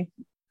 especially.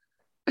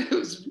 It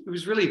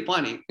was really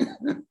funny.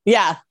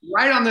 Yeah.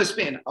 Right on the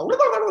spin.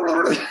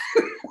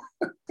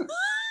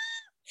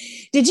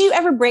 Did you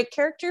ever break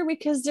character?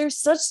 Because there's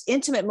such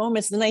intimate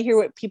moments. Then I hear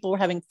what people were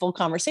having full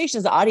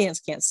conversations. The audience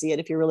can't see it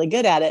if you're really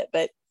good at it.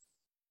 But,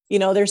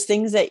 there's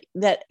things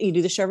that you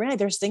do the show every night.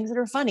 There's things that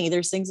are funny.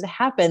 There's things that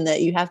happen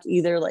that you have to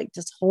either like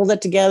just hold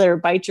it together,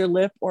 bite your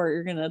lip, or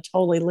you're going to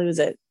totally lose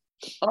it.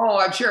 Oh,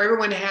 I'm sure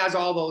everyone has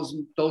all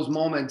those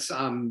moments.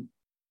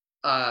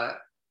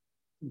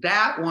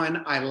 That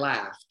one, I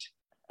laughed.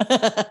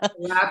 I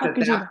laughed at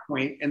that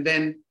point. And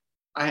then,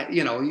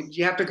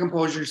 you have to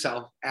compose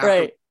yourself after.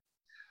 Right.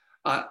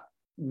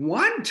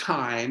 One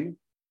time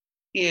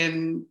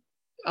in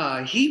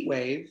Heat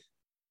Wave,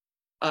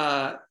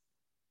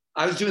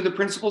 I was doing the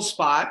principal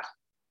spot.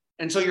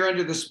 And so you're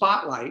under the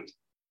spotlight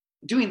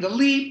doing the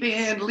leap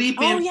in.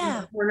 Oh,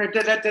 yeah.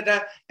 Da, da, da, da.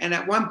 And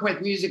at one point,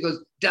 the music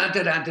goes dun,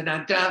 da, da, da,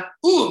 da, da,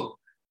 ooh.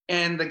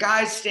 And the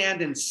guys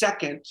stand in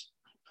second,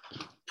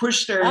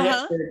 push their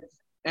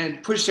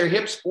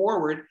hips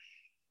forward.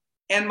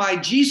 And my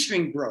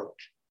G-string broke.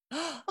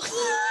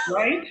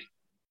 Right?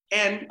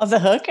 And of the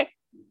hook?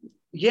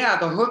 Yeah,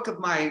 the hook of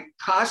my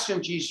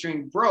costume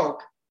G-string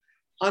broke.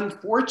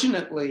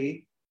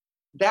 Unfortunately,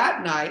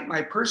 that night,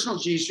 my personal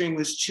G-string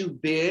was too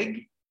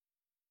big.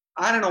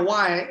 I don't know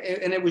why,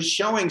 and it was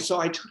showing,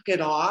 so I took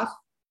it off.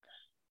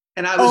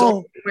 And I was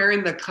only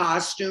wearing the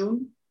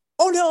costume.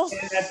 Oh, no.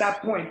 And at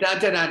that point, da,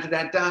 da, da, da,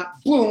 da, da,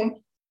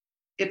 boom,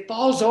 it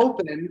falls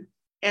open,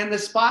 and the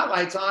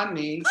spotlight's on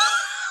me.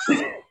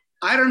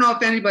 I don't know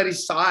if anybody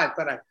saw it,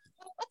 but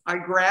I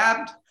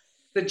grabbed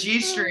the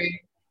G-string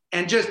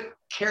and just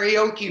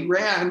karaoke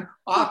ran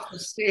off the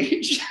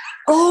stage.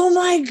 Oh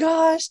my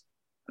gosh.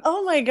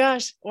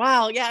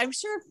 Wow. Yeah. I'm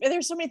sure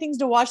there's so many things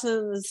to watch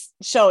in this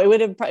show. It would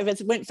have,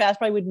 if it went fast,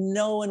 probably would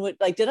no one would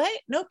like, did I?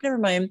 Nope. Never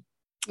mind.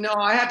 No,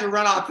 I had to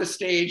run off the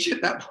stage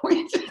at that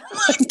point. Oh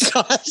my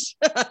gosh.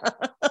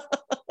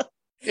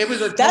 it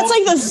was a that's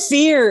like the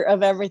fear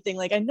of everything.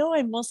 Like I know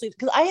I'm mostly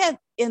because I had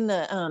in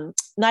the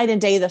Night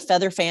and Day, the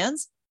feather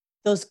fans,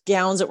 those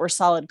gowns that were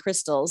solid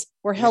crystals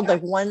were held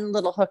like one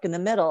little hook in the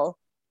middle.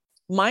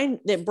 Mine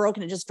that broke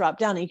and it just dropped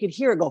down and you could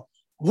hear it go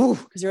whoo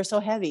because they were so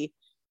heavy.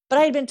 But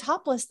I had been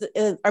topless.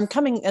 I'm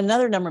coming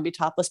another number to be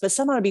topless, but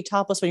somehow to be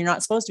topless when you're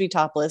not supposed to be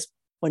topless,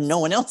 when no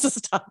one else is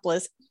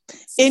topless,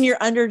 in your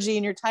underg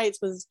and your tights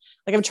was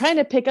like, I'm trying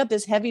to pick up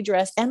this heavy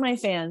dress and my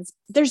fans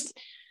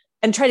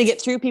and try to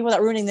get through people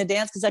without ruining the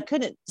dance because I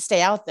couldn't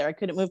stay out there. I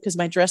couldn't move because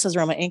my dress was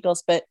around my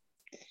ankles. But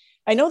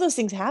I know those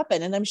things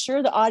happen. And I'm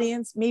sure the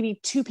audience, maybe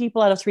 2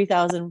 people out of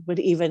 3,000 would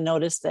even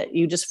notice that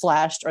you just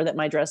flashed or that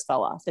my dress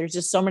fell off. There's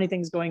just so many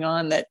things going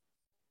on that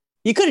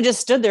you could have just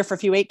stood there for a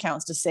few 8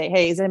 counts to say,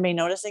 hey, is anybody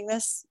noticing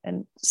this?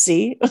 And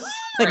see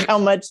like how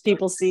much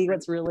people see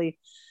what's really,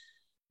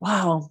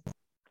 wow.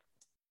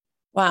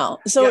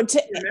 So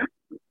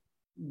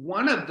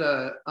one of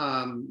the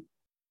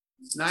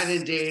Night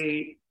and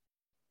Day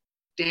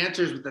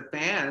dancers with the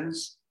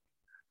fans,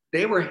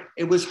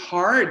 it was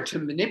hard to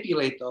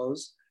manipulate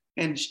those.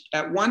 And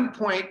at one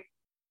point,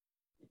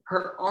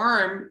 her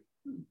arm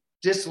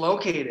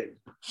dislocated,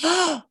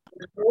 her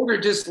shoulder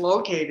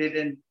dislocated,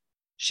 and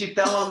she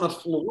fell on the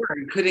floor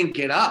and couldn't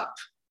get up.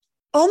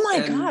 Oh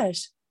my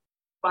gosh.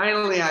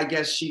 Finally, I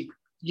guess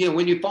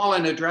when you fall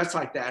in a dress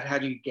like that, how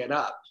do you get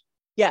up?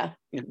 Yeah.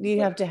 You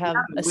have to have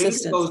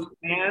assistance. Those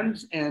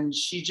fans, and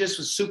she just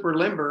was super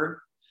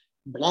limber.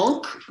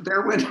 Blonk,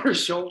 there went her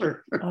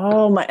shoulder.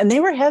 Oh my, and they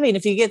were heavy. And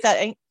if you get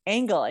that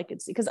angle, I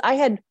could see, because I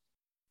had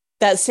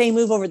that same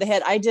move over the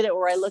head. I did it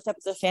where I looked up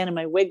at the fan and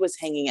my wig was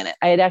hanging in it.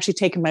 I had actually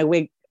taken my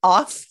wig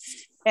off.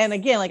 And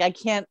again, like I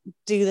can't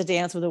do the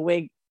dance with a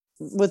wig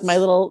with my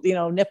little,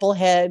 nipple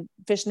head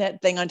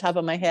fishnet thing on top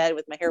of my head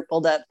with my hair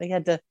pulled up.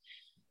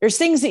 There's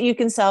things that you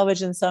can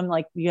salvage and some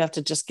like you have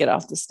to just get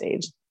off the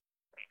stage.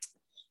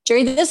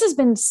 Jerry, this has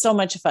been so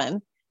much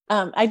fun.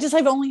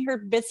 I've only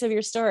heard bits of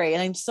your story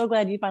and I'm so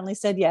glad you finally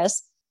said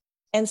yes.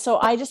 And so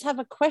I just have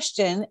a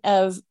question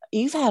of,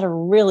 you've had a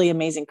really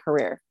amazing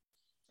career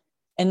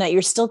and that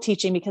you're still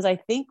teaching, because I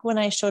think when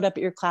I showed up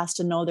at your class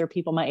to know there are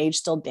people my age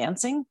still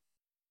dancing,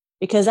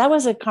 because that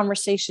was a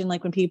conversation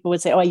like when people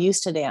would say, oh, I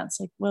used to dance.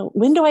 Like, well,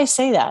 when do I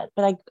say that?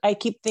 But I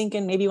keep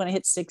thinking maybe when I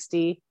hit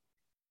 60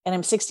 and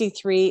I'm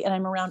 63 and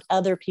I'm around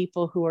other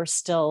people who are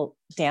still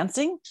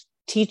dancing,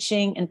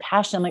 teaching and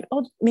passionate. I'm like,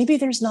 oh, maybe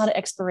there's not an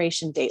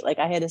expiration date like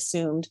I had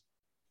assumed.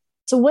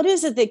 So what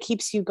is it that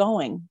keeps you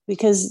going?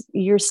 Because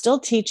you're still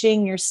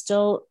teaching,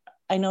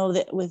 I know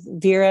that with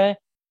Vera,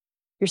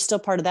 you're still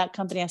part of that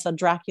company. I saw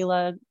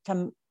Dracula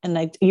come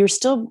and you're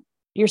still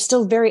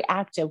very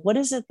active. What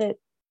is it that,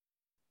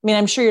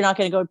 I'm sure you're not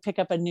going to go pick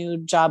up a new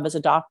job as a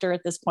doctor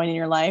at this point in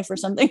your life or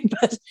something,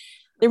 but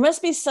there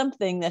must be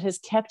something that has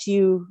kept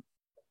you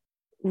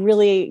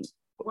really.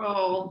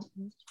 Well,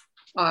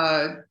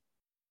 I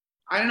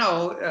don't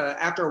know.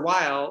 After a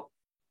while,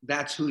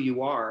 that's who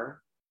you are,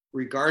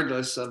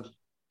 regardless of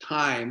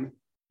time.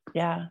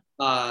 Yeah.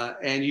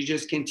 And you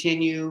just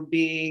continue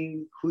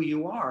being who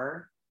you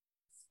are.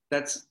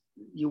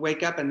 You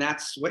wake up and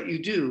that's what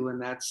you do. And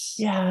that's,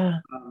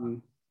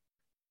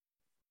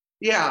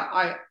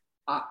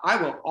 I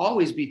will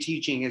always be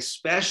teaching,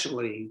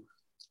 especially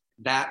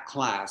that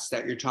class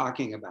that you're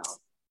talking about.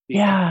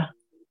 Yeah.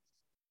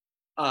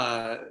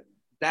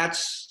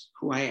 That's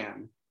who I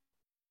am,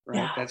 right?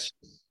 Yeah. That's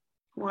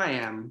who I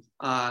am.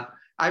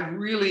 I've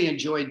really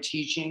enjoyed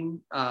teaching.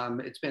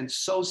 It's been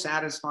so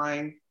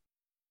satisfying.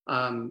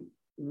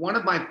 One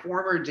of my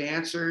former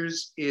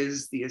dancers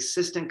is the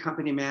assistant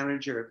company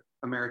manager of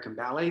American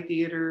Ballet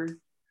Theater.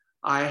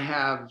 I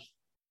have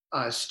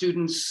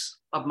students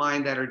of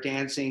mine that are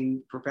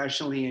dancing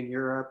professionally in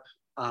Europe.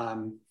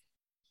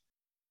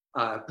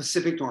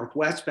 Pacific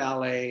Northwest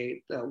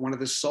Ballet, one of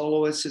the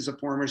soloists is a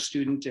former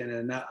student,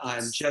 and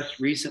just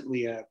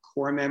recently a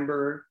corps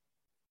member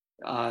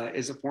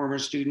is a former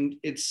student.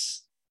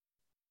 It's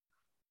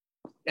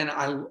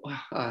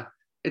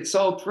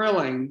so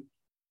thrilling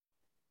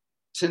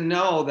to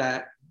know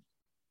that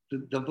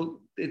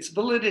it's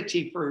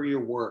validity for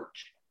your work,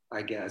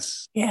 I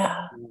guess.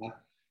 Yeah.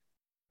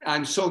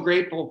 I'm so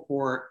grateful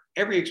for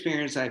every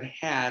experience I've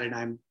had,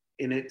 and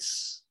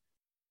it's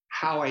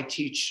how I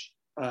teach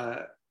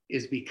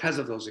is because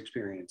of those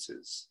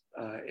experiences.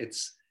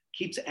 It's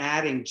keeps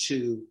adding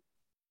to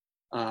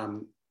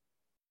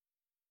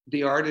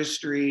the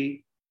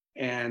artistry,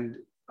 and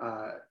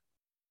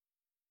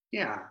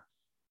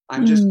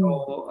I'm just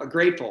so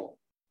grateful,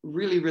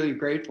 really, really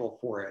grateful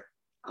for it.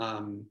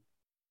 I'll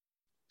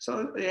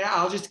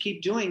just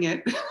keep doing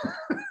it.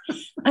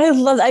 I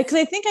love that, because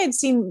I think I'd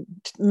seen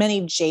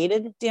many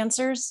jaded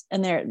dancers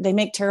and they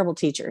make terrible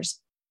teachers.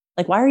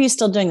 Like, why are you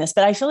still doing this?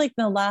 But I feel like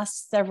in the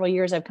last several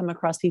years, I've come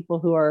across people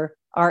who are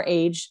our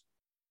age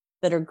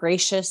that are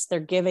gracious, they're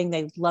giving,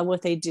 they love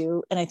what they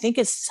do. And I think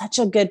it's such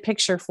a good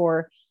picture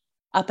for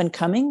up and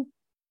coming,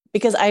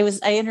 because I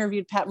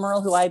interviewed Pat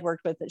Merle, who I'd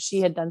worked with, that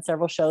she had done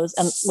several shows.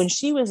 And when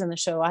she was in the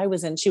show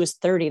she was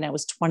 30 and I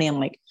was 20. I'm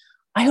like,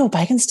 I hope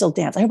I can still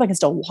dance. I hope I can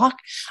still walk.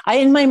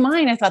 In my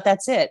mind, I thought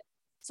that's it.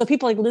 So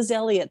people like Liz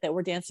Elliott that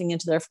were dancing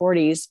into their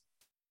 40s,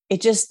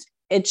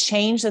 it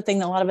changed the thing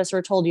that a lot of us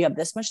were told, you have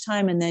this much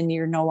time and then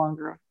you're no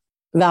longer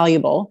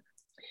valuable.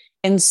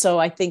 And so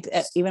I think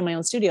even in my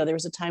own studio, there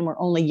was a time where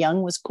only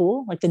young was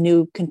cool, like the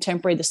new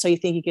contemporary, the So You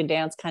Think You Can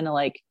Dance kind of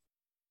like,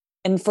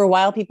 and for a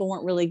while people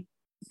weren't really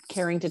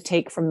caring to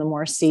take from the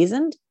more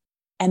seasoned.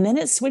 And then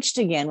it switched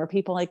again where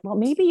people like, well,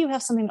 maybe you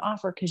have something to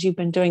offer because you've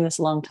been doing this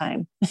a long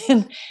time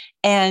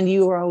and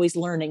you are always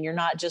learning. You're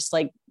not just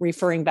like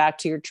referring back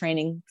to your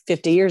training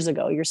 50 years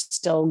ago, you're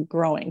still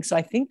growing. So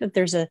I think that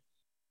there's a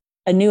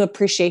new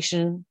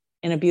appreciation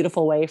in a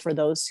beautiful way for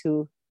those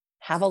who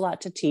have a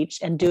lot to teach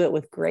and do it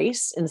with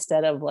grace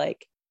instead of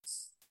like,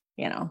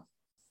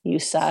 you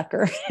suck,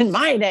 or in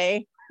my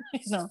day.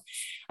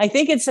 I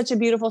think it's such a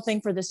beautiful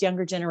thing for this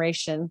younger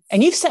generation.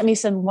 And you've sent me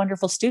some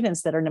wonderful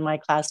students that are in my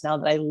class now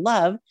that I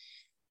love.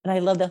 And I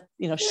love the,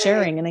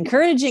 sharing and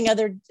encouraging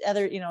other,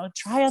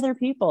 try other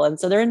people. And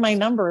so they're in my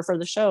number for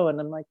the show. And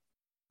I'm like,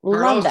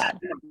 love that.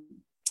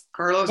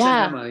 Carlos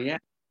and Emma. Yeah.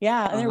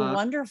 Yeah. And they're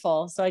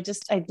wonderful. So I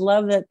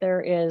love that there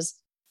is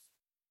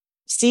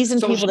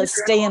seasoned people that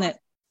stay in it.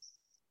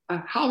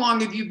 How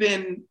long have you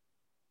been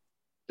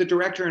the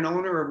director and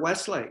owner of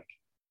Westlake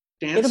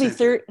Dance It'll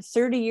Center? be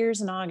 30 years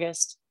in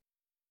August.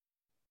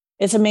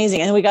 It's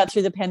amazing. And we got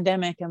through the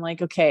pandemic. I'm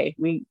like, okay,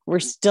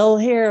 we're still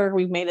here.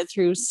 We've made it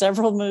through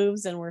several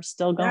moves and we're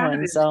still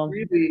going.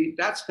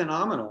 That's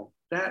phenomenal.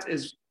 That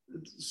is,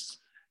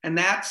 and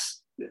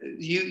that's,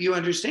 you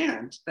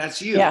understand,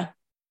 that's you. Yeah.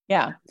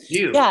 Yeah.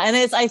 You. Yeah. And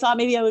I thought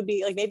maybe I would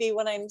be like, maybe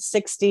when I'm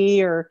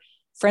 60 or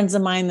friends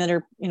of mine that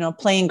are,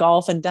 playing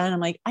golf and done, I'm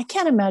like, I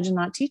can't imagine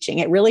not teaching.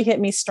 It really hit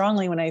me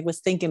strongly when I was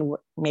thinking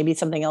maybe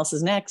something else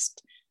is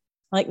next.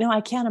 I'm like, no, I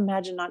can't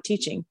imagine not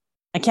teaching.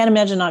 I can't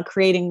imagine not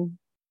creating,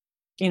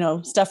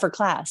 stuff for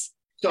class.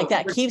 So like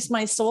that keeps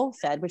my soul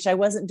fed, which I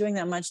wasn't doing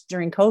that much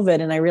during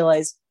COVID. And I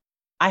realized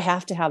I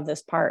have to have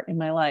this part in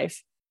my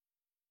life.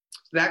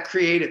 That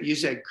creative, you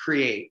said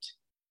create.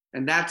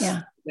 And that's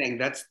the thing.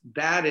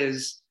 That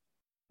is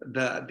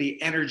the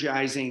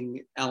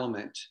energizing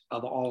element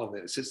of all of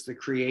this. It's the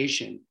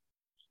creation.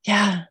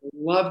 Yeah. I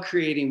love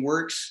creating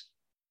works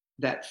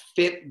that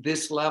fit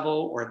this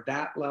level or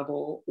that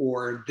level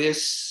or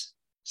this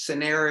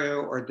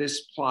scenario or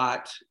this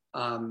plot.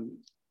 That's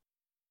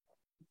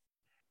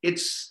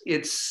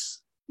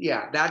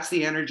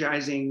the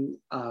energizing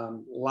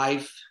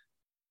life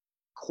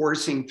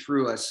coursing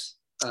through us.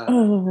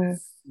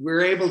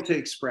 We're able to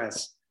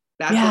express.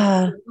 That's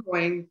what we're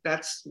doing.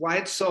 That's why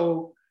it's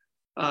so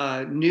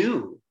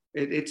new.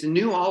 It's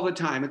new all the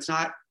time. It's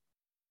not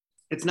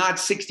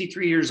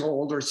 63 years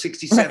old or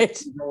 67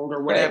 years old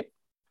or whatever.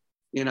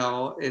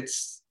 Right.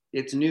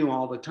 It's new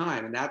all the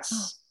time. And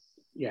that's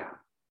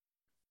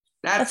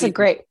a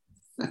great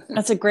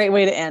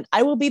way to end.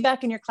 I will be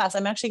back in your class.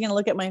 I'm actually going to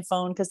look at my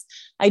phone because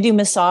I do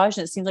massage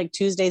and it seems like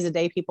Tuesdays a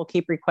day people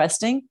keep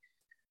requesting,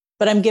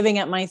 but I'm giving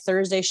up my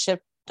Thursday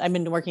shift. I've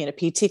been working at a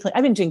PT clinic.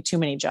 I've been doing too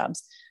many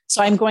jobs.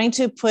 So I'm going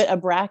to put a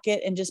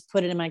bracket and just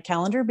put it in my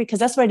calendar because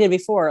that's what I did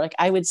before. Like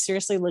I would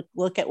seriously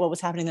look at what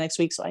was happening the next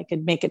week so I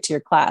could make it to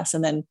your class.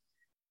 And then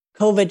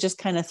COVID just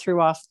kind of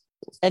threw off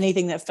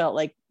anything that felt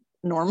like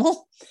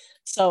normal.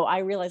 So I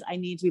realized I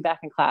need to be back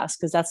in class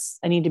because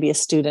I need to be a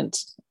student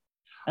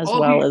as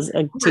well as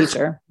a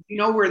teacher.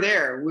 We're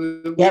there.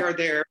 We are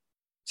there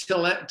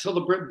till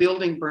the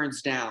building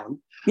burns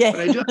down. Yeah.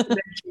 But I do have to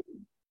mention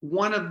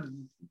one of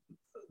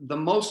the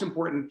most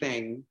important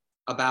thing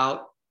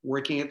about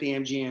working at the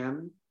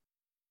MGM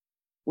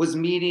was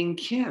meeting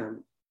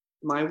Kim,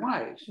 my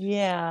wife.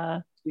 Yeah.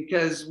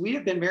 Because we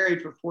have been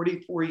married for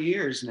 44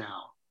 years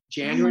now.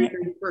 January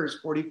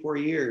 31st, 44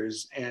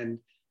 years. And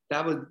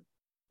that was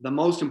the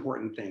most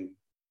important thing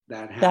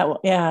that happened.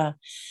 Yeah.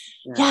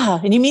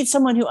 And you meet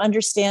someone who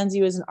understands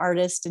you as an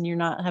artist and you're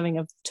not having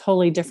a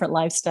totally different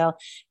lifestyle.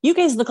 You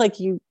guys look like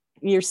you're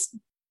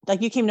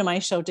like you came to my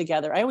show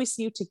together. I always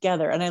see you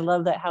together. And I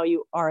love that how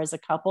you are as a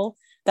couple.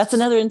 That's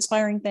another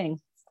inspiring thing.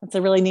 It's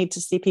really neat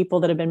to see people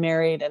that have been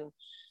married and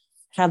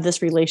have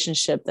this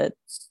relationship that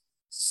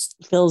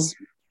feels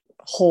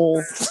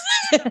whole.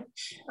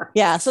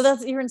 Yeah. So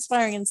you're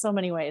inspiring in so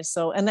many ways.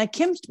 So, and that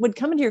Kim would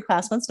come into your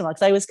class once in a while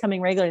because I was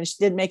coming regularly and she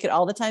didn't make it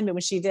all the time. But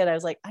when she did, I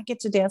was like, I get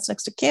to dance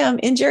next to Kim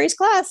in Jerry's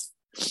class.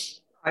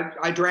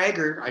 I drag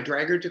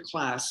her to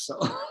class. So,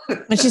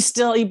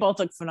 and you both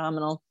look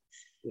phenomenal.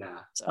 Yeah.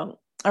 So,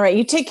 all right.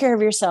 You take care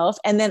of yourself.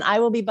 And then I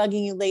will be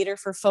bugging you later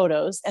for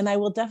photos. And I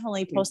will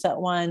definitely post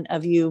that one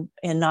of you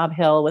in Nob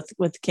Hill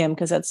with Kim,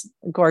 because that's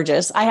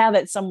gorgeous. I have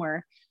it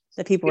somewhere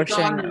that people were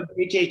sharing.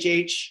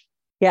 HHH.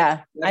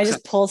 Yeah. I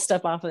just pull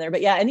stuff off of there.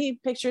 But yeah, any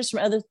pictures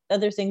from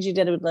other things you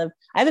did, I would love.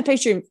 I have a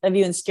picture of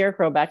you in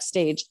Scarecrow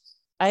backstage.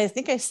 I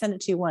think I sent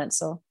it to you once.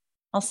 So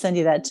I'll send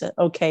you that to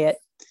okay it.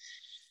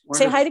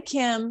 Wonderful. Say hi to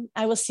Kim.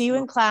 I will see you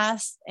in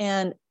class.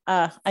 And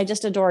I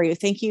just adore you.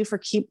 Thank you for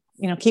keep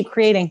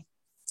creating.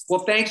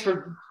 Well, thanks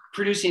for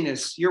producing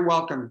this. You're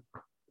welcome.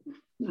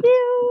 Thank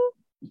you.